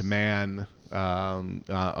known to man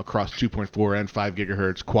across 2.4 and 5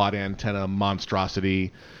 gigahertz, quad antenna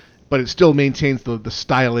monstrosity, but it still maintains the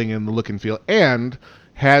styling and the look and feel, and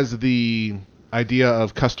has the idea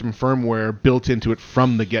of custom firmware built into it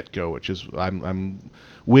from the get-go, which is I'm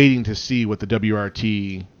waiting to see what the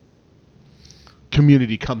WRT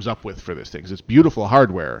community comes up with for this thing, 'cause it's beautiful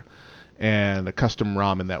hardware, and a custom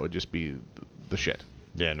ROM, and that would just be the shit.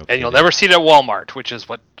 Yeah, no. And you'll never see it at Walmart, which is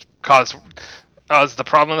what caused the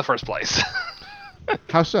problem in the first place.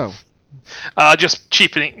 How so? Just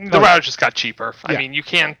cheapening. The router just got cheaper. I mean, you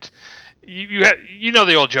can't. You know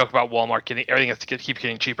the old joke about Walmart getting everything has to keep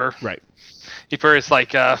getting cheaper. Right. It's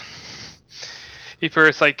like in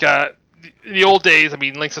the old days. I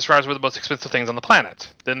mean, Linksys routers were the most expensive things on the planet.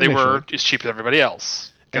 Then they were as cheap as everybody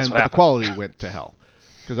else. Guess and what the happened? quality went to hell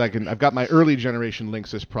because I've got my early generation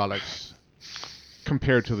Linksys products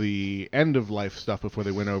compared to the end of life stuff before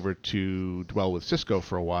they went over to dwell with Cisco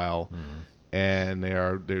for a while, and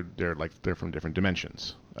they're from different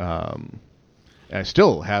dimensions. And I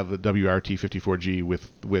still have the WRT54G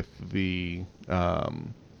with the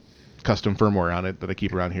custom firmware on it that I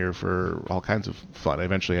keep around here for all kinds of fun. I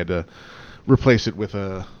eventually had to replace it with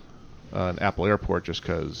an Apple Airport just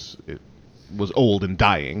because it was old and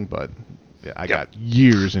dying, but I got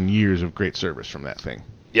years and years of great service from that thing.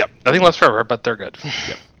 Yep. Nothing lasts forever, but they're good.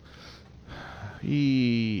 Yep.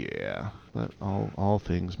 Yeah, but all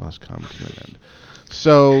things must come to an end.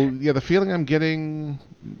 So, yeah, the feeling I'm getting,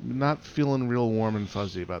 not feeling real warm and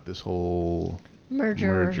fuzzy about this whole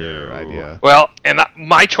merger idea. Well, and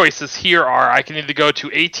my choices here are I can either go to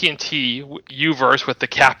AT&T Uverse with the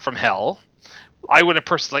cap from hell. I wouldn't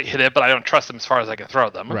personally hit it, but I don't trust them as far as I can throw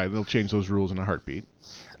them. Right, they'll change those rules in a heartbeat.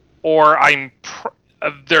 Or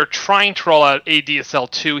they're trying to roll out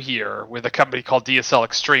ADSL2 here with a company called DSL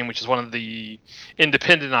Extreme, which is one of the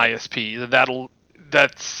independent ISPs.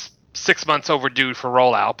 That's 6 months overdue for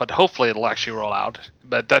rollout, but hopefully it'll actually roll out.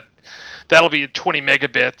 But that'll be 20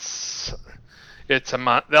 megabits. It's a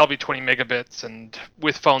month. That'll be 20 megabits and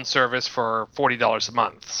with phone service for $40 a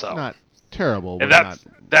month. So not terrible. And but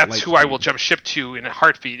that's who I will jump ship to in a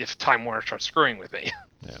heartbeat if Time Warner starts screwing with me.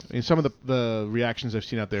 Yeah, I mean, some of the reactions I've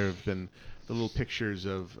seen out there have been the little pictures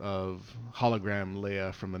of hologram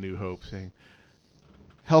Leia from A New Hope saying,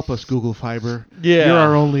 "Help us, Google Fiber. Yeah. You're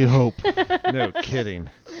our only hope." No kidding.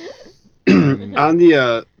 On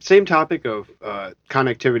the same topic of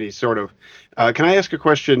connectivity, sort of, can I ask a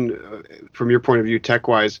question from your point of view,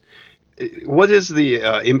 tech-wise? What is the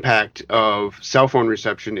impact of cell phone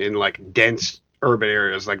reception in like dense urban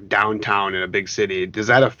areas, like downtown in a big city? Does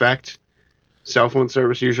that affect cell phone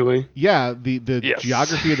service usually? Yeah, the Yes.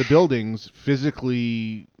 geography of the buildings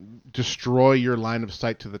physically destroy your line of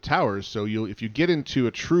sight to the towers. So if you get into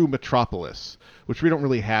a true metropolis, which we don't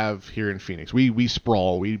really have here in Phoenix, we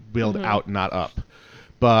sprawl, we build out, not up.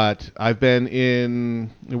 But I've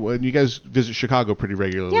been when you guys visit Chicago pretty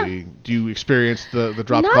regularly. Yeah. Do you experience the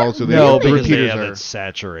drop Not calls? So No, the because they repeaters have are it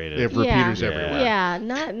saturated. They have repeaters everywhere. Yeah,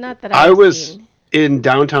 not that I I've was seen. in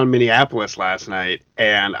downtown Minneapolis last night,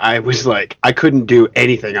 and I was like, I couldn't do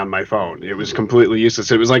anything on my phone. It was completely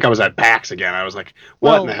useless. It was like I was at PAX again. I was like,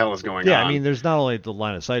 what in the hell is going on? Yeah, I mean, there's not only the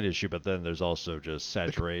line of sight issue, but then there's also just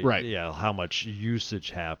saturate. Right. Yeah, how much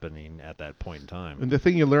usage happening at that point in time. And the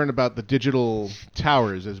thing you learn about the digital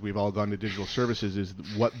towers, as we've all gone to digital services, is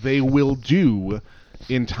what they will do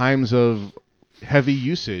in times of heavy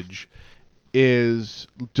usage is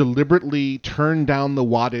deliberately turn down the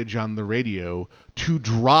wattage on the radio to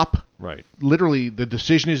drop. Right. Literally, the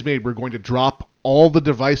decision is made. We're going to drop all the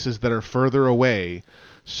devices that are further away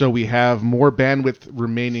so we have more bandwidth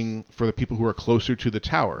remaining for the people who are closer to the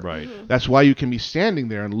tower. Right. That's why you can be standing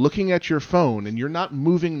there and looking at your phone, and you're not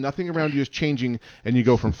moving, nothing around you is changing, and you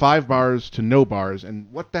go from 5 bars to no bars.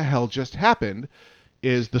 And what the hell just happened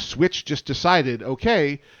is the switch just decided,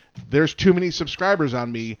 okay, there's too many subscribers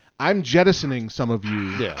on me. I'm jettisoning some of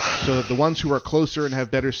you, so that the ones who are closer and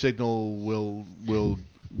have better signal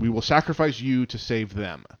we will sacrifice you to save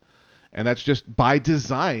them. And that's just by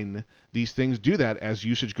design. These things do that as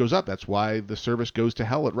usage goes up. That's why the service goes to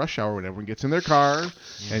hell at rush hour when everyone gets in their car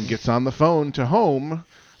and gets on the phone to home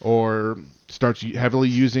or starts heavily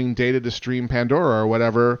using data to stream Pandora or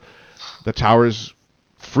whatever. The towers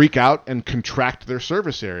freak out and contract their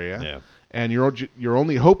service area. Yeah. And your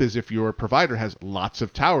only hope is if your provider has lots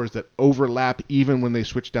of towers that overlap even when they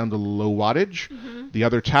switch down to low wattage. The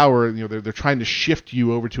other tower, they're trying to shift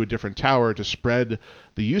you over to a different tower to spread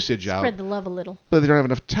the usage out. Spread the love a little. But they don't have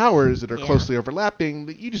enough towers that are closely overlapping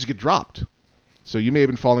that you just get dropped. So you may have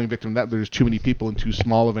been falling victim to that. There's too many people in too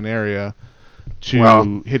small of an area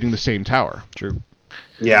to hitting the same tower. True.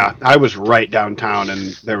 Yeah, I was right downtown,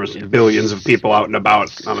 and there was billions of people out and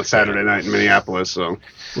about on a Saturday night in Minneapolis. So,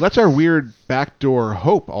 well, that's our weird backdoor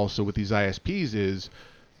hope also with these ISPs is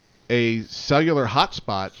a cellular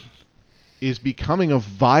hotspot is becoming a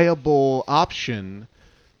viable option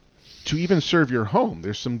to even serve your home.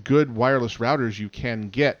 There's some good wireless routers you can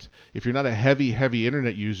get. If you're not a heavy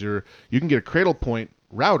internet user, you can get a Cradlepoint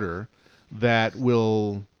router that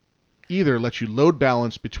will either let you load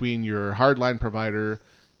balance between your hardline provider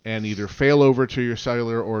and either fail over to your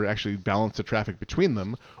cellular or actually balance the traffic between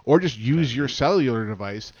them, or just use your cellular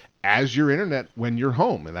device as your internet when you're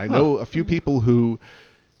home. And I know a few people who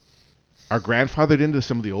are grandfathered into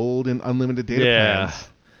some of the old and unlimited data plans,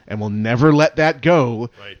 and will never let that go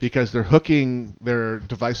because they're hooking their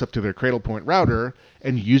device up to their Cradlepoint router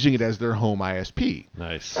and using it as their home ISP.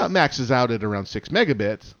 Nice. Now, it maxes out at around 6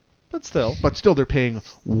 megabits, but still they're paying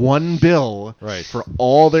one bill for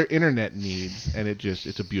all their internet needs, and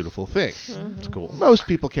it's a beautiful thing. It's cool. Most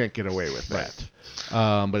people can't get away with that.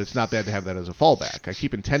 But it's not bad to have that as a fallback. I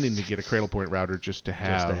keep intending to get a Cradlepoint router just to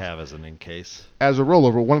have as an in case. As a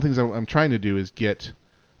rollover. One of the things I'm trying to do is get,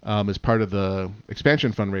 as part of the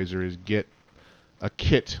expansion fundraiser, is get a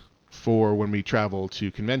kit for when we travel to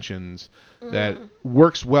conventions that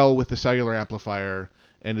works well with the cellular amplifier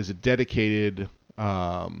and is a dedicated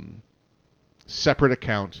separate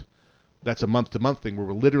account that's a month-to-month thing where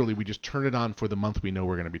we just turn it on for the month we know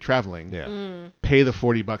we're going to be traveling. Yeah. Pay the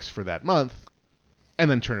 $40 for that month, and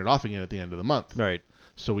then turn it off again at the end of the month. Right.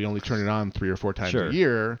 So we only turn it on 3 or 4 times Sure. a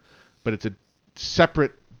year, but it's a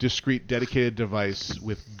separate, discrete, dedicated device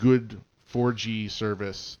with good 4G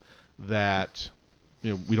service that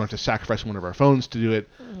we don't have to sacrifice one of our phones to do it,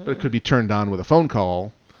 but it could be turned on with a phone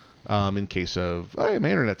call in case of, hey, my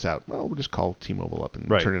internet's out. Well, we'll just call T-Mobile up and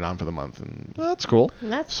turn it on for the month. And that's cool.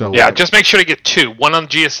 Just make sure to get 2. One on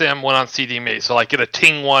GSM, one on CDMA. So get a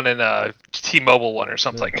Ting one and a T-Mobile one or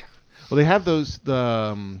something. Well, they have those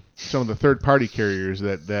some of the third-party carriers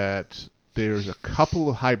that there's a couple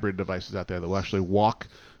of hybrid devices out there that will actually walk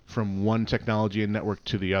from one technology and network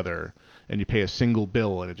to the other, and you pay a single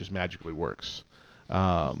bill and it just magically works.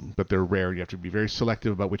 But they're rare. You have to be very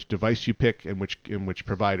selective about which device you pick and which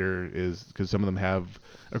provider is, because some of them have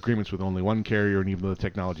agreements with only one carrier, and even though the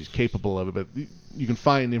technology is capable of it, but you can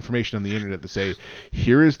find information on the internet that say,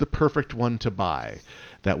 here is the perfect one to buy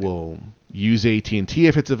that will use AT&T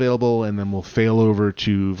if it's available, and then will fail over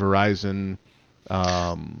to Verizon,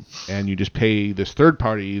 and you just pay this third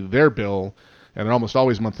party their bill, and they're almost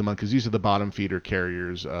always month to month because these are the bottom feeder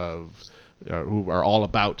carriers of who are all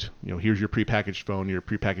about, here's your prepackaged phone, your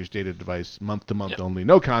prepackaged data device, month to month only,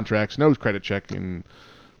 no contracts, no credit check, and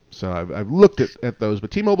so I've looked at those,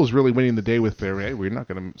 but T-Mobile's really winning the day with their, hey, we're not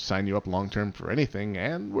going to sign you up long term for anything,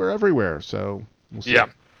 and we're everywhere, so we'll see. Yeah.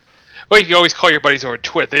 Well, you can always call your buddies over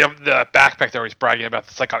Twit. They have the backpack they're always bragging about.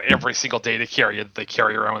 It's like on every single data carrier that they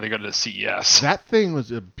carry around when they go to the CES. That thing was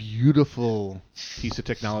a beautiful piece of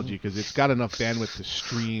technology because it's got enough bandwidth to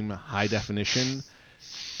stream high definition,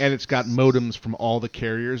 and it's got modems from all the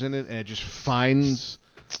carriers in it, and it just finds.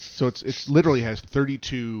 So it's literally has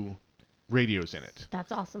 32 radios in it.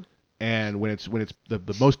 That's awesome. And when it's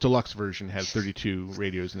the most deluxe version has 32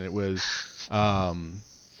 radios, and it was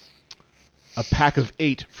a pack of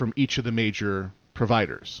 8 from each of the major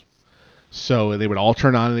providers. So they would all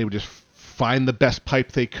turn on, and they would just find the best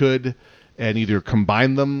pipe they could and either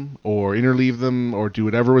combine them or interleave them or do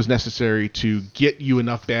whatever was necessary to get you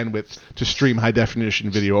enough bandwidth to stream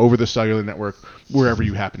high-definition video over the cellular network wherever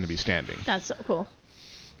you happen to be standing. That's so cool.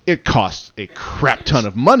 It costs a crap ton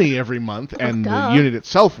of money every month, and the unit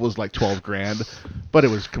itself was like $12,000, but it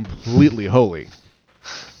was completely holy.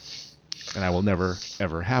 And I will never,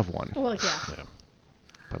 ever have one. Well, yeah.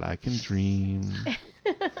 But I can dream.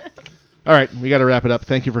 All right, we got to wrap it up.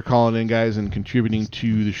 Thank you for calling in, guys, and contributing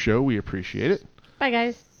to the show. We appreciate it. Bye,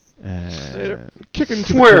 guys. Kicking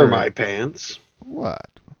to the Where are curb. my pants? What?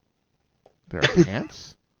 There are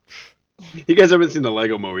pants? You guys haven't seen the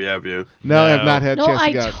Lego movie, have you? No, I have not had a chance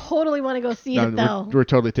to go. I totally want to go see it, though. We're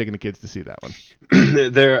totally taking the kids to see that one.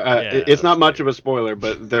 It's not much of a spoiler,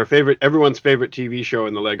 but everyone's favorite TV show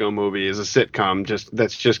in the Lego movie is a sitcom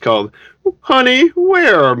that's just called Honey,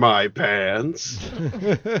 Where Are My Pants?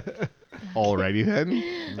 Alrighty then.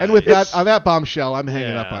 And with that, on that bombshell, I'm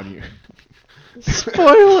hanging up on you.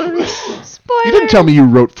 Spoilers. You didn't tell me you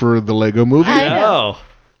wrote for the Lego movie. I know.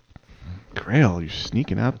 Grail, you're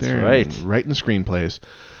sneaking out there That's and writing screenplays.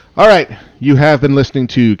 All right, you have been listening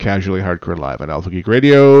to Casually Hardcore Live on Alpha Geek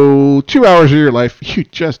Radio. 2 hours of your life you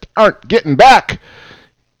just aren't getting back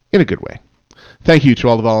in a good way. Thank you to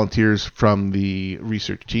all the volunteers from the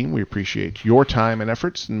research team. We appreciate your time and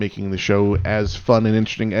efforts in making the show as fun and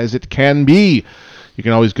interesting as it can be. You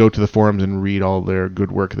can always go to the forums and read all their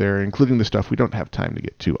good work there, including the stuff we don't have time to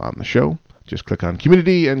get to on the show. Just click on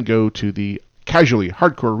Community and go to the Casually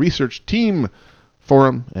Hardcore Research Team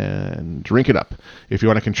forum and drink it up. If you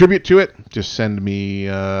want to contribute to it, just send me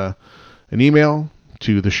an email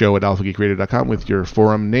to the show at alphageekradio.com with your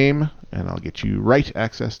forum name, and I'll get you right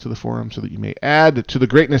access to the forum so that you may add to the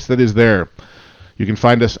greatness that is there. You can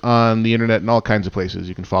find us on the internet in all kinds of places.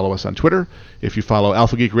 You can follow us on Twitter. If you follow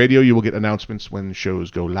Alpha Geek Radio, you will get announcements when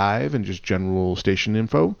shows go live and just general station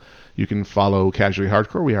info. You can follow Casually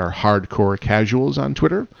Hardcore. We are Hardcore Casuals on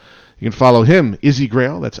Twitter. You can follow him, Izzy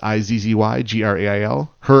Grail, that's Izzygrail,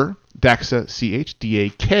 her, Daxa,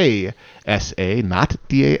 CHDAKSA, not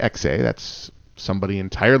DAXA. That's somebody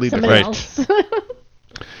entirely Somebody different. else.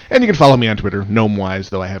 And you can follow me on Twitter, GnomeWise,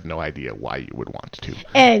 though I have no idea why you would want to.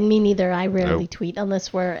 And me neither. I rarely No. tweet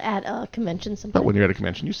unless we're at a convention sometime. But when you're at a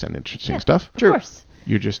convention, you send interesting Yeah, stuff. of course.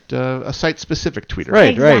 You're just a site-specific tweeter.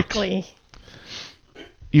 Exactly.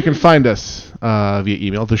 You can find us via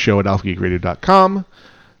email, theshow@alphageekradio.com.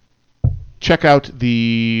 Check out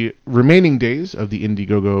the remaining days of the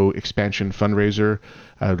Indiegogo expansion fundraiser.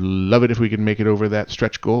 I'd love it if we could make it over that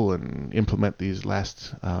stretch goal and implement these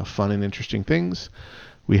last fun and interesting things.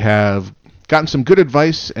 We have gotten some good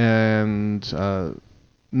advice and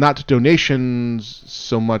not donations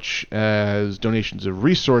so much as donations of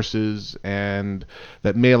resources, and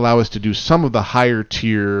that may allow us to do some of the higher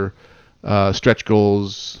tier stretch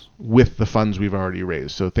goals with the funds we've already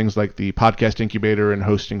raised. So things like the podcast incubator and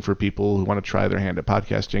hosting for people who want to try their hand at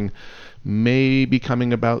podcasting may be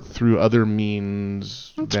coming about through other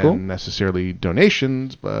means than cool. necessarily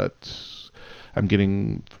donations, but I'm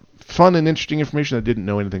getting fun and interesting information I didn't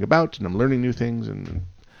know anything about, and I'm learning new things, and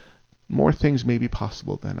more things may be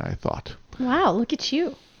possible than I thought. Wow, look at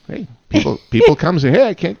you. Hey, people come and say, hey,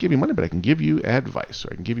 I can't give you money, but I can give you advice, or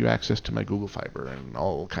I can give you access to my Google Fiber and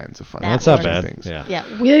all kinds of fun That's not interesting bad. things. Yeah.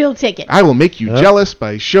 We'll take it. I will make you jealous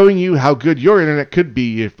by showing you how good your internet could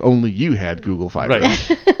be if only you had Google Fiber,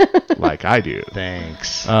 like I do. Thanks.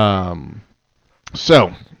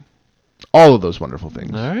 So, all of those wonderful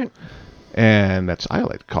things. All right. And that's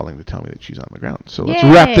Iolite calling to tell me that she's on the ground. So let's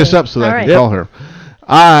Yay. wrap this up so that All I right. can call her.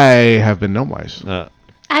 I have been Gnomewise.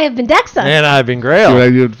 I have been Dexa. And I've been See Grail. what I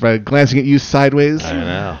did by glancing at you sideways? I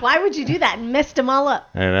know. Why would you do that and messed them all up?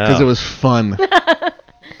 I know. Because it was fun. And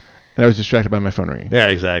I was distracted by my phone ringing. Yeah,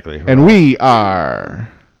 exactly. And we are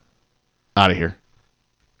out of here.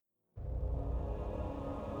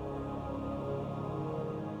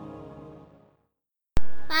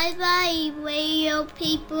 Bye bye, radio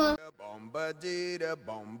people. Happy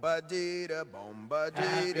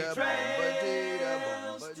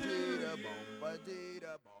trails to